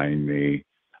behind me.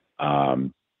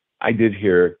 Um, I did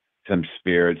hear some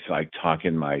spirits like talk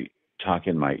in my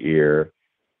ear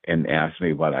and ask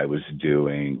me what I was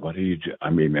doing. What are you? I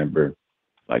remember,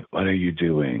 like, what are you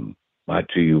doing? What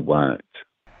do you want?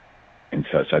 And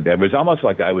such like that. It was almost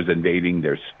like I was invading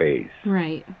their space,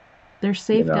 Right. They're you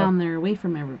safe know? down there, away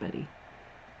from everybody.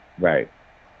 Right.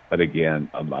 But again,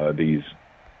 a lot of these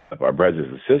of our brothers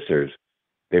and sisters,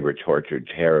 they were tortured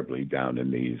terribly down in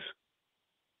these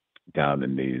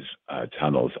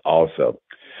tunnels. Also,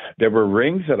 there were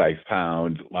rings that I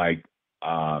found, like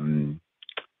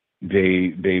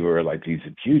they were like these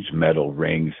huge metal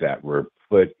rings that were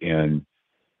put in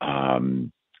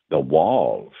the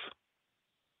walls.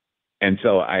 And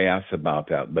so I asked about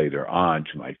that later on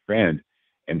to my friend,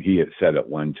 and he had said at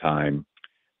one time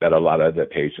that a lot of the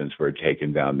patients were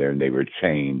taken down there and they were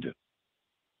chained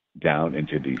down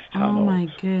into these Oh, tunnels, my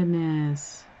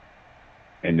goodness.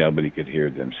 and nobody could hear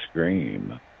them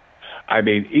scream. I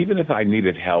mean, even if I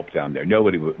needed help down there, no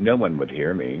one would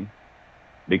hear me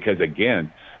because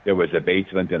again, there was a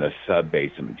basement and a sub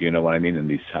basement. Do you know what I mean? And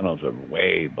these tunnels are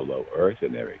way below earth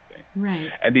and everything. Right.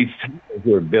 And these tunnels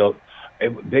were built.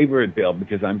 They were built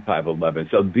because I'm 5'11",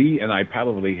 so and I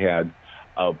probably had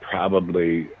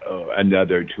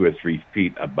another 2 or 3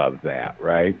 feet above that,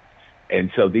 right?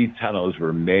 And so these tunnels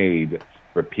were made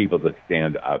for people to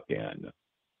stand up in,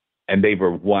 and they were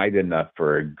wide enough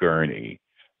for a gurney.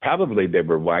 Probably they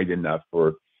were wide enough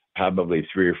for probably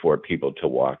 3 or 4 people to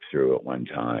walk through at one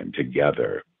time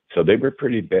together. So they were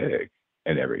pretty big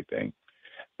and everything.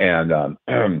 And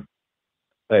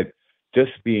but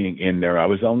just being in there, I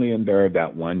was only in there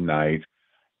that one night,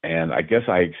 and I guess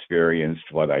I experienced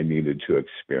what I needed to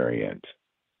experience,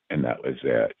 and that was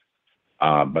it.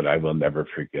 But I will never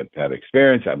forget that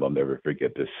experience. I will never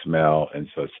forget the smell and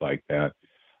such like that.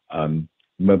 Um,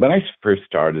 but when I first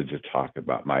started to talk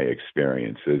about my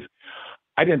experiences,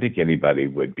 I didn't think anybody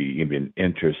would be even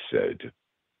interested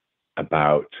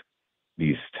about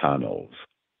these tunnels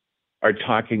or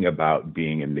talking about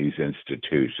being in these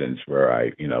institutions where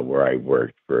I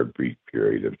worked for a brief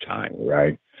period of time,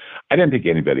 right? I didn't think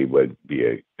anybody would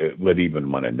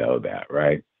even want to know that,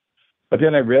 right? But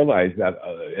then I realized that,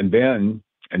 and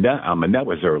that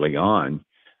was early on,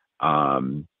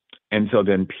 and so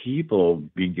then people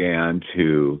began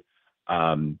to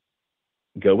um,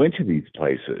 go into these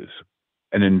places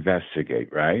and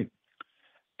investigate, right?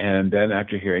 And then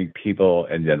after hearing people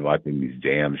and then watching these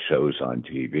damn shows on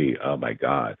TV, oh my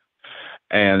God.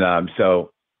 And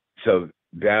so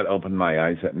that opened my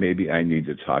eyes that maybe I need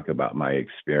to talk about my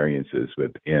experiences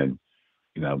within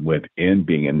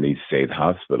being in these state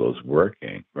hospitals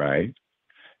working, right?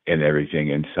 And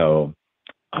everything. And so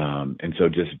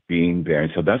just being there.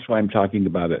 And so that's why I'm talking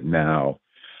about it now,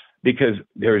 because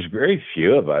there's very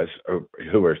few of us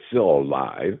who are still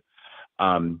alive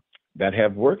that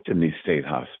have worked in these state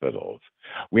hospitals.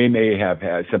 We may have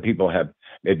had, some people have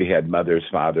maybe had mothers,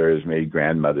 fathers, maybe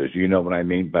grandmothers, you know what I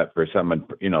mean? But for someone,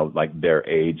 like their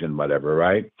age and whatever,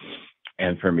 right?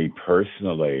 And for me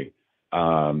personally,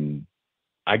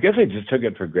 I guess I just took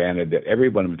it for granted that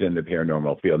everyone within the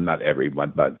paranormal field, not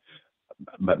everyone, but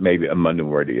maybe a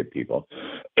minority of people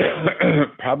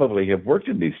probably have worked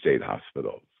in these state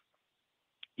hospitals,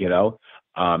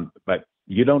 but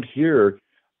you don't hear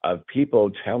of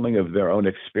people telling of their own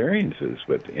experiences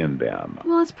within them.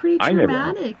 Well, it's pretty I never.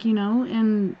 traumatic,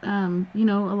 and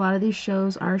a lot of these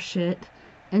shows are shit,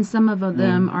 and some of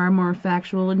them are more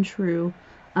factual and true.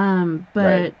 But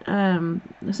Right.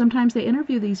 Sometimes they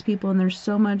interview these people, and there's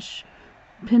so much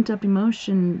pent up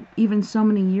emotion, even so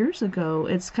many years ago.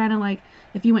 It's kind of like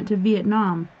if you went to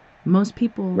Vietnam. Most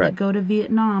people that Right. go to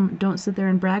Vietnam don't sit there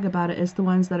and brag about it as the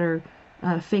ones that are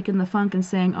faking the funk and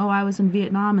saying, "Oh, I was in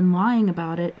Vietnam," and lying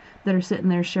about it. That are sitting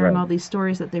there sharing Right. all these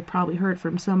stories that they probably heard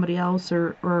from somebody else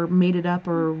or made it up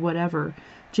or whatever.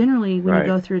 Generally, when you Right.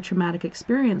 go through a traumatic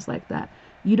experience like that,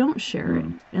 you don't share it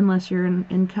Mm. unless you're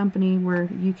in company where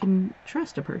you can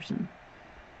trust a person.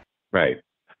 Right.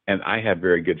 And I have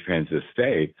very good friends this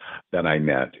day that I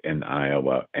met in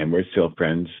Iowa, and we're still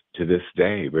friends to this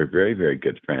day. We're very, very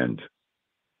good friends,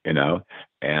 you know,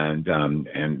 and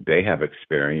they have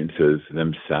experiences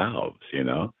themselves,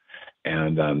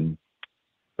 and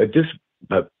but just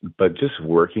but just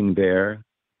working there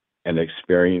and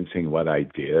experiencing what I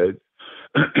did,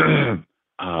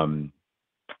 um,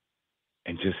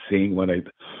 and just seeing what I,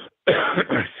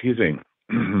 excuse me,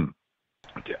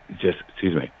 just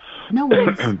excuse me, No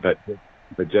worries.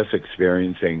 but just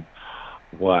experiencing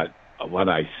what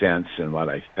I sensed and what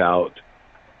I felt,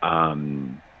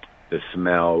 um, the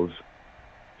smells,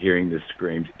 hearing the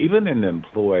screams, even in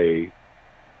employee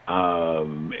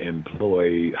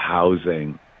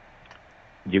housing,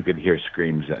 you could hear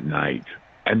screams at night,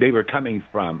 and they were coming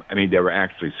from. I mean, they were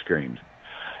actually screams,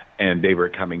 and they were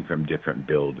coming from different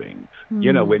buildings.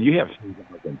 Hmm. When you have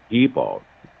 3,000 people,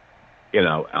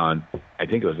 on, I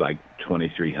think it was like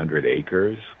 2,300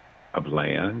 acres of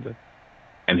land.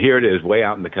 And here it is, way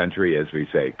out in the country, as we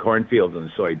say, cornfields and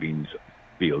soybeans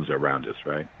fields around us,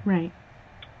 right? Right.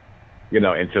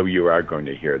 And so you are going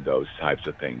to hear those types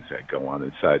of things that go on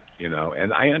and such,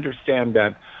 and I understand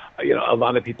that, a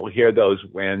lot of people hear those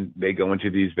when they go into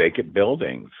these vacant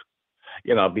buildings,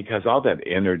 because all that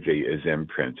energy is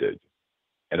imprinted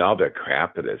and all the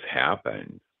crap that has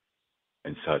happened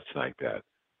and such like that.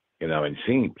 And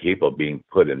seeing people being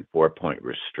put in 4-point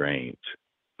restraint,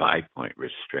 5-point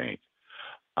restraint,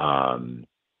 um,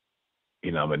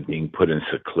 and being put in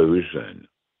seclusion,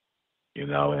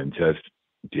 and just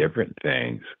different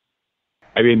things.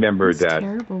 I remember It's that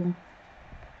terrible.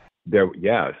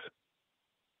 yes,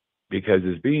 because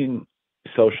as being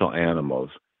social animals,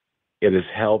 it is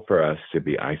hell for us to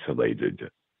be isolated.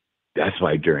 That's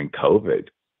why during COVID,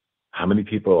 how many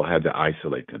people had to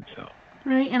isolate themselves?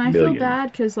 Right. And I feel Millions.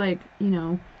 bad because, like,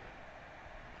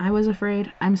 I was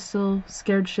afraid. I'm still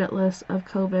scared shitless of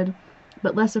COVID,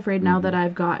 but less afraid now that Hmm.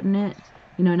 I've gotten it.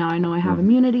 Now I know I have Hmm.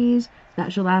 immunities.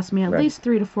 That should last me at Right. least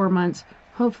 3 to 4 months,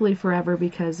 hopefully forever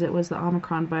because it was the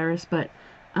Omicron virus. But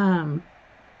um,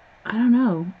 I don't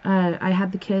know. I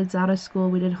had the kids out of school.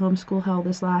 We did homeschool hell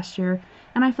this last year,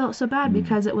 and I felt so bad Mm.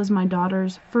 because it was my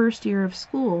daughter's first year of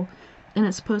school, and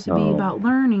it's supposed to be Oh. about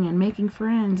learning and making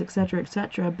friends, etc.,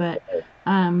 etc. But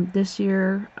this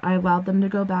year I allowed them to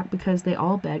go back because they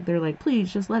all begged. They're like,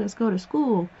 "Please, just let us go to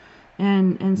school."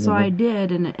 And so I Mhm.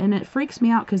 did, and it freaks me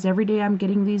out because every day I'm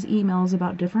getting these emails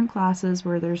about different classes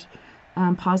where there's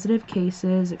positive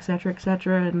cases, et cetera, et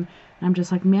cetera. And I'm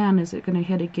just like, man, is it going to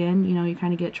hit again? You know, you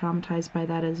kind of get traumatized by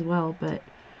that as well. But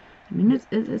I mean, it's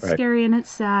Right. scary and it's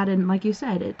sad. And like you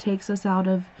said, it takes us out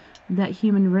of that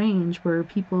human range where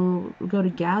people go to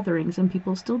gatherings, and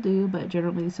people still do, but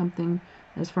generally something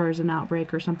as far as an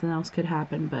outbreak or something else could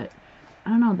happen. But I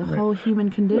don't know, the Right. whole human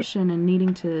condition and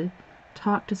needing to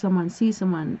talk to someone, see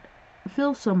someone,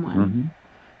 feel someone, Mm-hmm.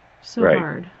 so Right.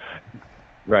 hard.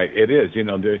 Right. It is.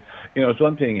 It's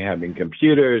one thing having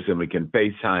computers and we can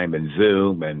FaceTime and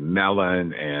Zoom and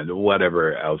Melon and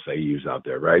whatever else they use out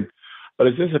there, right? But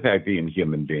it's just the fact being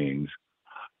human beings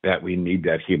that we need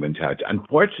that human touch.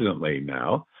 Unfortunately,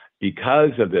 now,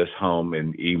 because of this home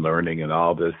and e-learning and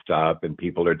all this stuff, and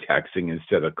people are texting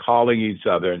instead of calling each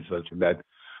other and such that,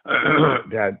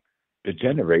 that the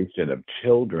generation of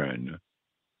children,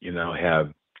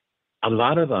 have a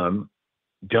lot of them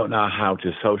don't know how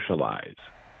to socialize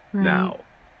Right. now.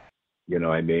 You know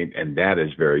what I mean? And that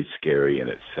is very scary in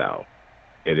itself.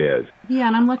 It is. Yeah,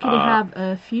 and I'm lucky to Uh, have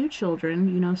a few children,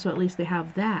 you know, so at least they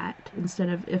have that instead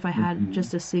of if I had mhm.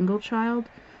 just a single child,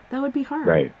 that would be hard.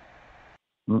 Right.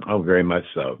 Oh, very much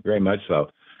so. Very much so.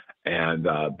 And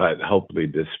but hopefully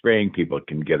this spring people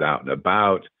can get out and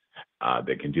about.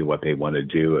 They can do what they want to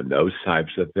do and those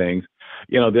types of things.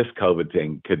 This COVID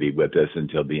thing could be with us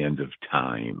until the end of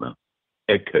time.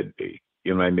 It could be.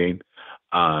 You know what I mean?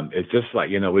 It's just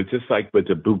like with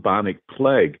the bubonic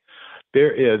plague.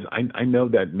 There is, I know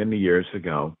that many years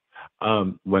ago,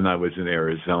 when I was in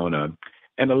Arizona,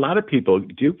 and a lot of people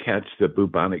do catch the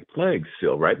bubonic plague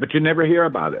still, right? But you never hear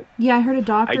about it. Yeah, I heard a I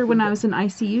doctor when think I was in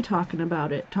ICU talking about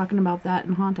that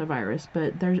and hantavirus,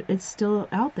 but it's still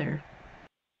out there.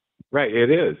 right, it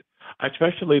is,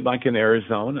 especially like in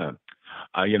Arizona.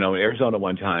 In Arizona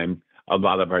one time, a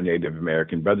lot of our Native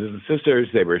American brothers and sisters,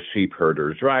 they were sheep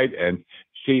herders, right? And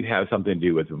she'd have something to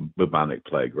do with the bubonic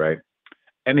plague, right?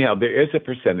 Anyhow, there is a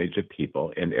percentage of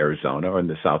people in Arizona or in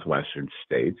the southwestern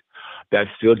states that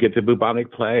still get the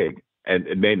bubonic plague, and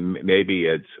maybe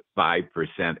it's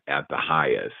 5% at the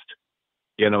highest.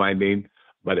 You know what I mean?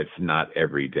 But it's not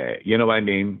every day. You know what I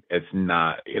mean? It's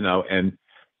not.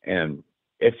 And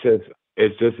it's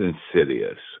just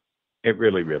insidious. It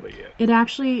really, really is. It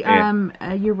actually, And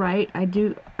you're right. I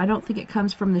don't think it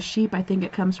comes from the sheep. I think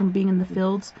it comes from being in the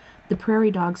fields. The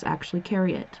prairie dogs actually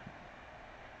carry it.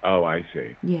 oh, I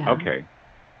see. Yeah. Okay,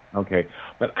 okay.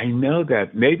 But I know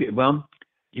that maybe. Well,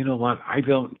 you know what? I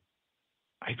don't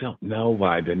know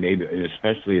why the native,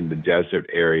 especially in the desert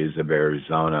areas of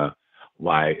Arizona,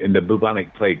 why, and the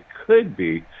bubonic plague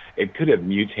it could have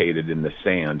mutated in the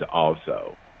sand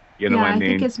also. You know Yeah, what I I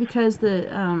think mean? it's because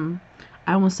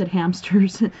I almost said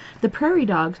hamsters, the prairie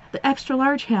dogs, the extra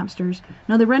large hamsters.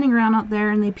 No, they're running around out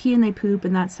there and they pee and they poop,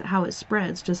 and that's how it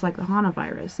spreads, just like the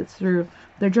hantavirus. It's through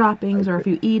their I droppings, or see. if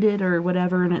you eat it or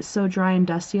whatever, and it's so dry and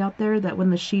dusty out there that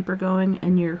when the sheep are going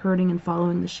and you're herding and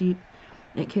following the sheep,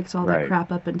 it kicks all that Right.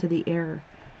 crap up into the air.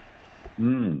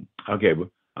 Okay.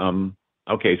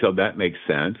 Okay. So that makes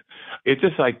sense. It's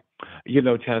just like,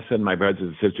 Tessa and my brothers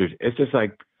and sisters, it's just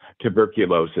like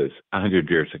tuberculosis 100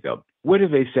 years ago. Where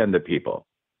did they send the people?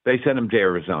 They sent them to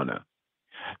Arizona.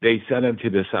 They sent them to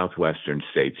the southwestern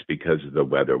states because the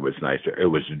weather was nicer. It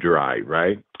was dry,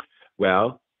 right?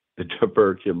 Well, the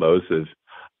tuberculosis,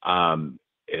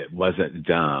 it wasn't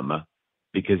dumb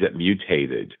because it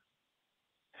mutated,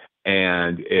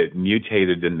 and it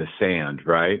mutated in the sand,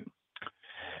 right?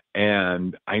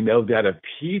 And I know that of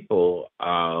people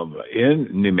in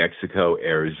New Mexico,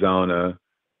 Arizona,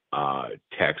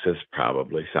 Texas,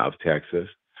 probably South Texas,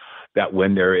 that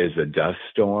when there is a dust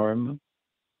storm,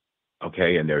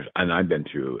 okay, and I've been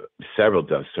through several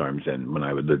dust storms, and when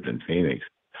I lived in Phoenix,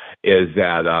 is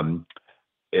that um,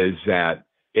 is that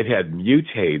it had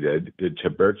mutated. The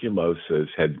tuberculosis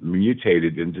had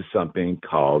mutated into something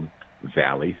called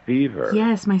valley fever.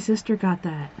 Yes, my sister got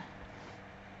that.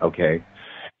 Okay,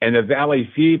 and the valley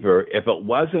fever, if it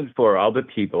wasn't for all the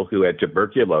people who had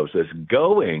tuberculosis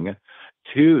going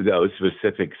to those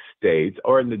specific states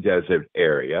or in the desert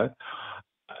area,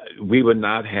 we would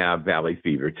not have valley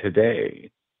fever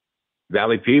today.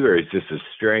 Valley fever is just a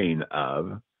strain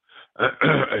of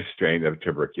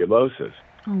tuberculosis.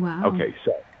 Oh, wow. Okay,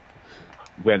 so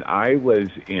when I was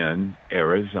in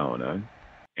Arizona,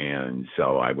 and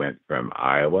so I went from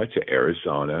Iowa to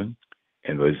Arizona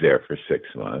and was there for 6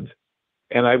 months,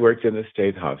 and I worked in the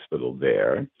state hospital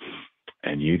there.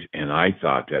 And I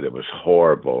thought that it was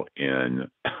horrible in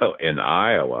in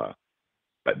Iowa,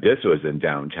 but this was in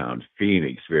downtown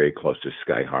Phoenix, very close to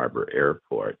Sky Harbor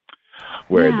Airport,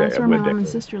 where Yeah, the that's where my where mom and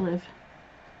the sister live.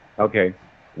 okay,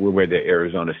 where the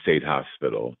Arizona State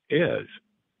Hospital is,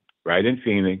 right in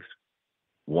Phoenix.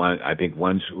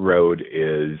 one's road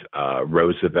is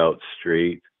Roosevelt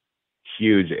Street,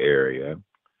 huge area.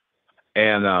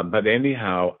 And but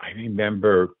anyhow, I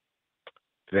remember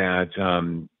that,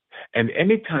 and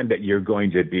anytime that you're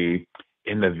going to be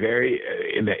in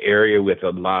the area with a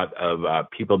lot of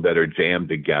people that are jammed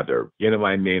together, you know what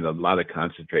I mean? A lot of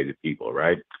concentrated people,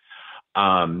 right?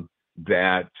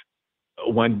 That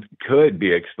one could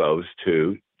be exposed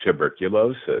to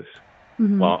tuberculosis.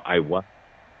 Mm-hmm. Well, I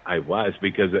was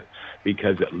because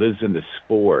it lives in the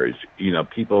spores. You know,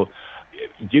 people.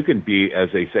 You can be, as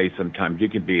they say sometimes, you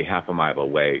can be half a mile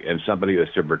away, and somebody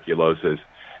with tuberculosis,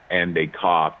 and they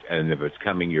coughed, and if it's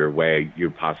coming your way, you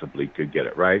possibly could get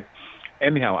it, right?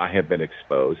 Anyhow, I have been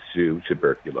exposed to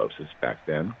tuberculosis back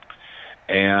then,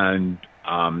 and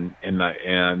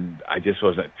I just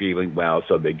wasn't feeling well,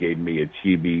 so they gave me a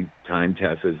TB time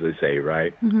test, as they say,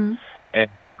 right? Mm-hmm. And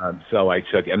so I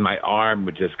took, and my arm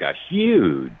just got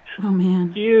huge. Oh,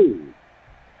 man. Huge.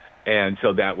 And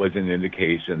so that was an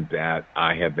indication that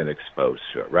I have been exposed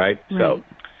to it, right? So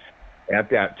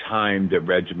at that time, the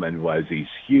regimen was these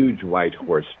huge white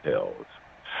horse pills.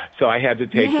 So I had to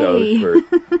take those for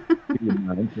 2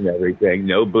 months and everything.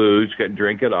 No booze, couldn't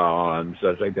drink at all, and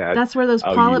stuff like that. That's where those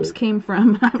polyps came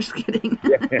from. I'm just kidding.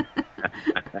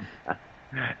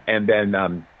 And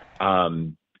then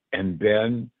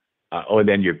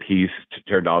your piece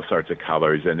turned all sorts of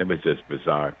colors, and it was just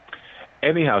bizarre.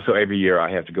 Anyhow, so every year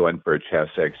I have to go in for a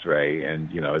chest X-ray,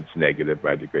 and it's negative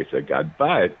by the grace of God.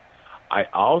 But I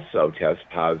also test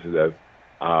positive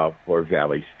for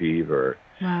valley fever.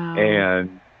 Wow.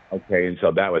 And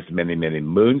so that was many, many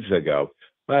moons ago.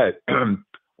 But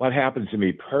what happens to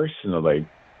me personally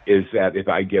is that if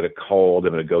I get a cold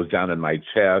and it goes down in my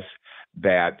chest,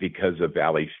 that because of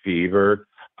valley fever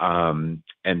and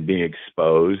being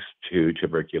exposed to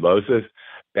tuberculosis,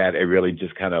 that it really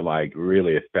just kind of like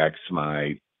really affects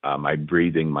my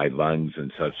breathing, my lungs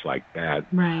and such like that.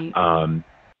 Right.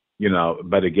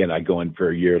 But again, I go in for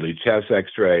a yearly chest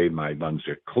X-ray. My lungs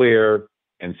are clear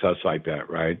and such like that,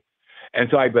 right? And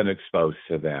so I've been exposed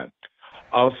to that.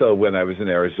 Also, when I was in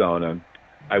Arizona,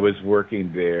 I was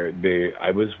working there.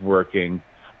 I was working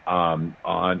on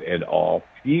an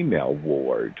all-female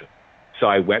ward. So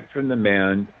I went from the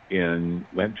men in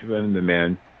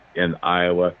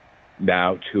Iowa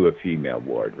now to a female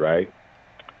ward, right?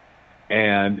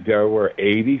 And there were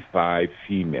 85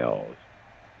 females.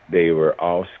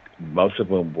 Most of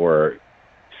them were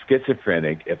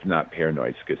schizophrenic, if not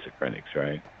paranoid schizophrenics,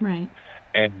 right? Right.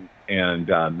 And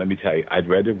let me tell you, I'd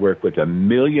rather work with 1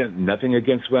 million, nothing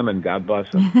against women, God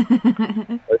bless them.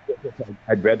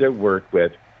 I'd rather work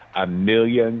with 1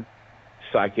 million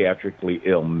psychiatrically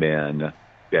ill men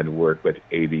than work with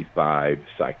 85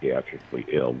 psychiatrically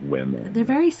ill women. They're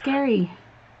very scary.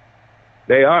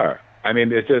 They are. I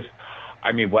mean,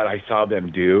 what I saw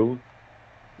them do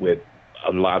with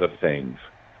a lot of things.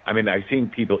 I mean, I've seen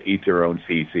people eat their own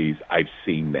feces. I've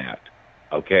seen that,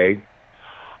 okay?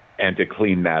 And to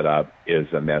clean that up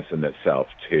is a mess in itself,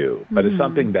 too. But it's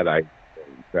something that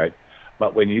right?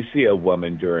 But when you see a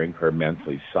woman during her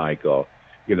monthly cycle,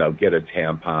 get a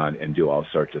tampon and do all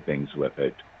sorts of things with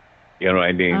it, you know what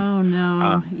I mean? Oh,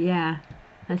 no. Yeah,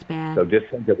 that's bad. So just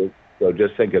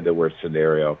think of the worst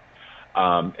scenario.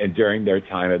 And during their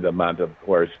time of the month, of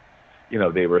course,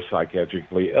 they were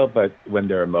psychiatrically ill, but when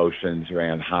their emotions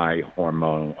ran high,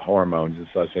 hormones and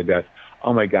such like that,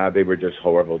 oh my God, they were just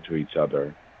horrible to each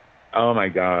other. Oh my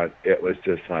God, it was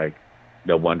just like,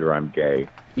 no wonder I'm gay.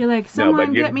 You're like,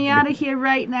 someone get me out of here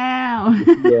right now.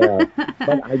 Yeah,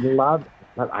 but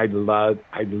I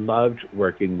loved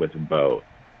working with both.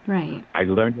 Right. I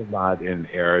learned a lot in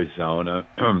Arizona,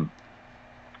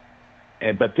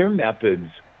 but their methods.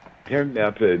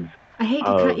 I hate to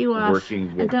cut you off.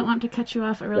 I don't want to cut you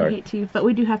off. I really hate to, but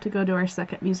we do have to go to our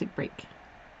second music break.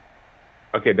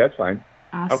 Okay, that's fine.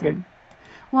 Awesome. Okay.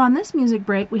 Well, on this music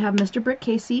break, we have Mr. Brick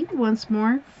Casey once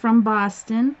more from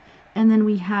Boston, and then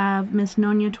we have Miss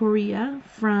Nonya Toria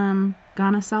from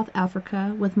Ghana, South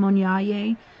Africa with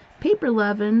Monyaye, Paper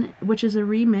Lovin', which is a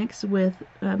remix with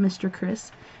Mr.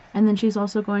 Chris, and then she's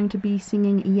also going to be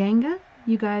singing Yanga.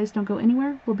 You guys don't go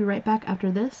anywhere. We'll be right back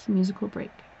after this musical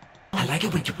break. I like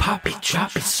it when you pop it,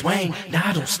 drop it, swing.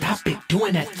 Nah, don't stop it,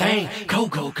 doing that thing. Go,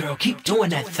 girl, keep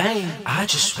doing that thing. I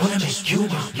just wanna make you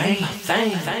my main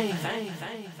thing.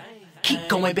 Keep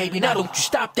going, baby, now don't you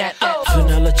stop that.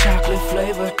 Vanilla chocolate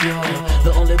flavored, you're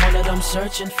the only one that I'm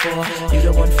searching for. You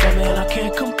the one for me and I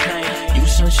can't complain. You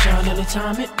sunshine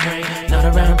anytime it rain. Not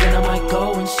around then I might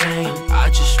go insane. I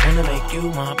just wanna make you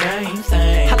my main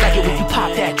thing. I like it when you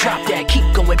pop that, drop that.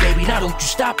 Keep going, baby, now don't you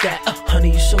stop that.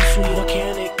 Honey, you're so sweet, I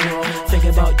can't ignore. Think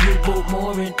Thinking about you both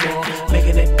more and more.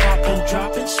 Making it pop and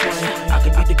drop and swing. I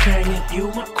could be the king and you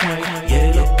my queen. Yeah,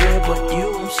 it look good, but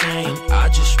you I'm saying. I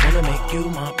just wanna make you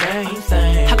my main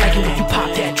thing. I like it when you pop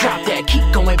that, drop that.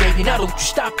 Keep going, baby, now don't you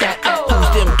stop that. Who's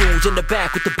them dudes in the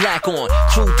back with the black on?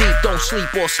 Crew deep, don't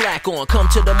sleep or slack on. Come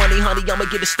to the money, honey, I'ma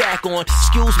get a stack on.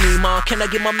 Excuse me, ma, can I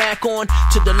get my Mac on?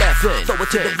 To the left, throw it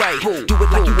to the right. Do it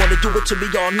like you wanna do it to me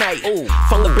all night.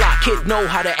 From the block, kid know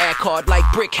how to act hard. Like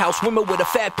brick house, women with a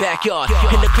fat backyard.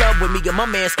 In the club with me and my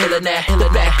man's illin' that. The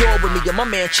back door with me and my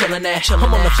man chillin' that. I'm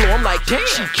on the floor, I'm like, damn,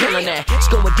 she killin' that. It's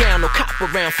going down, no cop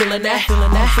around, feelin' that.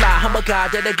 I'm fly, I'm a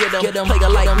guy that'll get him. Player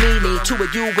like me, need two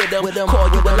of you with him. Call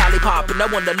you a lollipop and I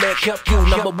wanna lick you.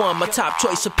 Number one, my top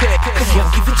choice of pick. Come on,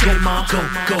 give it to me, ma. Go,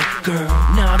 go, girl.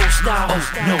 Now don't stop. Oh,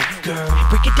 no, girl.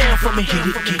 Break it down for me, hit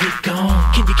it, get it gone.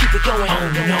 Can you keep it going?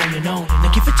 On and on and on.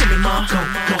 Now give it to me, ma. Go,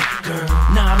 go, girl.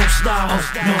 Now don't stop. Oh,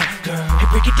 no, girl. Hey,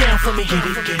 break it down for me, get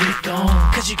it gone.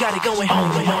 Cause you got it going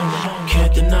on and on and on.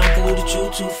 Can't deny that you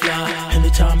too fly.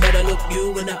 Anytime that I look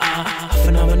you in the eye, a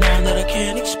phenomenon that I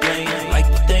can't explain. Like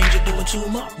the things you're doing to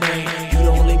my brain. You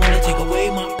don't only wanna take away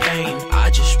my pain.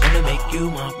 I just wanna make you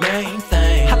my main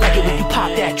thing. I like it when you pop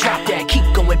that, drop that.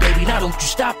 Keep going, baby, now don't you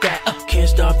stop that. Can't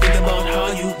stop thinking about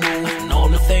how you move and all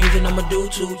the things that I'ma do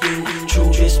to you.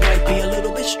 True, this might be a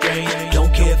little bit strange.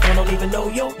 Don't care if I don't even know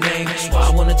your name. That's why I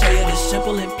wanna tell you this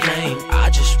simple and plain. I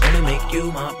just wanna make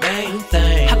you my main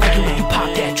thing. I like it when you pop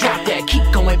that, drop that.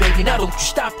 Keep going, baby, now don't you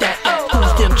stop that.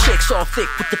 Who's them chicks all thick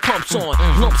with the pumps on?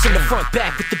 Lumps in the front,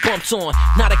 back with the bumps on.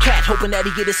 Not a cat hoping that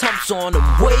he get his humps on.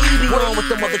 I'm way beyond with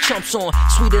the mother chumps on.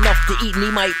 Sweet enough to eat and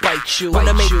he might bite you.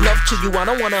 Wanna make love to you, I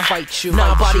don't wanna fight you.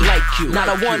 Not a body like you,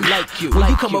 not a one like you. When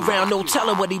you come around, no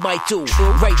telling what he might do.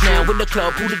 Right now in the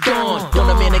club, who the dawn? Don't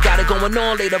a man that got it going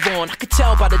on later on. I could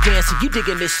tell by the dancing, you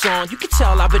digging this song. You can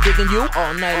tell I've been digging you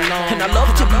all night long. And I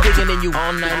love to be digging in you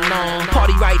all night long.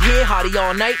 Party right here, hottie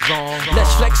all night long.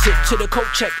 Let's flex it to the coat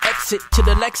check, exit to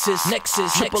the Lexus,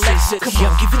 Nexus, triple exit. Come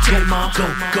on, give it to me, ma. Go,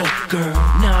 go, girl.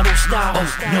 Now don't stop. Oh,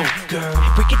 no, girl.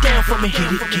 Break it down for me,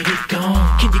 hit it, get it gone.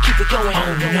 Can you keep it going?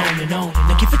 On and on and on.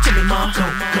 Now give it to me, ma. Go,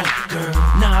 go, girl.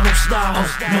 Now don't stop. Oh,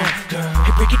 no, girl.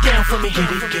 Hey, break it down for me, hit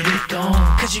it, get it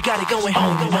gone. Cause you got it going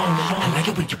on and on and on. I like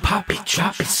it when you pop it,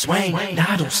 drop it, swing.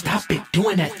 Now don't stop it,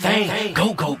 doing that thing.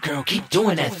 Go, go, girl, keep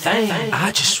doing that thing.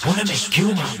 I just wanna make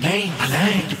you my main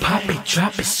thing. You pop it,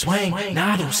 drop it, swing.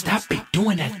 Now don't stop it,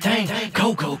 doing that thing.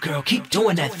 Go, go, girl, keep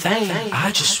doing that thing.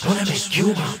 I just wanna make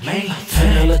you my main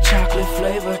thing. Vanilla chocolate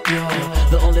flavored,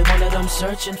 you're the only one that I'm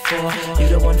searching for. You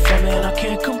the one for me and I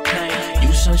can't complain.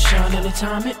 You sunshine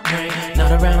anytime it rain.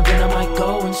 Not around then I might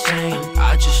go insane.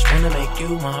 I just wanna make you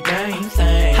my main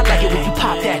thing. I like it when you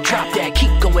pop that, drop that.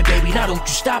 Keep going, baby, now don't you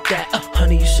stop that.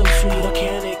 Honey, you so sweet, I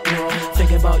can't ignore.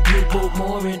 Thinking about you both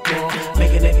more and more.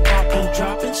 Making it pop and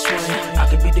drop and swing. I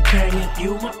could be the king and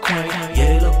you my queen.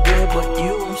 Yeah, it look good, but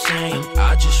you I'm saying.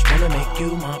 I just wanna make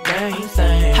you my main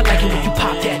thing. I like it when you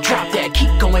pop that, drop that.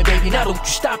 Keep going, baby, now don't you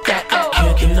stop that.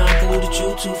 Can't deny that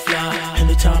you too fly.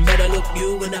 Anytime that I look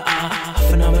you in the eye, a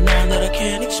phenomenon that I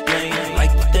can't explain.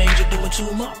 Like the things you're doing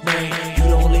to my brain. You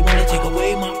don't only wanna take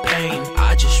away my pain.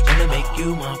 I just wanna make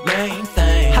you my main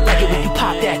thing. I like it when you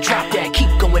pop that, drop that.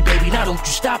 Keep going, baby, now don't you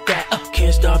stop that.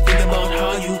 Can't stop thinking about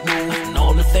how you move and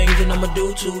all the things that I'ma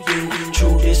do to you.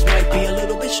 True, this might be a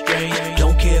little bit strange.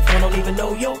 Don't care if I don't even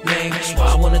know your name. That's why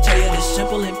I wanna tell you this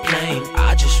simple and plain.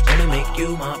 I just wanna make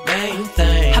you my main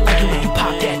thing. I like it when you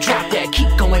pop that, drop that.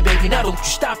 Keep going, baby, now don't you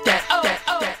stop that.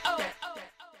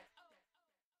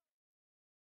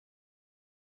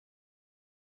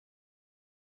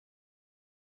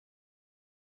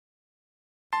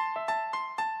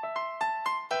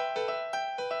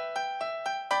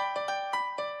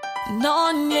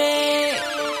 너네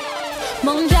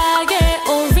멍자게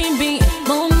오리미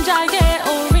멍자게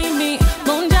오리미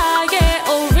멍자게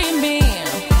오리미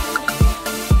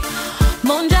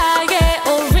멍자게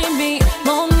오리미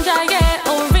멍자게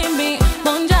오리미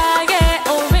멍자게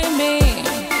오리미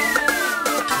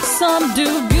Some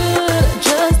do good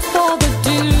just for the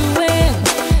doing.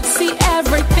 See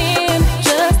everything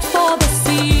just for the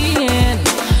seeing.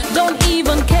 Don't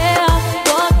even care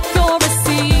what you're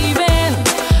receiving.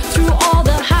 Through all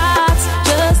the heights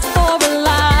just for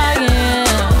relying.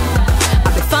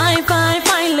 I'll be fine, fine,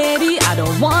 fine lady. I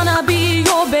don't wanna be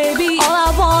your baby. All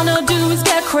I wanna do is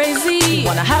get crazy.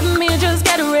 Wanna have me, just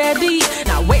get ready.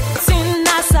 Now wait, sin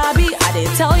nasabi. I did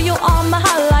tell you all my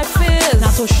how life is. Now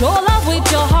so show love with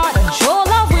your heart and show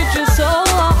love with your soul.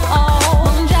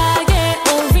 멍자게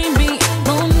오리미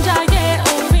멍자게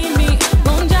오리미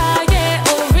멍자게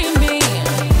오리미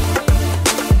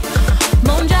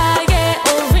멍자게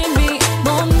오리미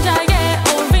멍자게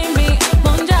오리미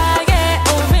멍자게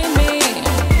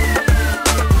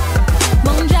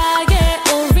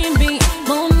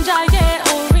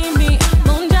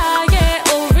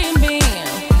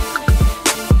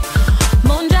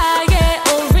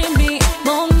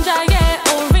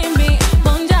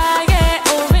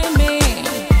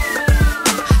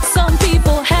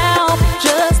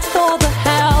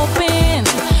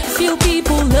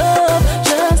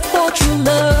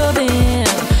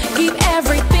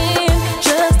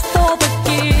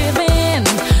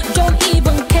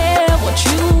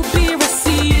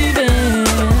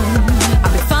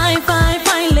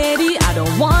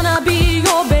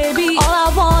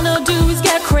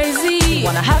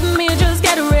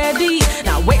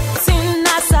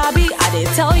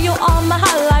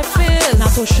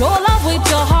So show love with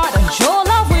your heart and show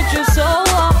love with your soul.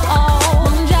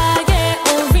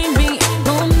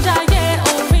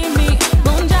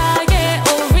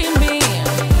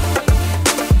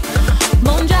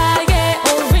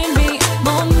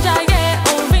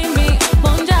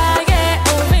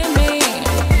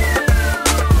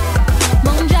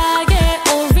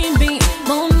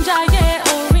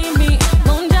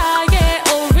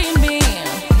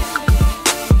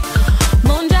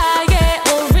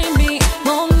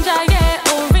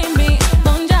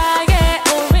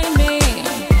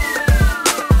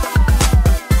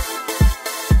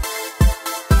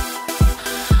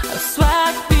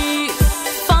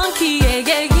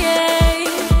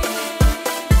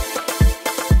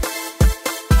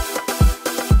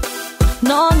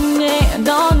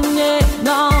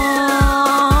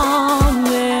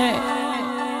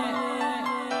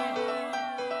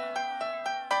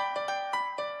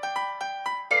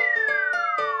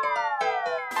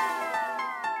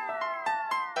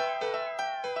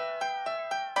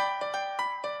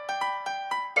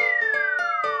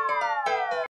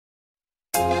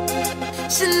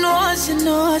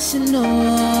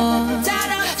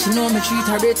 She know me treat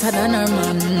her better than her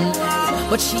man,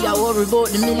 but she a worry about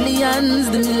the millions.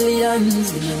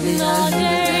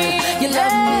 You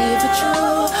love me for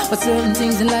true, but certain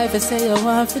things in life I say I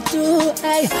want to do.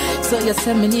 Hey, so you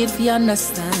say me need to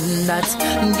understand that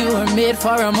you are made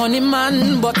for a money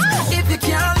man. But if you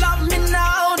can't love me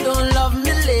now, don't love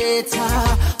me later.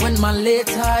 When my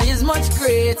later is much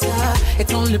greater,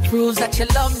 it only proves that you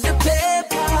love the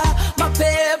paper, my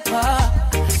paper.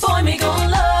 Boy, me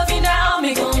gon' love you now,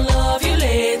 me gon' love you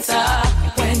later.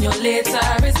 When your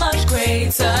later is much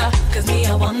greater, cause me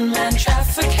a one-man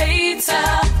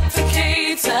trafficator,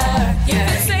 yeah.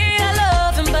 They say I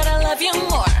love him, but I love you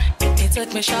more. He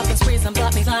took me shopping sprees and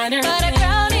bought me finer, but I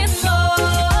crown it more.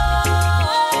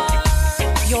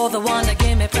 You're the one that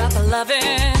gave me proper loving.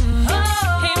 Him,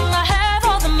 I have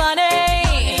all the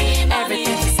money,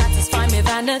 everything to satisfy me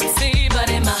vanity, but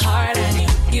in my heart I knew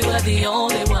you were the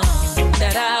only one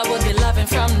that I would be loving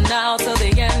from now till the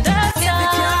end of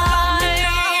time.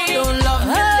 Don't love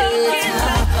me later.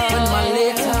 When my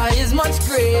later is much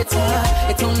greater,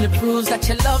 it only proves that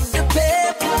you love the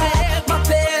paper, my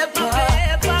paper.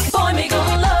 Boy, me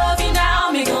gon' love you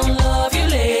now, me gon' love you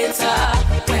later.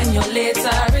 When your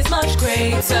later is much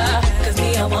greater, cause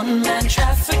me a one-man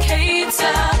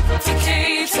trafficator,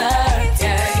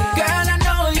 yeah. Girl, I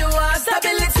know you want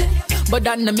stability, but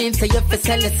that no mean say you fi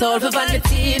sell it all for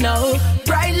vanity, no.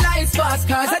 Bright lights, fast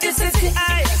cars, I just see.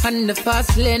 And the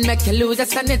fast lane make you lose your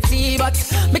sanity. But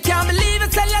me can't believe you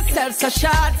sell yourself so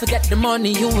short. Forget the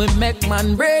money you will make,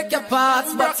 man, break your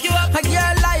parts. But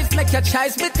your life make your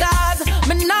choice because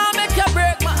me now make you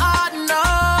break my heart, no.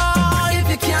 If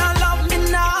you can't love me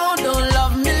now, don't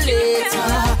love me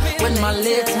later. When my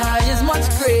later is much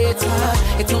greater,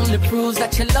 it only proves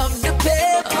that you love the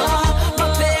paper, my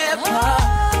paper.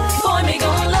 Boy, me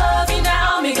gon' love you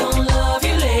now, me gon' love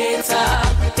you later.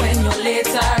 When your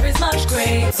later is much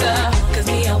greater, cause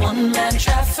me a one-man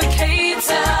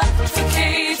trafficator,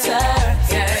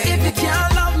 yeah. If you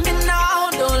can't love me now,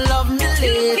 don't love me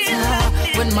later.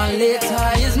 When my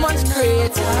later is much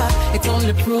greater, it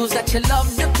only proves that you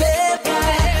love the paper,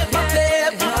 my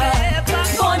paper.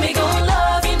 Boy, me gon'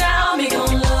 love you now, me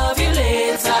gon' love you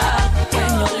later.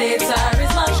 When your later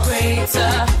is much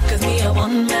greater, cause me a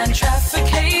one-man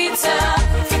trafficator,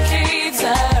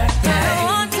 yeah. I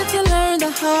wanted to learn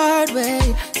the hard way,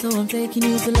 so I'm taking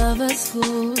you to lover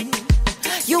school.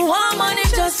 You want money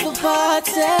just for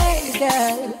party,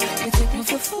 girl. You take me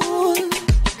for fool.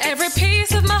 Every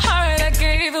piece of my heart I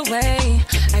gave away,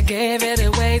 I gave it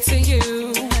away to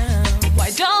you. Why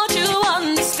don't you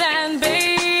understand,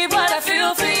 babe? What I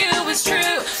feel for you is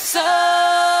true. So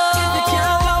if you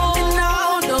can't love me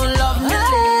now, don't love me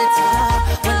later.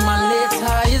 When my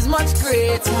later is much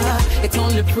greater, it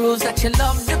only proves that you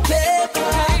love the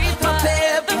paper, my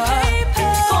paper.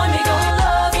 Boy, me gon'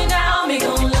 love you now, me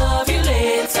gon' love you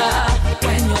later.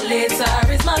 When your later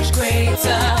is much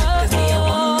greater, cause me a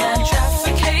one-man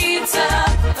trafficator,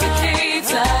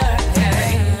 yeah.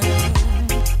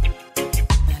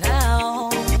 Now,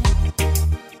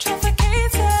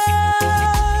 trafficator,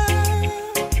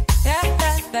 yeah.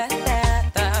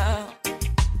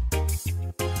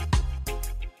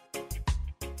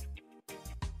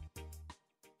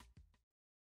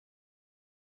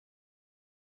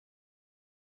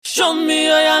 Show me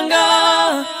your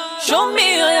younger, show me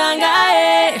your younger,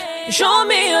 eh. Show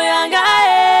me your younger, eh.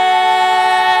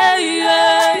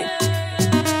 Yeah.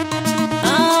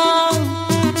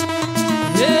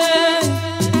 Yeah.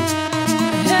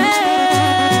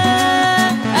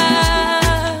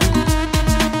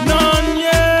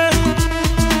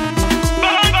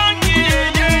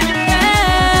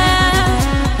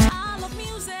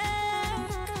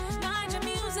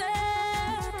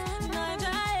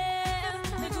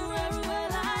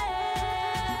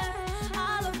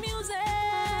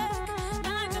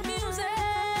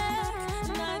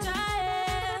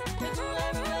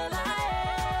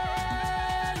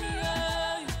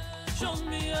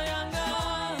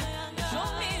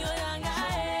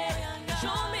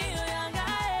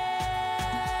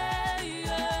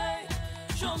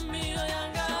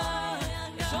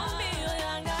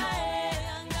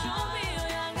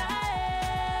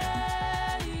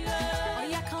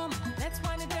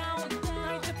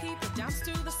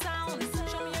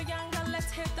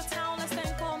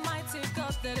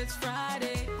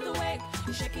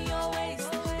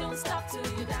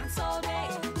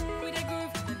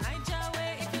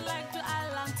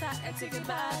 take it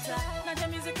better. Naija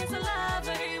music is a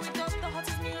library. We got the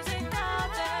hottest music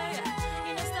out there.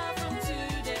 You know, start from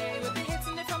today. We'll be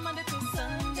hitting it from Monday to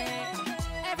Sunday.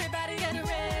 Everybody get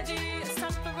ready. It's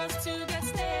time for us to get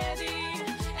steady.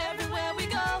 Everywhere we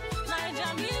go,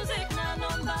 Naija music now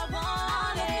number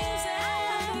one.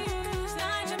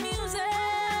 Naija music,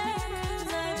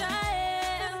 Naija,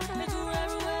 they go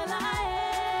everywhere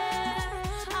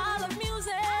like all of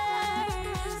music.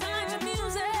 Naija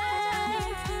music,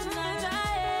 Naija,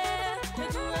 they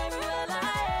go everywhere like.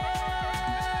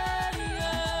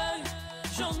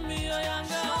 Show me your young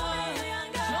girl. Show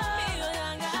me your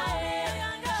young girl. Show me your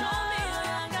young girl.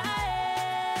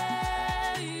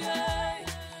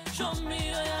 Show me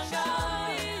your young girl.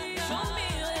 Show me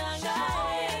your young girl.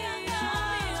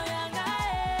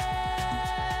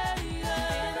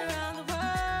 Been around the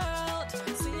world,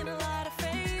 seen a lot of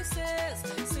faces,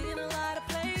 seen a lot of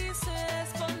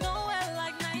places, but nowhere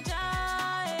like Naija.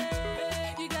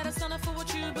 You gotta stand up for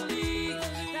what you believe.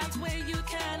 That's where you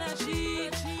can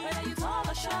achieve. Whether you tall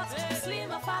or short,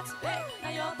 slim or fat, hey, now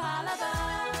you're palaver.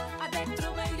 I beg,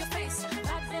 throw away your face.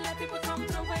 Like they let people come,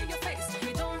 throw away your face.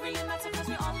 It don't really matter 'cause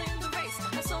we're all in the race.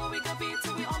 And so we go beat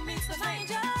till we all meet the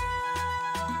Naija.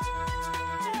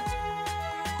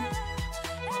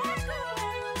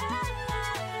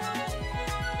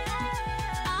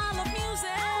 All of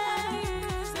music,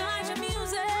 Naija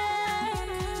music,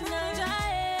 Naija,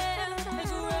 they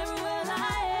go everywhere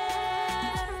like.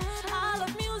 All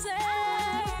of music,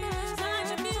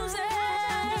 Naija music,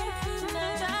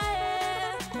 Naija,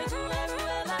 they go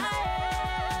everywhere like.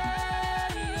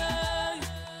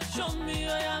 Show me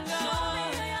your young girl. Show me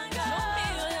your young girl. Show me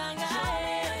your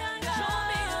young girl. Show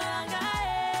me your young girl.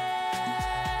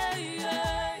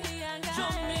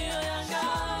 Show me your young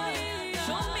girl.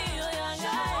 Show me your young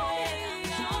girl.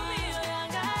 Show me your young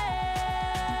girl.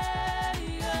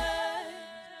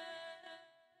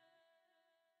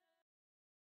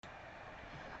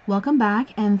 Welcome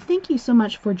back, and thank you so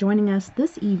much for joining us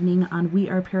this evening on We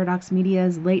Are Paradox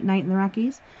Media's Late Night in the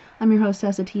Rockies. I'm your host,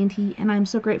 TessaTNT, and I'm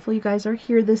so grateful you guys are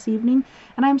here this evening,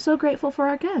 and I'm so grateful for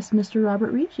our guest, Mr.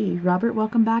 Robert Righi. Robert,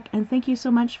 welcome back, and thank you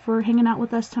so much for hanging out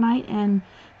with us tonight and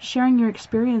sharing your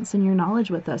experience and your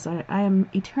knowledge with us. I am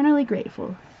eternally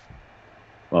grateful.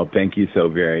 Well, thank you so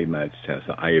very much,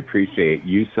 Tessa. I appreciate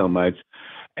you so much.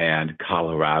 And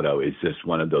Colorado is just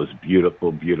one of those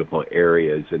beautiful, beautiful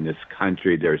areas in this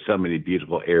country. There are so many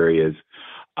beautiful areas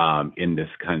in this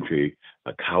country.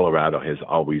 Colorado has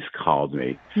always called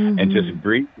me. And just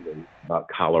briefly about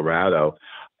Colorado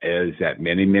is that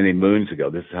many, many moons ago,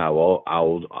 this is how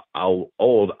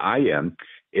old I am,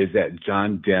 is that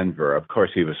John Denver, of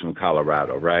course he was from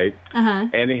Colorado, right?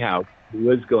 Anyhow, he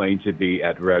was going to be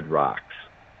at Red Rocks.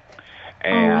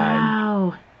 And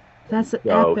wow. That's so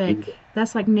epic.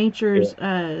 That's like nature's,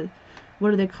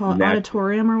 what do they call it,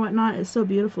 auditorium or whatnot. It's so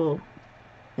beautiful.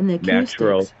 And the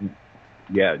acoustics.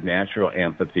 Natural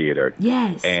amphitheater.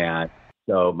 Yes. And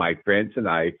so my friends and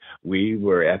I, we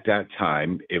were at that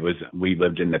time, we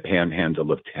lived in the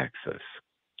panhandle of Texas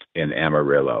in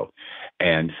Amarillo.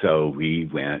 And so we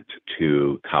went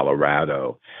to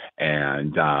Colorado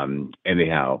and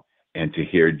anyhow, and to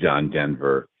hear John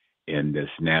Denver in this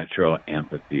natural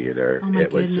amphitheater. Oh my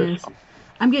goodness.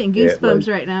 I'm getting goosebumps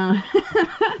right now.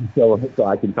 so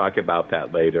I can talk about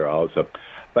that later also.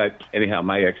 But anyhow,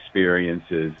 my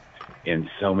experiences in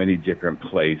so many different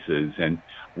places. And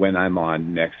when I'm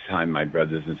on next time, my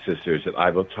brothers and sisters, I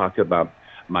will talk about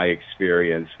my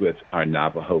experience with our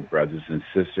Navajo brothers and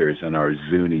sisters and our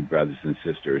Zuni brothers and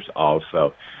sisters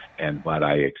also, and what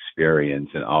I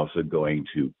experienced, and also going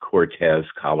to Cortez,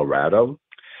 Colorado,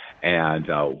 and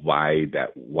why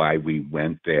we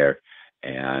went there,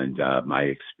 and my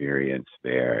experience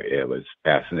there. It was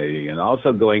fascinating. And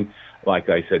also going, like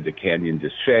I said, to Canyon de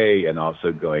Chelly, and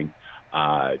also going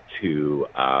to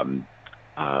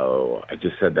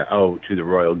the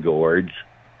Royal Gorge,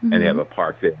 and they have a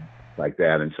park there like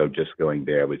that. And so just going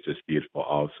there was just beautiful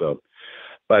also.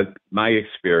 But my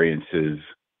experiences,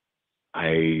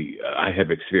 I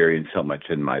have experienced so much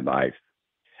in my life.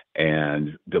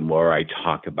 And the more I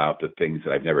talk about the things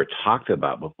that I've never talked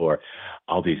about before,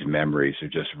 all these memories are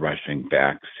just rushing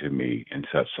back to me and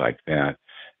such like that.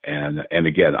 And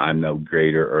again, I'm no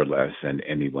greater or less than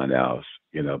anyone else,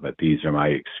 but these are my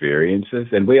experiences.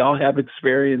 And we all have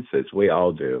experiences. We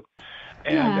all do.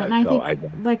 And I think,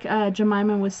 like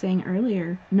Jemima was saying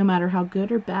earlier, no matter how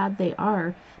good or bad they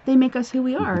are, they make us who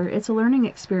we are. It's a learning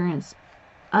experience.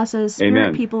 Us as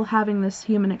spirit people having this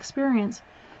human experience,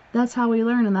 that's how we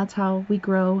learn, and that's how we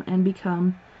grow and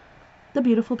become the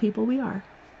beautiful people we are.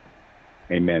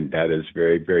 Amen. That is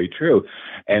very, very true.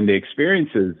 And the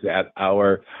experiences that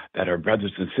our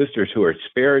brothers and sisters who are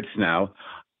spirits now,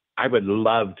 I would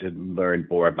love to learn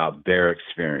more about their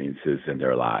experiences in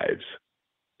their lives.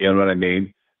 You know what I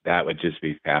mean? That would just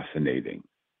be fascinating.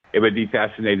 It would be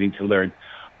fascinating to learn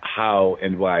how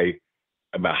and why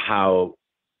about how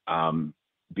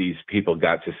these people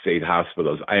got to state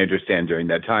hospitals. I understand during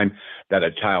that time that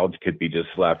a child could be just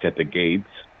left at the gates.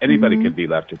 Anybody Hmm. could be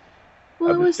left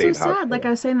Well, of it the was so state sad. Like I hospital.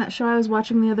 was saying, that show I was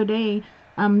watching the other day,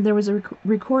 there was a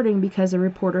recording because a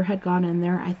reporter had gone in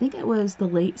there. I think it was the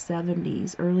late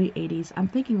 70s, early 80s. I'm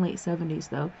thinking late 70s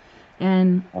though.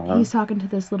 And Uh-huh. he's talking to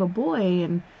this little boy,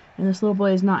 and this little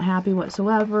boy is not happy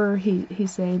whatsoever.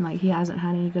 He's saying like he hasn't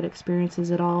had any good experiences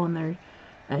at all, and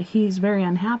he's very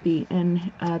unhappy.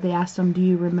 And they asked him, "Do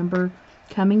you remember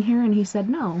coming here?" And he said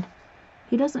no.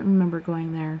 He doesn't remember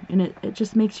going there, and it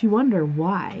just makes you wonder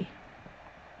why.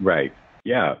 Right.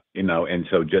 Yeah. And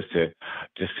so just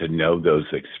to know those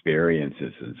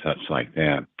experiences and such like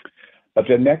that. But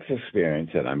the next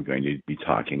experience that I'm going to be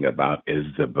talking about is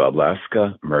the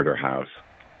Villisca murder house,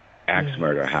 axe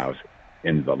murder Yes. house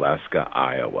in Villisca,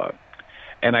 Iowa.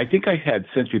 And I think I had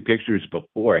sent you pictures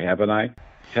before, haven't I,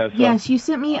 Tessa? Yes, you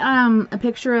sent me a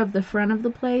picture of the front of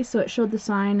the place, so it showed the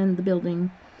sign and the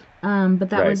building. But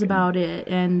that Right. was about it.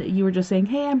 And you were just saying,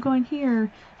 "Hey, I'm going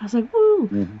here." I was like, "Woo!"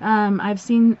 Mhm. I've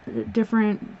seen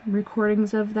different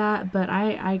recordings of that, but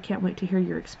I can't wait to hear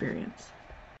your experience.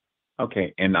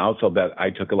 Okay. And also that I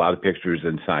took a lot of pictures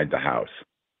inside the house.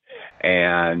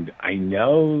 And I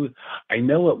know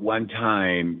at one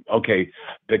time, okay,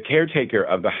 the caretaker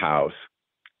of the house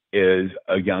is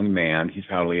a young man. He's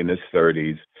probably in his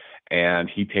 30s, and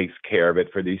he takes care of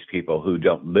it for these people who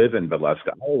don't live in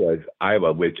Villisca,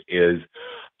 Iowa, which is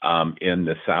in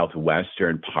the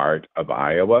southwestern part of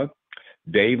Iowa.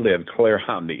 They live clear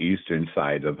on the eastern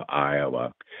side of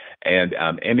Iowa. And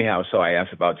anyhow, so I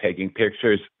asked about taking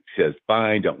pictures. She says,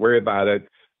 fine, don't worry about it.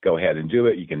 Go ahead and do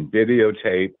it. You can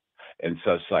videotape and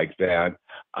such like that.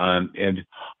 And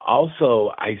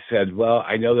also, I said, well,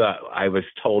 I know that I was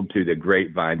told through the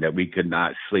grapevine that we could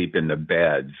not sleep in the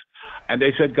beds. And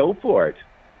they said, go for it.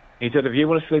 He said, if you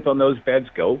want to sleep on those beds,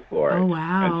 go for Oh it. And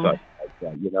wow. such like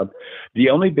that. The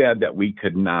only bed that we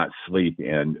could not sleep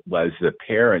in was the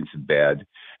parents' bed.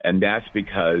 And that's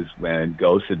because when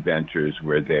Ghost Adventures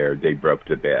were there, they broke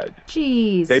the bed.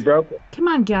 They Jeez. broke it. Come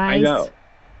on, I guys. know.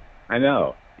 I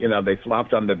know. They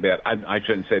flopped on the bed. I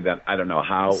shouldn't say that. I don't know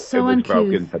how it So was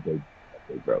broken, uncouth. but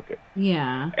they broke it.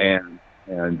 Yeah.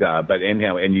 But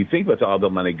anyhow, and you think with all the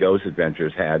money Ghost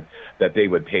Adventures had that they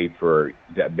would pay for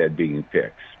that bed being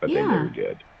fixed, but they never Yeah.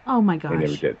 did. Oh my They never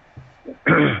gosh.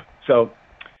 did. So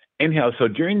anyhow, so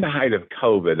during the height of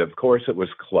COVID, of course, it was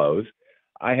closed.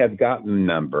 I had gotten a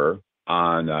number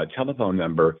on a telephone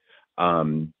number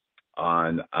um,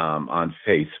 on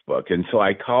Facebook, and so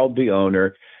I called the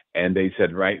owner, and they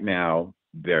said right now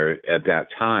they're at that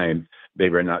time they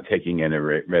were not taking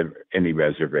any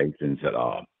reservations at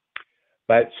all.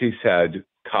 But she said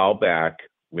call back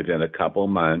within a couple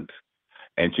months,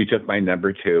 and she took my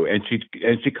number too, and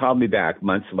she called me back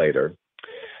months later,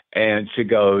 and she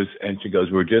goes,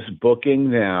 we're just booking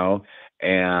now.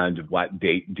 And what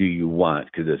date do you want?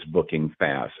 Because it's booking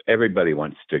fast. Everybody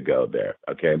wants to go there.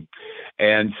 Okay.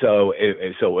 And so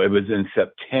it was in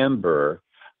September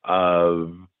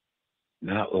of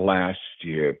not last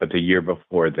year, but the year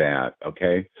before that.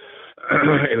 Okay.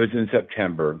 It was in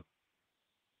September.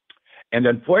 And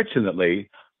unfortunately,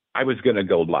 I was going to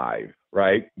go live,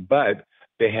 right? But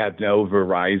they had no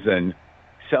Verizon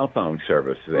cell phone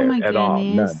service Oh there my at all. None.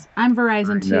 goodness. I'm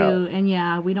Verizon I know. too, and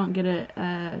yeah, we don't get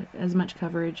as much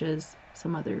coverage as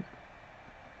some other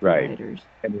Right. providers.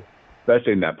 And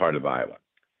especially in that part of Iowa.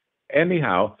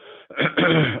 Anyhow,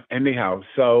 anyhow,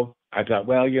 so I thought,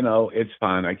 well, it's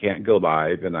fine. I can't go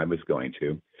live, and I was going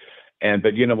to.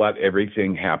 But you know what?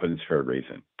 Everything happens for a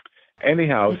reason.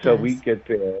 Anyhow, It so we does. get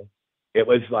there. It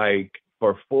was like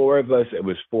for four of us, it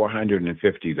was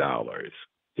 $450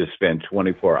 to spend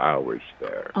 24 hours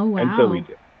there. Oh And so we wow.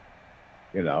 did.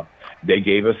 You know, they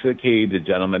gave us the key. The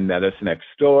gentleman met us next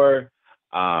door,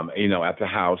 at the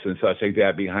house and such like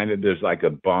that. Behind it, there's like a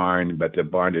barn, but the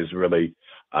barn is really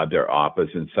their office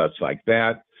and such like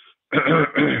that.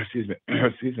 Excuse me.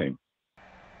 Excuse me.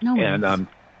 No And worries. um,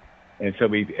 and so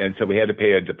we had to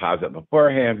pay a deposit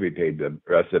beforehand. We paid the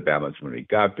rest of the balance when we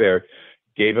got there.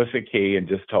 Gave us a key and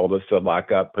just told us to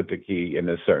lock up, put the key in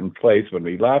a certain place when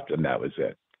we left, and that was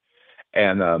it.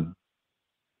 And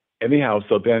anyhow,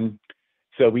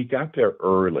 so we got there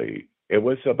early. It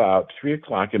was about 3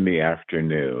 o'clock in the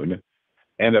afternoon,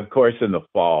 and of course, in the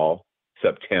fall,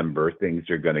 September, things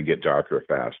are going to get darker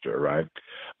faster, right?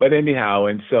 But anyhow,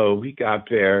 and so we got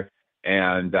there,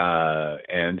 and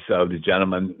so the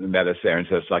gentleman met us there, and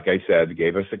says, like I said,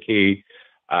 gave us a key,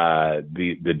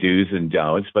 the do's and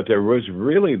don'ts, but there was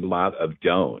really a lot of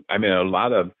don't. I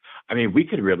mean, we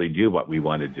could really do what we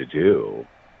wanted to do.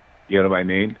 You know what I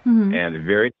mean? Mm-hmm. And a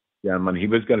very gentleman, he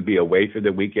was going to be away for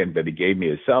the weekend, but he gave me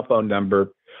his cell phone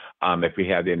number. If we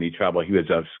had any trouble, he was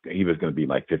going to be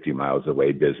like 50 miles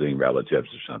away visiting relatives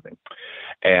or something.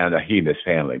 And he and his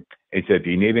family. He said, if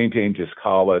you need anything, just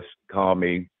call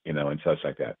me, and such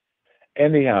like that.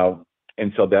 Anyhow,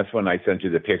 and so that's when I sent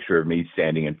you the picture of me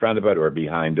standing in front of it or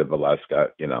behind the Villisca,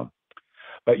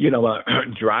 But,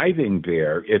 driving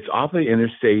there, it's off of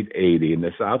Interstate 80 in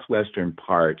the southwestern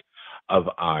part of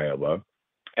Iowa.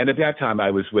 And at that time,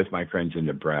 I was with my friends in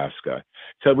Nebraska.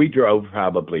 So we drove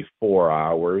probably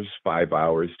 5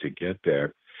 hours to get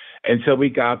there. And so we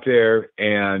got there,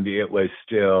 and it was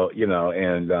still,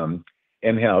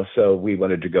 anyhow, so we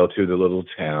wanted to go through the little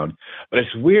town. But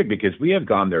it's weird because we have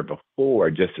gone there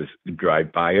before just to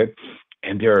drive by it,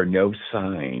 and there are no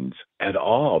signs at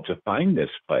all to find this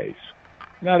place.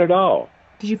 Not at all.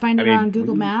 Did you find it on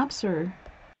Google Maps or?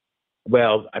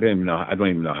 Well, I don't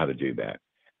even know how to do that.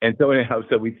 And so anyhow,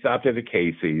 so we stopped at a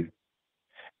Casey's,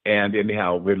 and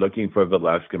anyhow, we're looking for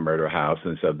Villisca Murder House,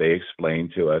 and so they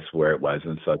explained to us where it was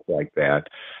and such like that.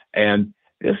 And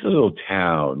this little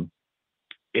town,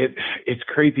 it's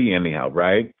crazy anyhow,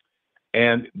 right?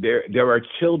 And there are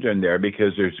children there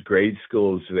because there's grade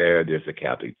schools there. There's a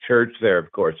Catholic church there.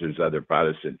 Of course, there's other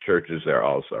Protestant churches there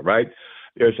also, right?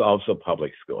 There's also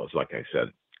public schools, like I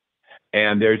said.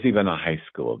 And there's even a high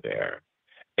school there.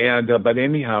 And but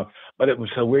it was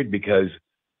so weird because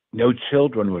no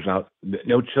children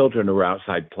were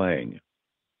outside playing,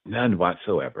 none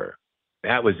whatsoever.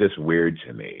 That was just weird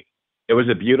to me. It was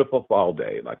a beautiful fall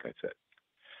day, like I said,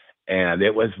 and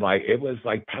it was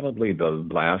like probably the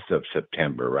last of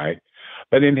September, right?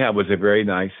 But anyhow, it was a very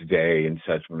nice day and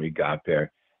such when we got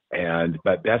there,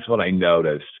 but that's what I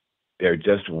noticed. There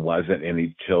just wasn't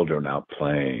any children out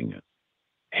playing.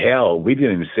 Hell, we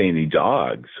didn't even see any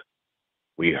dogs.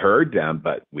 We heard them,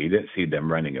 but we didn't see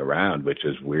them running around, which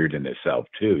is weird in itself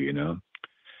too,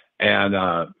 And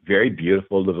very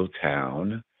beautiful little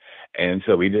town. And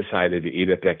so we decided to eat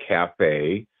at that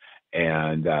cafe.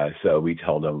 And so we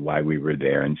told them why we were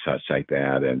there and such like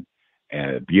that. And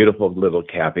a beautiful little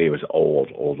cafe. It was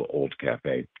old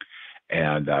cafe.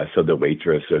 And so the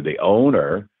waitress or the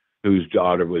owner, whose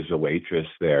daughter was a waitress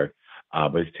there,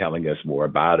 was telling us more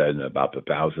about it and about the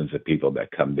thousands of people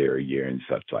that come there a year and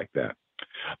such like that.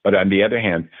 But on the other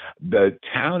hand, the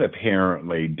town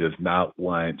apparently does not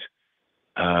want,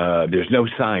 there's no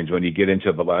signs when you get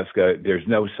into Villisca. There's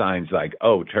no signs like,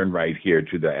 oh, turn right here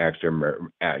to the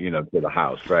to the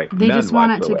house, right? They just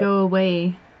want it to go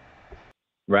away.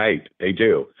 Right, they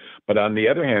do. But on the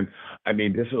other hand,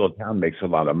 this little town makes a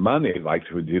lot of money, like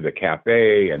to do the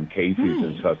cafe and Casey's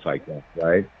and stuff like that,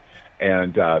 right?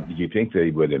 And you think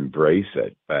they would embrace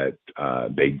it, but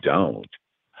they don't.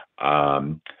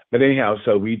 But anyhow,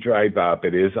 so we drive up.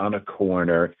 It is on a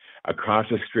corner. Across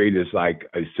the street is like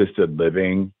assisted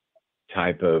living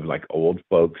type of like old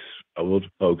folks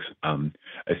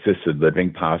assisted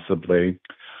living possibly.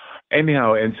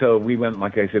 Anyhow, and so we went,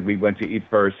 like I said, we went to eat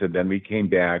first, and then we came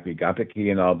back. We got the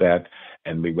key and all that,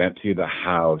 and we went to the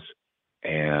house,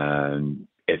 and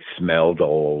it smelled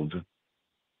old.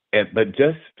 But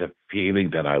just the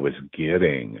feeling that I was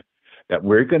getting that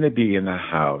we're going to be in a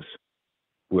house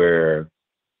where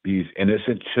these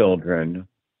innocent children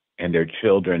and their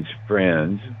children's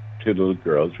friends, two little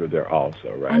girls, were there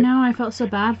also, right? I know. I felt so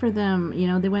bad for them.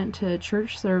 They went to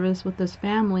church service with this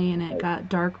family, and it got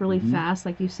dark really fast.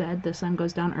 Like you said, the sun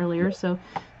goes down earlier. So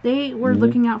they were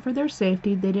looking out for their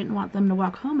safety. They didn't want them to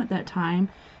walk home at that time.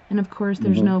 And, of course,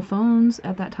 there's no phones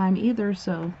at that time either.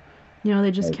 So,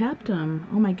 they just kept them.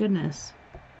 Oh, my goodness.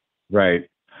 Right.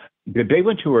 They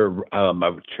went to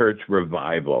a church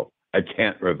revival, a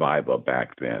tent revival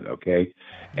back then, okay?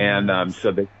 And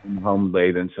so they came home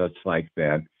late and such like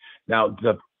that. Now,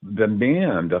 the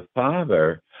man, the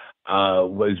father,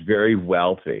 was very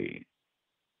wealthy.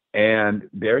 And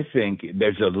they're thinking,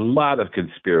 there's a lot of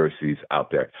conspiracies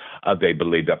out there. They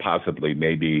believe that possibly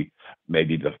maybe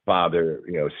the father,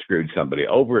 screwed somebody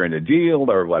over in a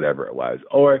deal or whatever it was.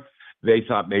 Or they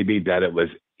thought maybe that it was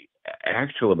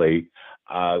actually,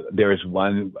 there's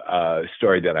one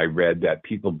story that I read that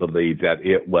people believe that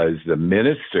it was the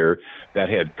minister that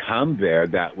had come there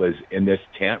that was in this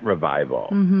tent revival,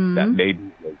 that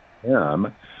maybe it was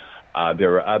him.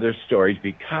 There were other stories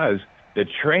because the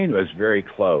train was very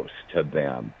close to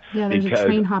them. Yeah, there's a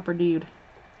train hopper dude.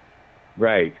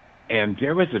 right. And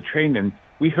there was a train, and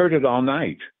we heard it all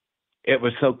night. It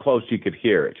was so close you could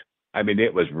hear it. I mean,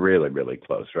 it was really, really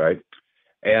close, right?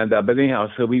 And but anyhow,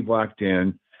 so we walked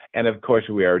in, and of course,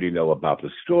 we already know about the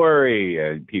story,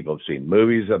 and people have seen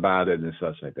movies about it and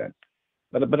stuff like that.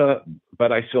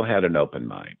 But I still had an open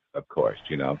mind, of course.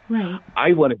 Right.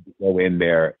 I wanted to go in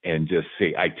there and just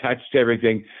see. I touched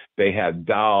everything. They had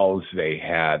dolls. They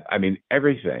had, I mean,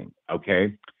 everything.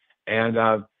 Okay,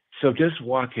 and so just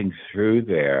walking through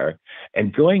there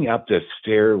and going up the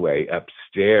stairway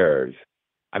upstairs.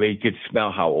 I mean, you could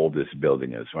smell how old this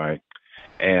building is, right?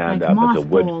 And Like but the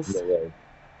wood mothballs. floors,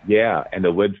 yeah, and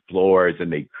the wood floors,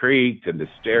 and they creaked, and the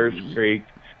stairs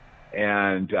creaked,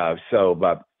 and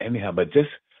but anyhow, but just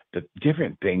the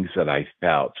different things that I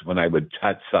felt when I would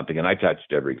touch something, and I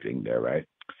touched everything there, right?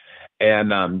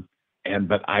 And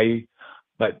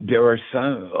but there were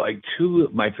some, like two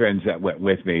of my friends that went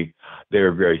with me. They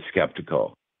were very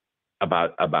skeptical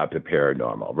about the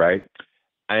paranormal, right?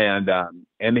 And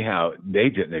anyhow, they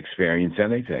didn't experience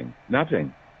anything,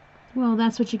 nothing. Well,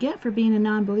 that's what you get for being a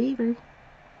non-believer.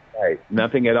 Right.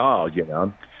 Nothing at all.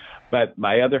 But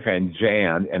my other friend,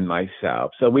 Jan, and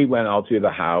myself, so we went all through the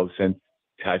house and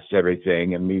touched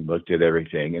everything, and we looked at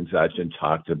everything and such and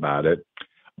talked about it.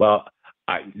 Well,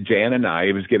 Jan and I,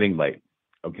 it was getting late.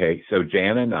 Okay. So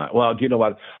Jan and I, well, you know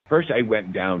what? First, I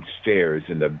went downstairs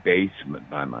in the basement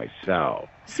by myself.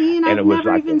 See, and And I've it was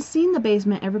never like, even seen the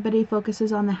basement. Everybody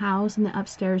focuses on the house and the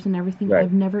upstairs and everything. right.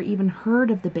 I've never even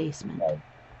heard of the basement.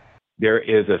 There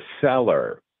is a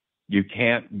cellar. You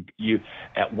can't,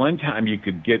 at one time you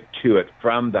could get to it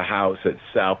from the house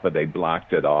itself, but they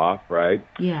blocked it off, right?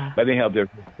 Yeah. But anyhow, there's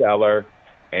a cellar,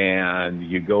 and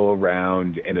you go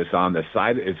around, and it's on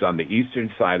the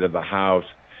eastern side of the house,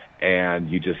 and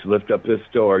you just lift up this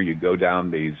door, you go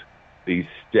down these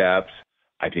steps,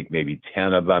 I think maybe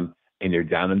 10 of them, and you're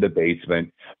down in the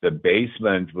basement. The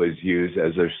basement was used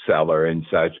as a cellar and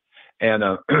such, and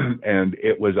and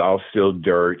it was all still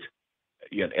dirt,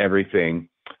 everything.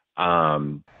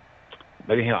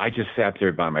 But I just sat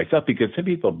there by myself because some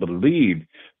people believed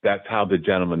that's how the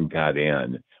gentleman got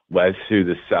in, was through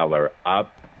the cellar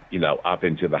up, up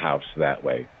into the house that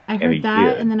way. I And he heard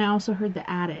that, did. and then I also heard the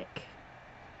attic.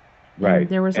 And Right.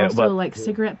 there was And, also but like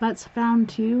cigarette butts found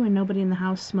too, and nobody in the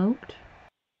house smoked.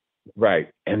 right,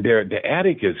 and the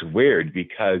attic is weird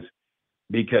because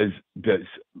the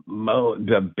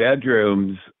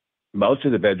bedrooms, most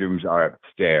of the bedrooms are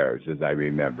upstairs, as I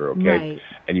remember. Okay, Right.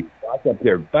 and you walk up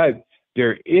there, but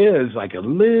there is like a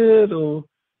little,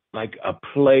 like a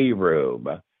playroom,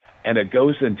 and it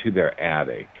goes into their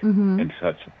attic Mm-hmm. and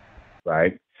such,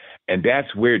 right? And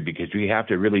that's weird because you have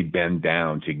to really bend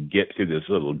down to get through this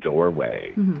little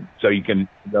doorway, Mm-hmm. so you can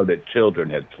know that children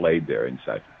had played there and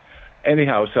such.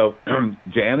 Anyhow, so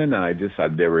Jan and I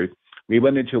decided we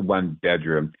went into one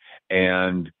bedroom,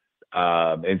 and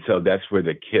so that's where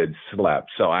the kids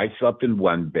slept. So I slept in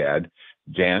one bed,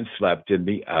 Jan slept in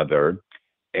the other,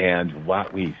 and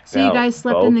what we So you felt guys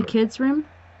slept both. in the kids' room?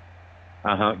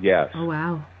 Yes, Oh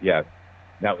wow. yes.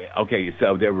 Now, okay,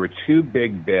 so there were two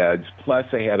big beds, plus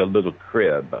they had a little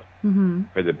crib Mm-hmm.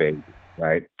 for the baby,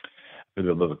 right, for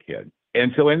the little kid.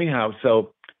 And so anyhow,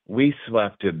 so we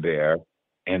slept in there,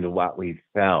 and what I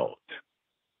felt,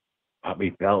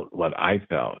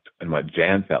 and what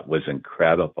Jan felt was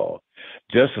incredible.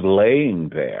 Just laying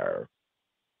there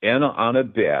on a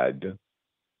bed,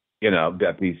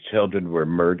 that these children were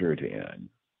murdered in.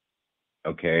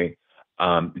 Okay,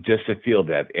 just to feel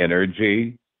that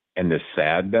energy and the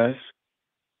sadness.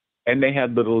 And they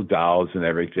had little dolls and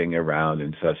everything around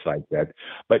and such like that.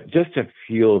 But just to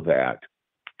feel that,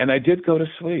 and I did go to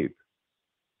sleep.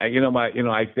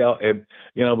 I felt it.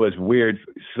 It was weird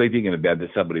sleeping in a bed that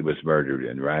somebody was murdered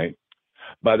in, right?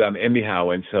 But anyhow,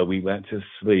 and so we went to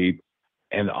sleep,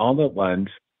 and all at once,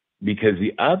 because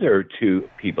the other two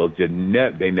people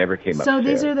they never came So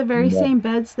these upstairs. are the very No. same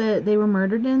beds that they were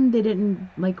murdered in? They didn't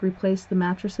like replace the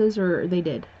mattresses, or they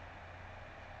did?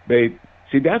 They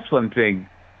see that's one thing.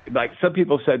 Like some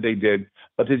people said they did,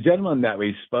 but the gentleman that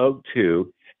we spoke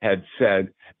to had said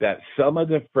that some of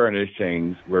the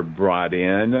furnishings were brought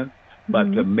in, but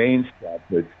the Mm-hmm. main stuff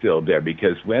was still there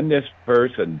because when this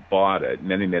person bought it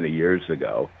many, many years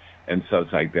ago and stuff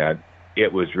like that,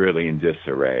 it was really in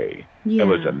disarray. It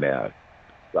was a Yeah. mess,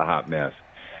 a hot mess.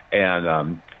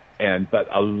 But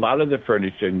a lot of the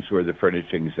furnishings were the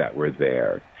furnishings that were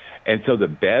there. And so the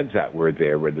beds that were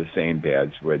there were the same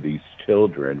beds where these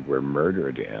children were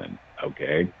murdered in.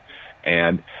 Okay.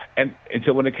 And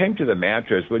so when it came to the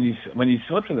mattress, when you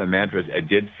slept on the mattress, it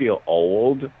did feel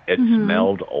old. It Mm-hmm.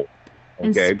 smelled old.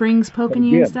 And Okay. springs But poking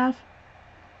you and again, stuff?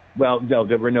 Well, no,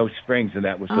 there were no springs, and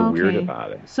that was so weird Okay.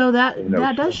 about it. So There were that no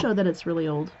that does springs. show that it's really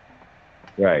old.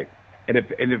 Right. And if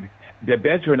the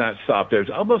beds were not soft, there's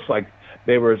almost like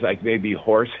there was like maybe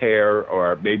horsehair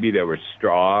or maybe there was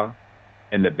straw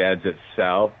in the beds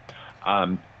itself.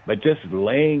 But just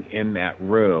laying in that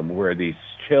room where these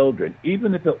children,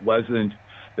 even if it wasn't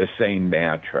the same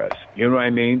mattress, you know what I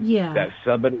mean? Yeah. That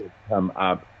somebody had come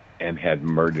up and had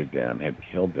murdered them, had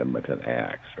killed them with an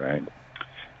axe, right?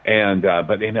 And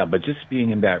but just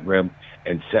being in that room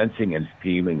and sensing and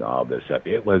feeling all this stuff,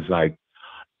 it was like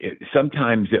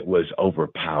sometimes it was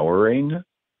overpowering.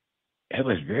 It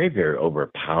was very, very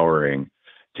overpowering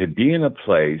to be in a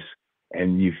place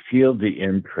and you feel the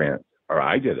imprint, or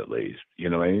I did at least, you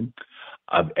know what I mean,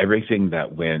 of everything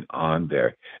that went on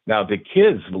there. Now, the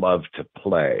kids love to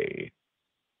play,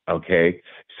 okay?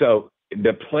 So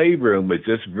the playroom was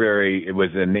just it was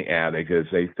in the attic, as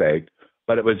they say,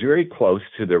 but it was very close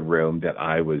to the room that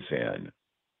I was in.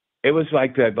 It was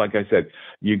like that, like I said,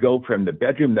 you go from the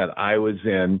bedroom that I was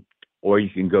in, or you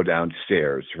can go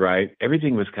downstairs, right?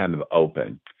 Everything was kind of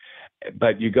open.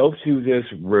 But you go through this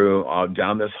room,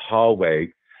 down this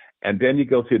hallway, and then you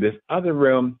go through this other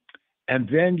room, and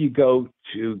then you go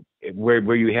to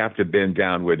where you have to bend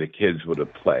down where the kids would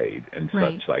have played and such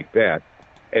Right. like that.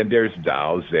 And there's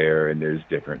dolls there, and there's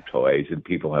different toys, and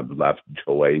people have left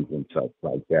toys and such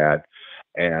like that.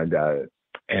 And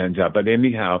but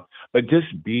anyhow, but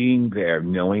just being there,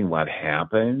 knowing what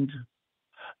happened,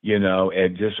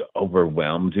 it just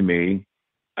overwhelmed me.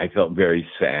 I felt very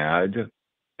sad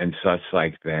and such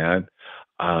like that.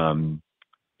 Um,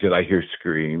 did I hear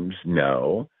screams?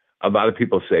 No. A lot of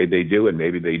people say they do, and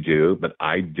maybe they do, but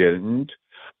I didn't.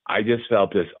 I just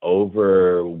felt this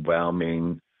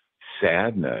overwhelming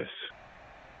sadness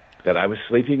that I was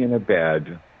sleeping in a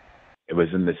bed. It was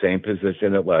in the same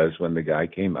position it was when the guy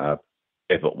came up,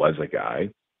 if it was a guy,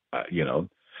 you know,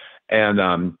 and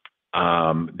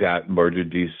that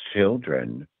murdered these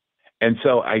children. And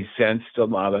so I sensed a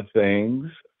lot of things,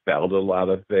 felt a lot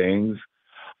of things,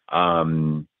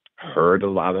 heard a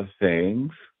lot of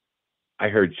things. I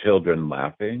heard children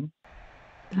laughing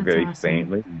That's very awesome.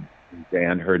 faintly.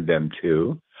 Dan heard them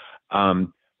too.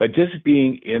 But just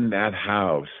being in that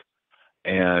house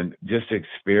and just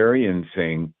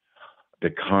experiencing the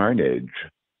carnage.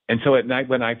 And so at night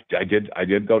when I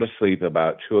did go to sleep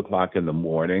about 2 o'clock in the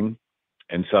morning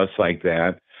and such like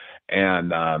that.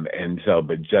 And so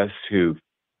but just to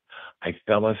I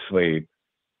fell asleep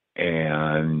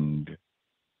and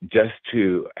just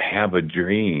to have a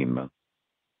dream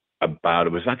about it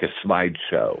was like a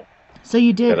slideshow So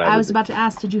you did. that I I was was about to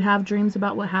ask, did you have dreams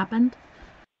about what happened?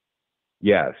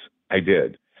 yes, I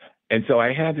did. And so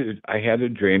I had a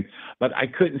dream, but I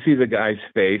couldn't see the guy's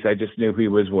face. I just knew he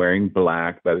was wearing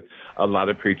black, but a lot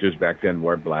of preachers back then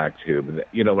wore black too. But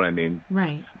you know what I mean?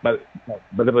 Right. But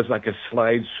it was like a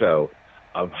slideshow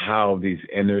of how these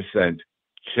innocent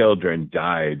children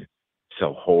died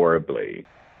so horribly.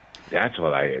 That's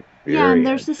what I Yeah, and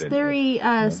there's experienced. this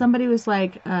theory. Somebody was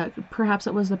like, perhaps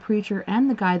it was the preacher and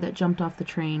the guy that jumped off the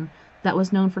train that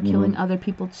was known for killing Mhm. other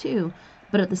people too.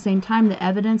 But at the same time, the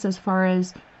evidence as far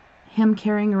as him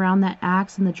carrying around that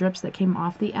axe and the drips that came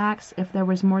off the axe, if there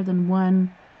was more than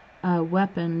one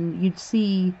weapon, you'd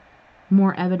see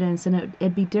more evidence and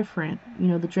it'd be different. You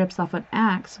know, the drips off an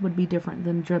axe would be different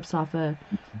than drips off a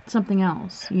something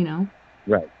else, you know?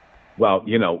 Right. Well,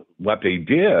 what they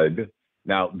did.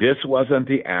 Now, this wasn't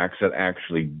the axe that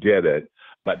actually did it,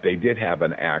 but they did have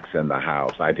an axe in the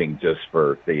house. I think just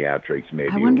for theatrics, I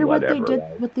maybe, or wonder what they whatever. did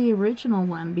Right. with the original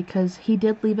one because he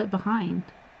did leave it behind.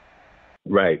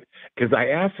 Right. Because I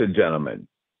asked the gentleman.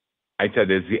 I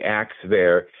said, "Is the axe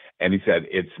there?" And he said,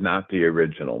 "It's not the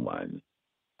original one."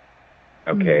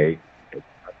 Hmm. Okay, it's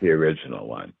not the original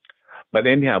one. But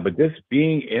anyhow, but just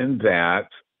being in that,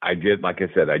 I did, like I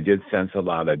said, I did sense a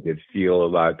lot. I did feel a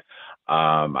lot.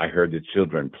 I heard the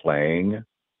children playing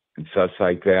and such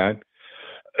like that.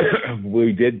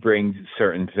 We did bring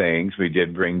certain things. We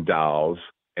did bring dolls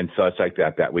and such like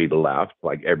that that we left,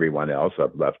 like everyone else.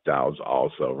 I've left dolls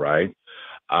also, right?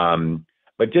 Um,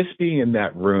 but just being in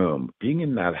that room, being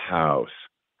in that house,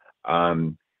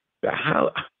 um, the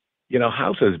house,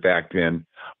 houses back then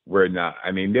were not.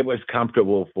 I mean, it was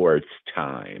comfortable for its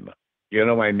time. You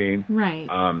know what I mean? Right.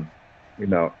 Um,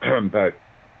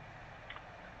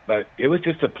 but it was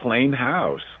just a plain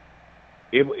house.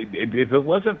 If it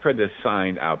wasn't for the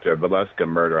sign out there, Villisca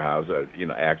Murder House, or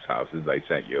Axe Houses I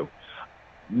sent you,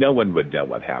 no one would know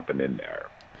what happened in there.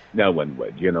 No one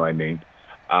would. You know what I mean?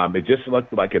 It just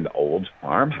looked like an old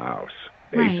farmhouse,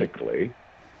 Right. basically.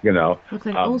 You know, Looks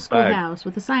like an old but schoolhouse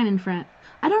with a sign in front.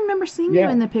 I don't remember seeing you yeah,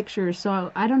 in the pictures,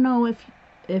 so I don't know if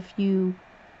if you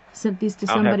sent these to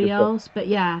I'll have somebody to put. else. But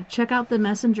yeah, check out the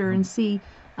messenger and see,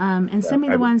 and Yeah, send me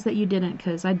I the will. ones that you didn't,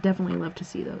 because I'd definitely love to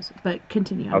see those. But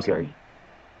continue. I'm Okay, sorry.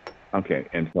 okay,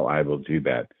 and so I will do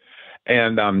that.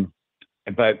 And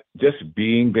but just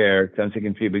being there, sensing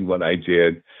and feeling what I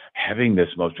did, having this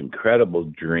most incredible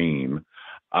dream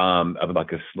of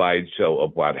like a slideshow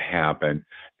of what happened.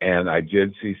 And I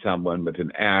did see someone with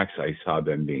an axe. I saw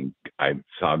them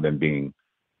being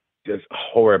just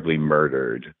horribly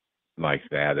murdered like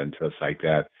that and just like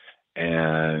that.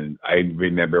 And I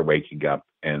remember waking up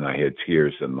and I had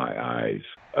tears in my eyes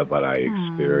of what I Aw.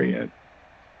 experienced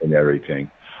and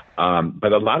everything.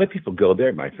 But a lot of people go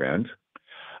there, my friend,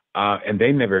 and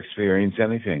they never experience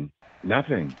anything,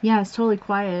 nothing. Yeah, it's totally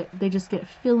quiet. They just get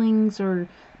feelings or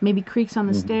maybe creaks on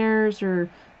the Hmm. stairs or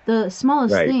the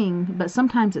smallest Right. thing, but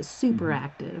sometimes it's super Mhm.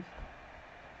 active.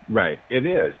 Right. It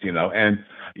is,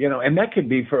 and that could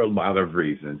be for a lot of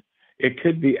reasons. It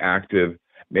could be active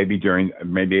maybe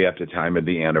at the time of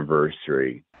the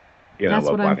anniversary, That's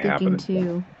of what I'm what thinking happened.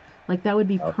 too. Like that would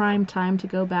be Okay. prime time to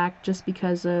go back just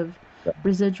because of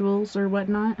residuals or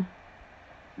whatnot.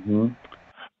 Hmm.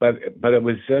 But it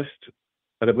was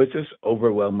just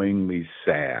overwhelmingly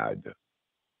sad.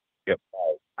 It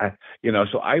was.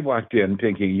 So I walked in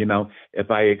thinking,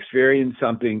 if I experience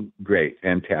something, great,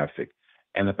 fantastic.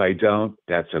 And if I don't,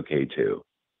 that's okay too.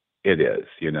 It is.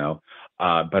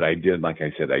 But like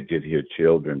I said, I did hear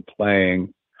children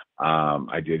playing.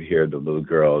 I did hear the little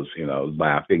girls,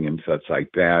 laughing and such like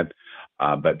that.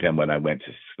 But then when I went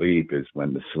to sleep is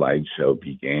when the slideshow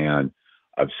began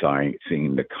of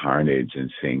seeing the carnage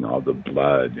and seeing all the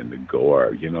blood and the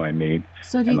gore. You know what I mean?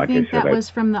 So do And you like I think said, that was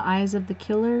from the eyes of the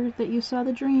killer that you saw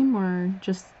the dream or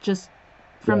just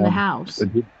from the well, house?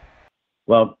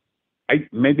 well,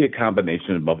 maybe a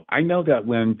combination of both. I know that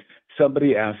when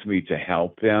somebody asks me to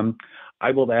help them,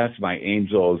 I will ask my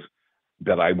angels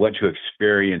that I want to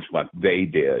experience what they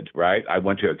did, right? I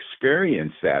want to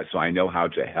experience that so I know how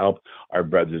to help our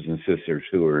brothers and sisters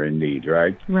who are in need,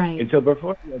 right? Right. And so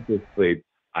before I went to sleep,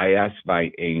 I asked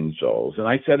my angels, and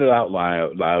I said it out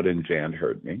loud, and Jan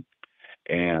heard me.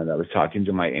 And I was talking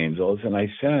to my angels, and I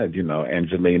said,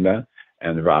 Angelina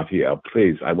and Raphael,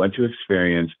 please, I want to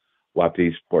experience what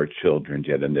these poor children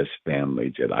did and this family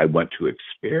did. I want to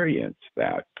experience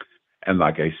that. And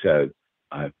like I said,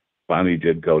 I finally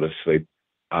did go to sleep.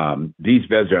 These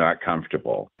beds are not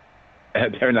comfortable.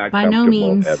 They're not By no comfortable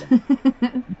means. at all.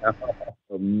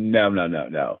 No, no, no,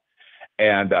 no.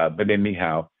 And but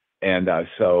anyhow, and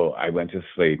so I went to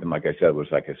sleep, and like I said, it was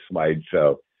like a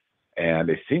slideshow, and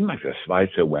it seemed like the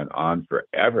slideshow went on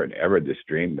forever and ever. This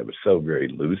dream that was so very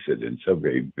lucid and so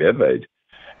very vivid,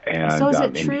 So is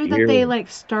it and true that here, they like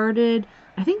started,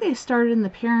 I think they started in the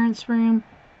parents' room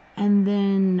and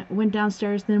then went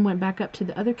downstairs, then went back up to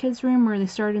the other kids' room, or they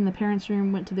started in the parents'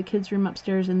 room, went to the kids' room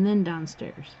upstairs, and then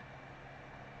downstairs?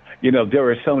 there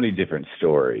were so many different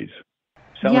stories,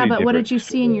 so Yeah, many but what different did you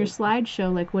see in your stories.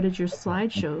 slideshow? Like, what did your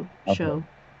slideshow Okay. show?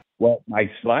 Well,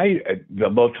 the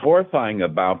most horrifying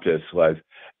about this was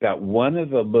that one of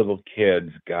the little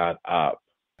kids got up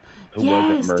who wasn't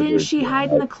Yes, didn't murdered she hide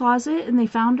in yet. the closet and they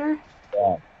found her?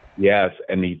 Yeah. Yes,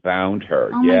 and he found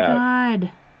her. Oh my Yes.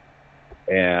 god.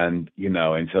 And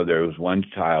so there was one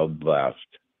child left.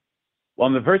 Well,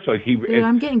 in the first place, Dude,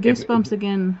 I'm getting goosebumps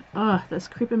again. Ugh, that's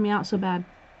creeping me out so bad.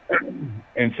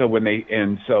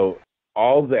 and so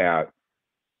all that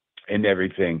and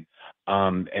everything,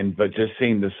 but just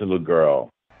seeing this little girl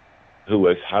who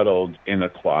was huddled in a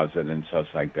closet and stuff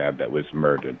like that was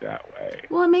murdered that way.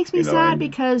 Well, it makes me You know what I sad mean?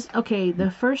 because, okay,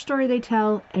 the first story they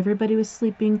tell, everybody was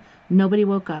sleeping, nobody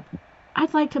woke up.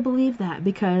 I'd like to believe that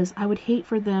because I would hate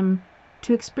for them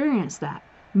to experience that.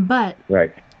 But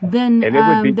Right. then And it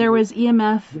would be there was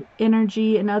EMF,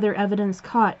 energy, and other evidence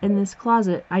caught in this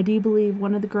closet. I do believe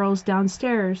one of the girls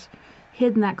downstairs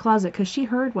hid in that closet because she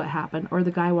heard what happened or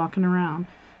the guy walking around.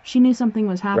 She knew something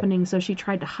was happening, so she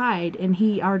tried to hide, and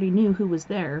he already knew who was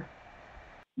there.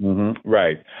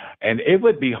 right. And it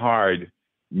would be hard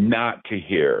not to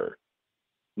hear,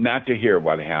 not to hear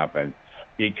what happened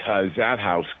because that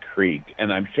house creaked,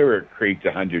 and I'm sure it creaked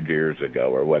 100 years ago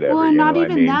or Well, whatever. and You know not what I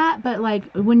even mean? that, but like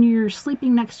when you're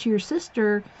sleeping next to your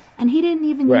sister, and he didn't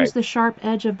even use Right. the sharp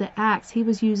edge of the axe, he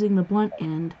was using the blunt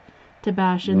end to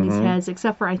bash in these Hmm. heads,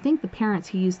 except for I think the parents,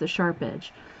 he used the sharp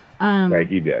edge. Right. Um,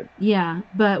 He did. yeah,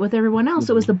 but with everyone else,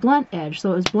 it was the Mhm. blunt edge,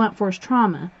 so it was blunt force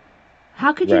trauma.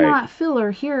 How could you Right. not feel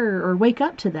or hear or wake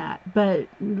up to that? But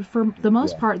for the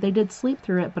most Yeah. part, they did sleep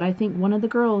through it. But I think one of the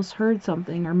girls heard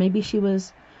something, or maybe she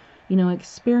was,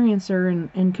 experiencer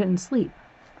and couldn't sleep.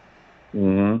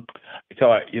 Hmm.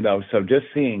 So just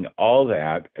seeing all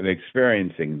that and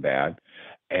experiencing that,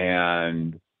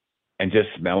 and just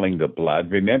smelling the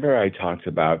blood. Remember, I talked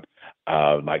about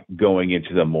like going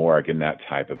into the morgue and that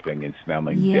type of thing, and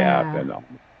smelling death Yeah. and all.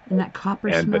 And that copper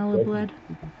And but smell of blood.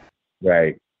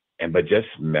 right, and but just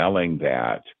smelling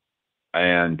that,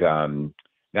 and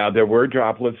now there were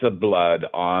droplets of blood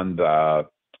on the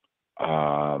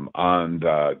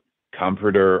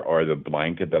comforter or the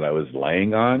blanket that I was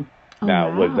laying on. Oh, Now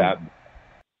wow.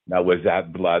 was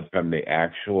that blood from the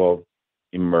actual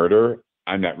murder?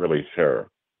 I'm not really sure.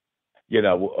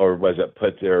 Or was it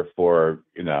put there for,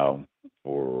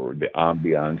 for the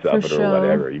ambiance For of it or show.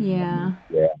 whatever? Yeah.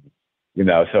 Yeah.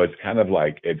 So it's kind of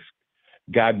like it's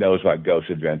God knows what Ghost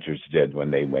Adventures did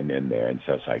when they went in there and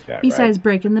stuff like that, right? Besides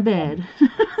breaking the bed.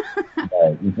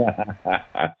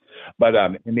 Right. But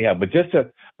anyhow, but just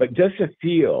to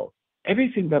feel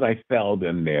everything that I felt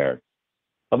in there.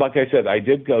 But like I said, I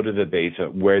did go to the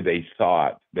basement where they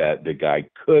thought that the guy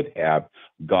could have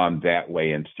gone that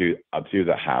way and up through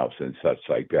the house and such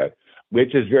like that,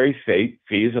 which is very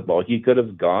feasible. He could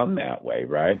have gone that way,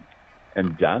 right,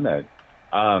 and done it.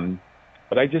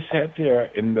 But I just I sat there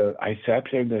in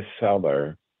the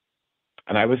cellar,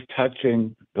 and I was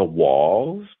touching the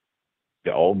walls,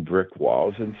 the old brick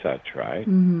walls and such, right,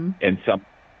 Mm-hmm. and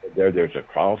there's a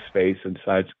crawl space and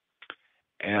such,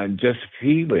 and just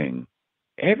feeling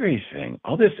everything,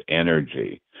 all this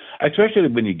energy, especially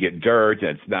when you get dirt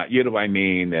and it's not, you know what I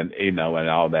mean, and and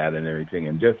all that and everything,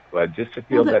 and just to Well,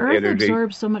 feel the that earth energy,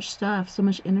 absorbs so much stuff, so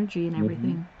much energy and hmm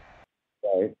everything.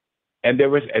 right? And there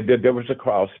was a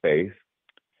crawl space,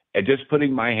 and just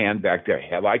putting my hand back there,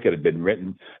 hell, I could have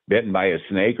been bitten by a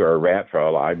snake or a rat for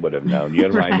all I would have known. You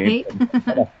know what I mean?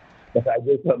 Right? But I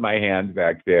just put my hand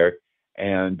back there,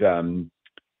 and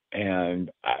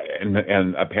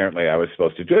and apparently I was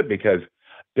supposed to do it because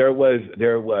there was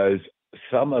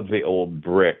some of the old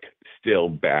brick still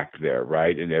back there,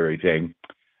 right, and everything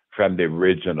from the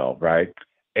original, right.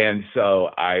 And so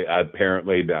I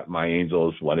apparently that my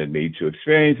angels wanted me to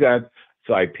experience that,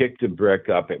 so I picked a brick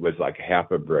up. It was like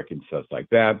half a brick and stuff like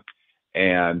that,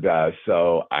 and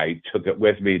so I took it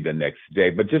with me the next day.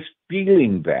 But just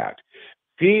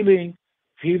feeling,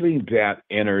 feeling that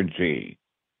energy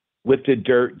with the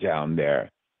dirt down there,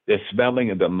 the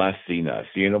smelling of the mustiness,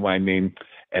 you know what I mean?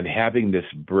 And having this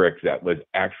brick that was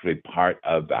actually part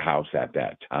of the house at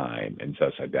that time and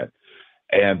stuff like that.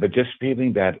 But just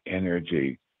feeling that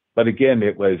energy. But again,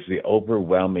 it was the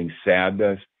overwhelming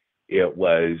sadness. It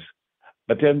was,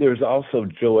 but then there's also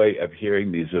joy of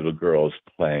hearing these little girls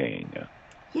playing.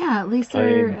 Yeah, at least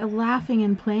Playing, they're laughing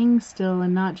and playing still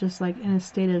and not just like in a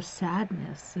state of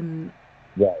sadness. And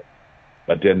right.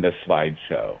 But then the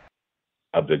slideshow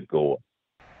of the gore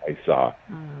I saw.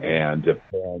 um, And the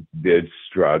parents did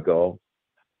struggle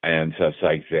and such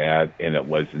like that. And it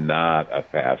was not a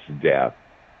fast death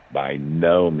by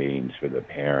no means for the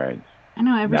parents, I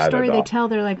know every not story at they all. tell,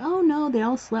 they're like, oh no, they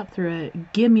all slept through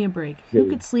it. Give me a break. Who Yeah,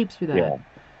 could sleep through that? yeah,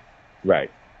 right.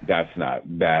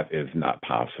 That is not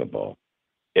possible.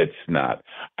 It's not.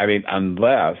 I mean,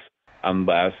 unless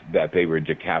that they were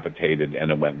decapitated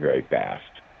and it went very fast.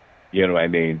 You know what I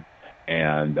mean?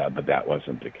 And but that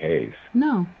wasn't the case.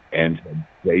 No. And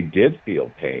they did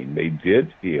feel pain. They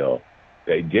did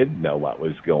know what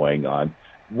was going on.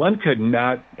 One could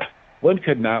not, one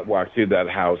could not walk through that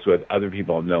house with other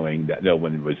people knowing that no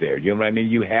one was there. You know what I mean?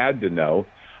 You had to know,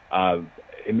 uh,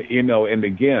 and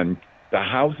again, the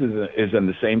house is in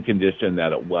the same condition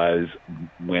that it was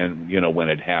when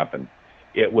it happened.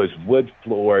 It was wood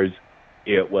floors.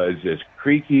 It was this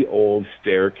creaky old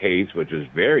staircase, which was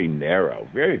very narrow,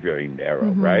 very, very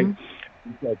narrow, right?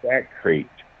 Mm-hmm. So that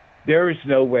creaked. There is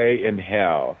no way in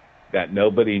hell that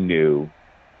nobody knew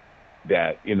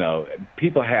that,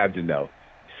 people had to know.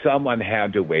 Someone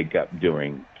had to wake up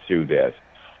through this.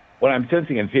 What I'm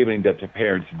sensing and feeling that the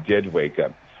parents did wake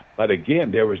up. But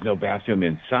again, there was no bathroom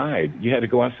inside. You had to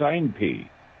go outside and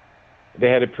pee. They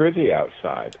had a privy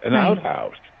outside, an Right.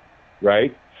 outhouse,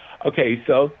 right? Okay,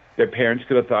 so their parents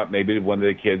could have thought maybe one of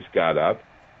the kids got up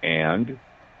and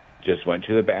just went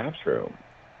to the bathroom,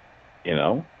 you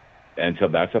know? And so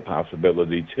that's a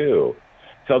possibility too.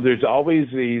 So there's always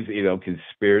these,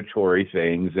 conspiratory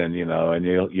things, and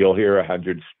you'll hear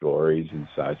 100 stories and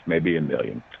such, maybe a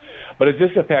million. But it's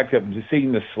just the fact of just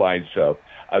seeing the slideshow,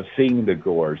 of seeing the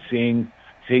gore, seeing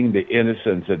the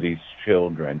innocence of these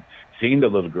children, seeing the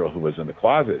little girl who was in the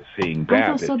closet, seeing I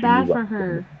feel that so you knew bad what for was going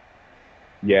her. on.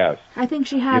 Yes, I think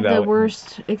she you had the know,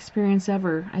 worst experience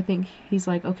ever. I think he's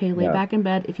like, okay, lay yeah, back in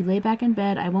bed. If you lay back in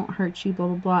bed, I won't hurt you, blah,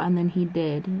 blah, blah. And then he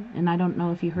did. And I don't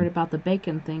know if you heard about the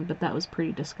bacon thing, but that was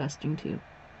pretty disgusting too.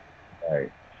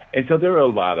 right. And so there are a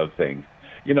lot of things,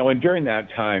 and during that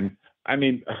time, I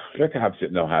mean, the cops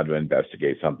didn't know how to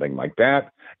investigate something like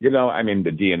that. I mean,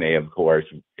 the DNA, of course,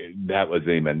 that was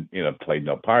even, played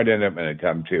no part in it when it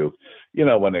come to,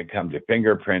 when it comes to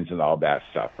fingerprints and all that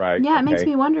stuff, right? Yeah, it makes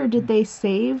Okay. me wonder, did they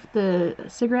save the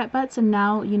cigarette butts and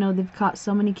now, they've caught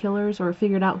so many killers or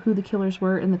figured out who the killers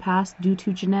were in the past due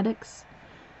to genetics?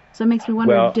 So it makes me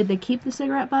wonder, Well, did they keep the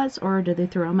cigarette butts or did they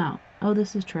throw them out? Oh,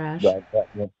 this is trash.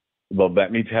 well,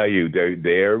 let me tell you,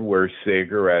 there were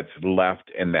cigarettes left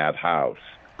in that house.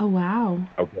 Oh, wow.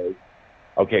 Okay.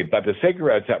 Okay, but the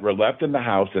cigarettes that were left in the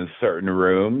house in certain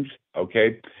rooms,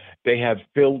 okay, they had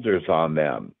filters on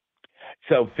them.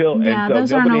 Yeah, So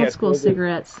those aren't nobody old had school filters.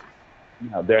 cigarettes.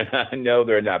 No, they're not. No,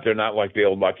 they're not. They're not like the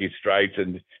old Lucky Strikes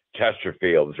and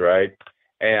Chesterfields, right?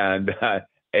 And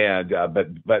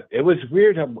but it was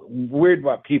weird weird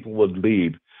what people would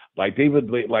leave. Like they would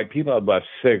leave, like people had left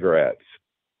cigarettes,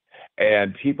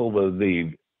 and people would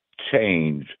leave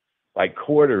change, like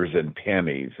quarters and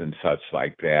pennies and such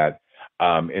like that,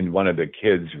 in one of the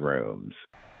kids' rooms.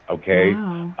 Okay,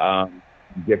 Wow.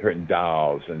 different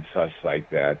dolls and such like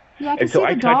that. Yeah, I can And so see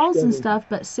I the touched dolls and on stuff,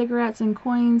 but cigarettes and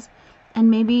coins, and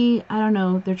maybe, I don't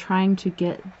know, they're trying to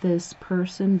get this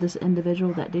person, this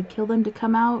individual that did kill them, to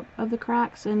come out of the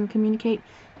cracks and communicate,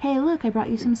 hey, look, I brought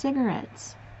you some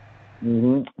cigarettes.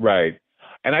 right.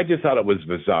 And I just thought it was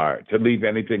bizarre to leave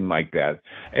anything like that.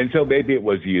 And so maybe it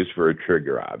was used for a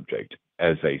trigger object,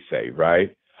 as they say,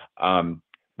 right?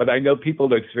 But I know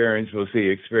people experience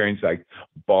like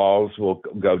balls will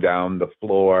go down the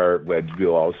floor, would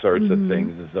do all sorts of Mm-hmm.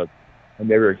 things. And so I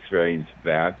never experienced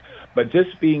that. But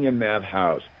just being in that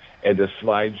house and the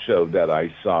slideshow that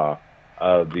I saw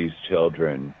of these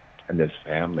children and this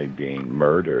family being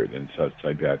murdered and such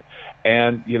like that.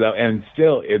 And, and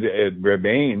still it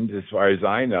remains, as far as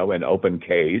I know, an open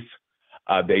case.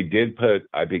 They did put,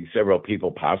 I think, several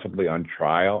people possibly on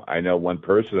trial. I know one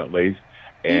person at least.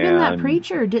 Even that And,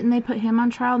 preacher, didn't they put him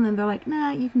on trial and then they're like, nah,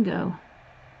 you can go?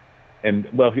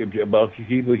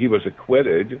 he was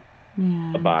acquitted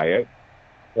Man. by it,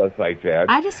 stuff like that.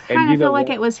 I just And kind you of know feel like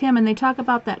what? it was him, and they talk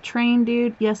about that train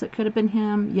dude. Yes, it could have been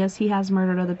him. Yes, he has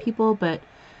murdered other people, but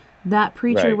that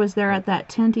preacher Right. was there at that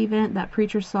tent event. That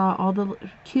preacher saw all the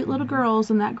cute little Mhm. girls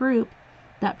in that group.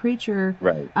 That preacher,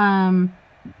 Right. um,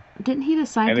 didn't he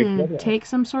decide And it to could have. take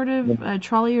some sort of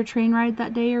trolley or train ride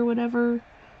that day or whatever?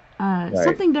 Right.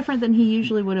 Something different than he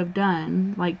usually would have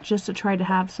done, like just to try to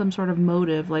have some sort of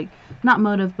motive, like not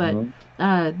motive, but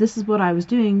Mhm. this is what I was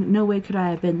doing. No way could I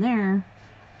have been there,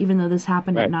 even though this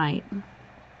happened at Right. night.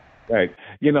 Right.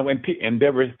 And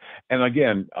there was, and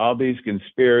again, all these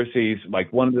conspiracies.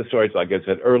 Like one of the stories, like I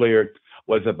said earlier,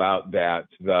 was about that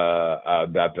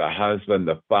the husband,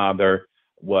 the father,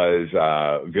 was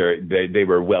very. They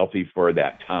were wealthy for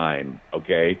that time.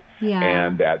 Okay, Yeah,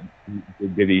 and that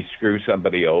did he screw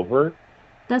somebody over?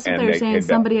 that's what And they're they saying. came back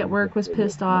Somebody with at work was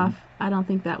pissed him. off. I don't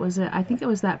think that was it. I think it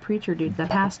was that preacher dude, the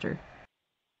pastor.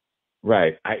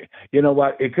 Right. You know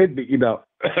what? It could be.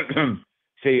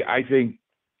 See, I think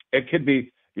it could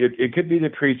be. It could be the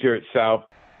preacher itself.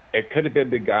 It could have been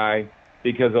the guy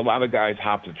because a lot of guys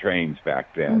hopped the trains back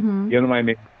then. Hmm. You know what I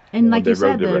mean? And like you They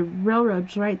rode said, the. the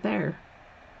railroad's right there.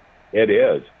 It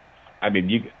is. I mean,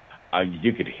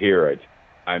 you could hear it.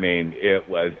 I mean, it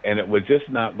was just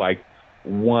not like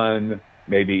one,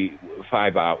 maybe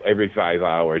 5 hours, every 5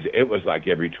 hours. It was like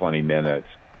every 20 minutes,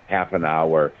 half an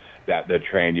hour. That the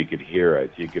train, you could hear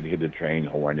it. You could hear the train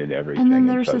horn and And then everything, and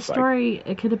there's a such like. story.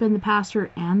 It could have been the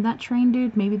pastor and that train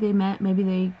dude. Maybe they met. Maybe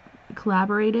they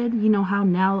collaborated. You know how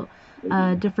now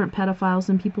different pedophiles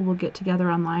and people will get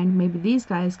together online. Maybe these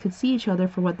guys could see each other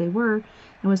for what they were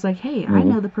and was like, hey, I Mhm.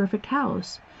 know the perfect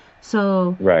house.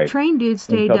 So Right. train dude And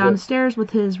stayed so downstairs with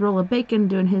his roll of bacon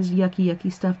doing his yucky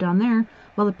yucky stuff down there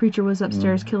while the preacher was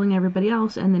upstairs Mhm. killing everybody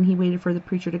else, and then he waited for the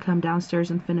preacher to come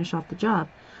downstairs and finish off the job.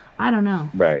 I don't know.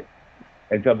 Right.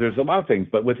 And so there's a lot of things,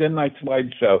 but within my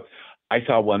slideshow, I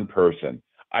saw one person.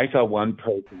 I saw one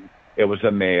person. It was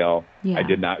a male. I Yeah.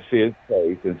 did not see his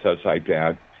face and such like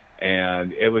that,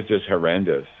 and it was just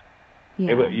horrendous.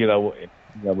 It was, Yeah.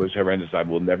 it was horrendous. I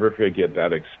will never forget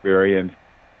that experience.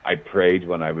 I prayed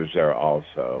when I was there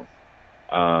also.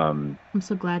 Um, I'm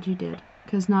so glad you did,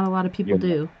 because not a lot of people you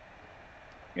know, do.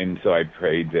 and so I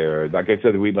prayed there. Like I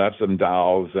said, we left some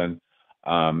dolls and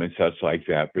such like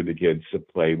that for the kids to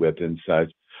play with and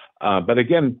such. But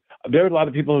again, there are a lot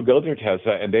of people who go there,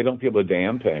 Tessa, and they don't feel a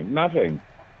damn thing. Nothing.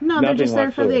 No, they're Nothing just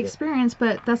there for the whatsoever. experience,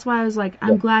 but that's why I was like, Yeah.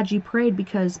 I'm glad you prayed,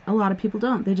 because a lot of people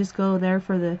don't. They just go there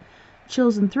for the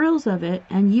chills and thrills of it,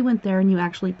 and you went there and you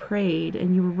actually prayed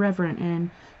and you were reverent and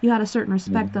you had a certain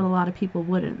respect that a Mhm. lot of people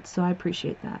wouldn't. So I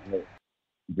appreciate that.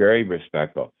 Very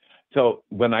respectful. So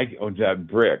when that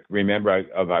brick, remember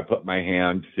I put my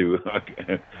hand to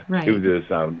Right. to this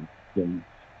thing,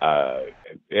 uh,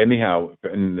 anyhow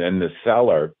in the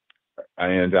cellar,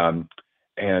 and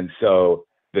so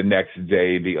the next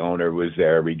day the owner was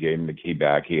there. We gave him the key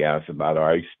back. He asked about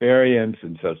our experience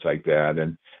and such like that,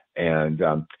 and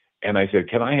I said,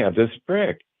 "Can I have this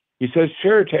brick?" He says,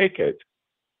 "Sure, take it,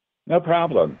 no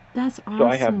problem." That's So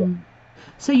I have awesome.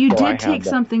 So you so I did take have that.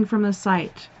 something from the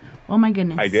site. Oh my I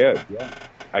goodness. did, yeah,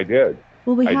 I did,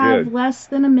 Well, we I have did. less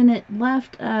than a minute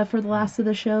left for the last of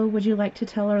the show. Would you like to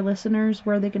tell our listeners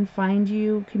where they can find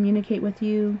you, communicate with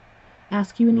you,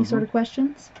 ask you any sort Hmm. of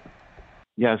questions?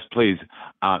 Yes, please.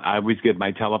 I always give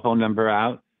my telephone number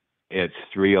out. It's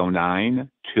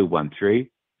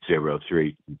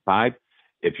 309-213-0325.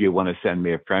 If you want to send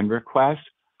me a friend request,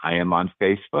 I am on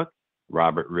Facebook,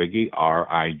 Robert Righi,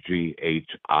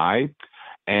 Righi.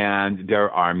 And there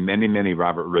are many, many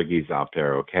Robert Riggis out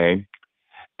there, okay?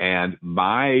 And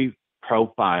my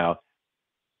profile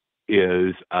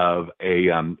is of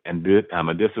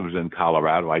this was in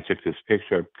Colorado. I took this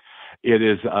picture. It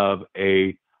is of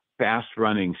a fast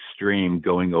running stream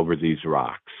going over these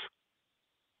rocks.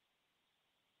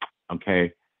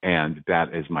 Okay. And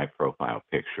that is my profile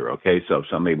picture. Okay. So if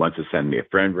somebody wants to send me a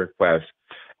friend request,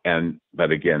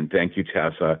 but again, thank you,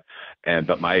 Tessa.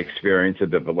 But my experience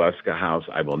at the Villisca house,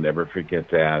 I will never forget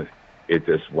that. It's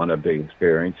just one of the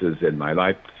experiences in my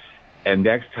life. And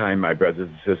next time, my brothers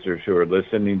and sisters who are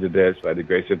listening to this, by the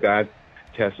grace of God,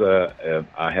 Tessa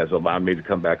has allowed me to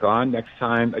come back on next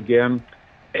time again,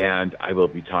 and I will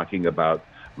be talking about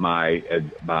my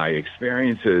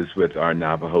experiences with our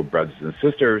Navajo brothers and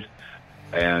sisters.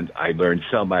 And I learned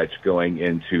so much going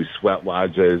into sweat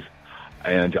lodges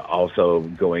and also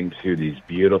going to these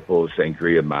beautiful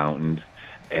Sangria mountains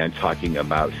and talking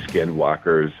about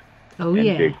skinwalkers Oh, and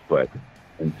yeah. Bigfoot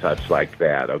and such like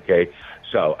that. Okay.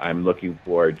 So I'm looking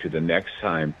forward to the next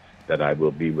time that I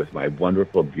will be with my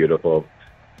wonderful, beautiful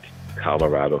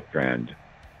Colorado friend.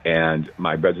 And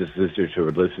my brothers and sisters who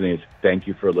are listening, thank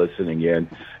you for listening in.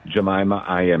 Jemima,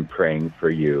 I am praying for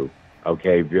you.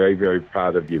 Okay. Very, very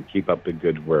proud of you. Keep up the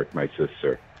good work, my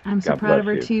sister. I'm so God proud of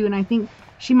bless her you. too, and I think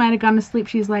she might have gone to sleep.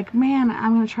 She's like, "Man,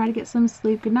 I'm gonna try to get some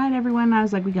sleep. Good night, everyone." And I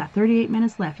was like, "We got 38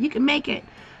 minutes left. You can make it."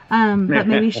 But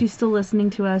maybe she's still listening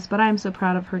to us. But I'm so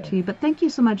proud of her too. But thank you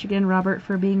so much again, Robert,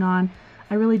 for being on.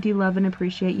 I really do love and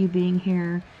appreciate you being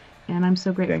here, and I'm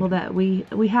so grateful Thank you.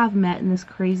 that we have met in this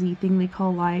crazy thing we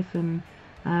call life, and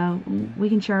we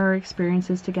can share our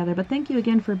experiences together. But thank you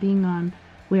again for being on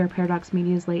We Are Paradox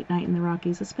Media's Late Night in the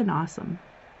Rockies. It's been awesome.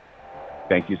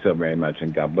 Thank you so very much,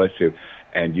 and God bless you.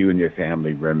 And you and your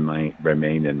family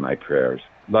remain in my prayers.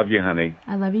 Love you, honey.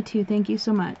 I love you too. Thank you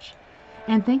so much.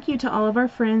 And thank you to all of our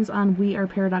friends on We Are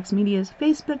Paradox Media's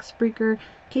Facebook, Spreaker,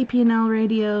 KPNL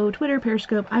Radio, Twitter,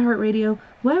 Periscope, iHeartRadio,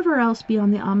 wherever else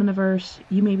beyond the Omniverse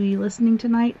you may be listening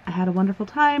tonight. I had a wonderful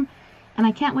time, and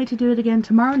I can't wait to do it again.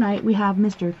 Tomorrow night we have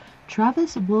Mr.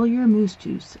 Travis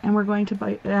Willier-Mustus, and we're going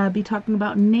to be talking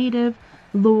about native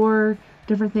lore,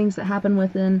 different things that happen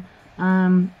within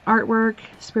artwork,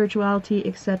 spirituality,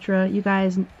 etc. You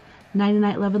guys, Night and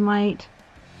Night, Love and Light.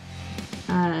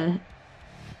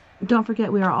 Don't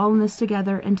forget, we are all in this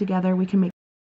together, and together we can make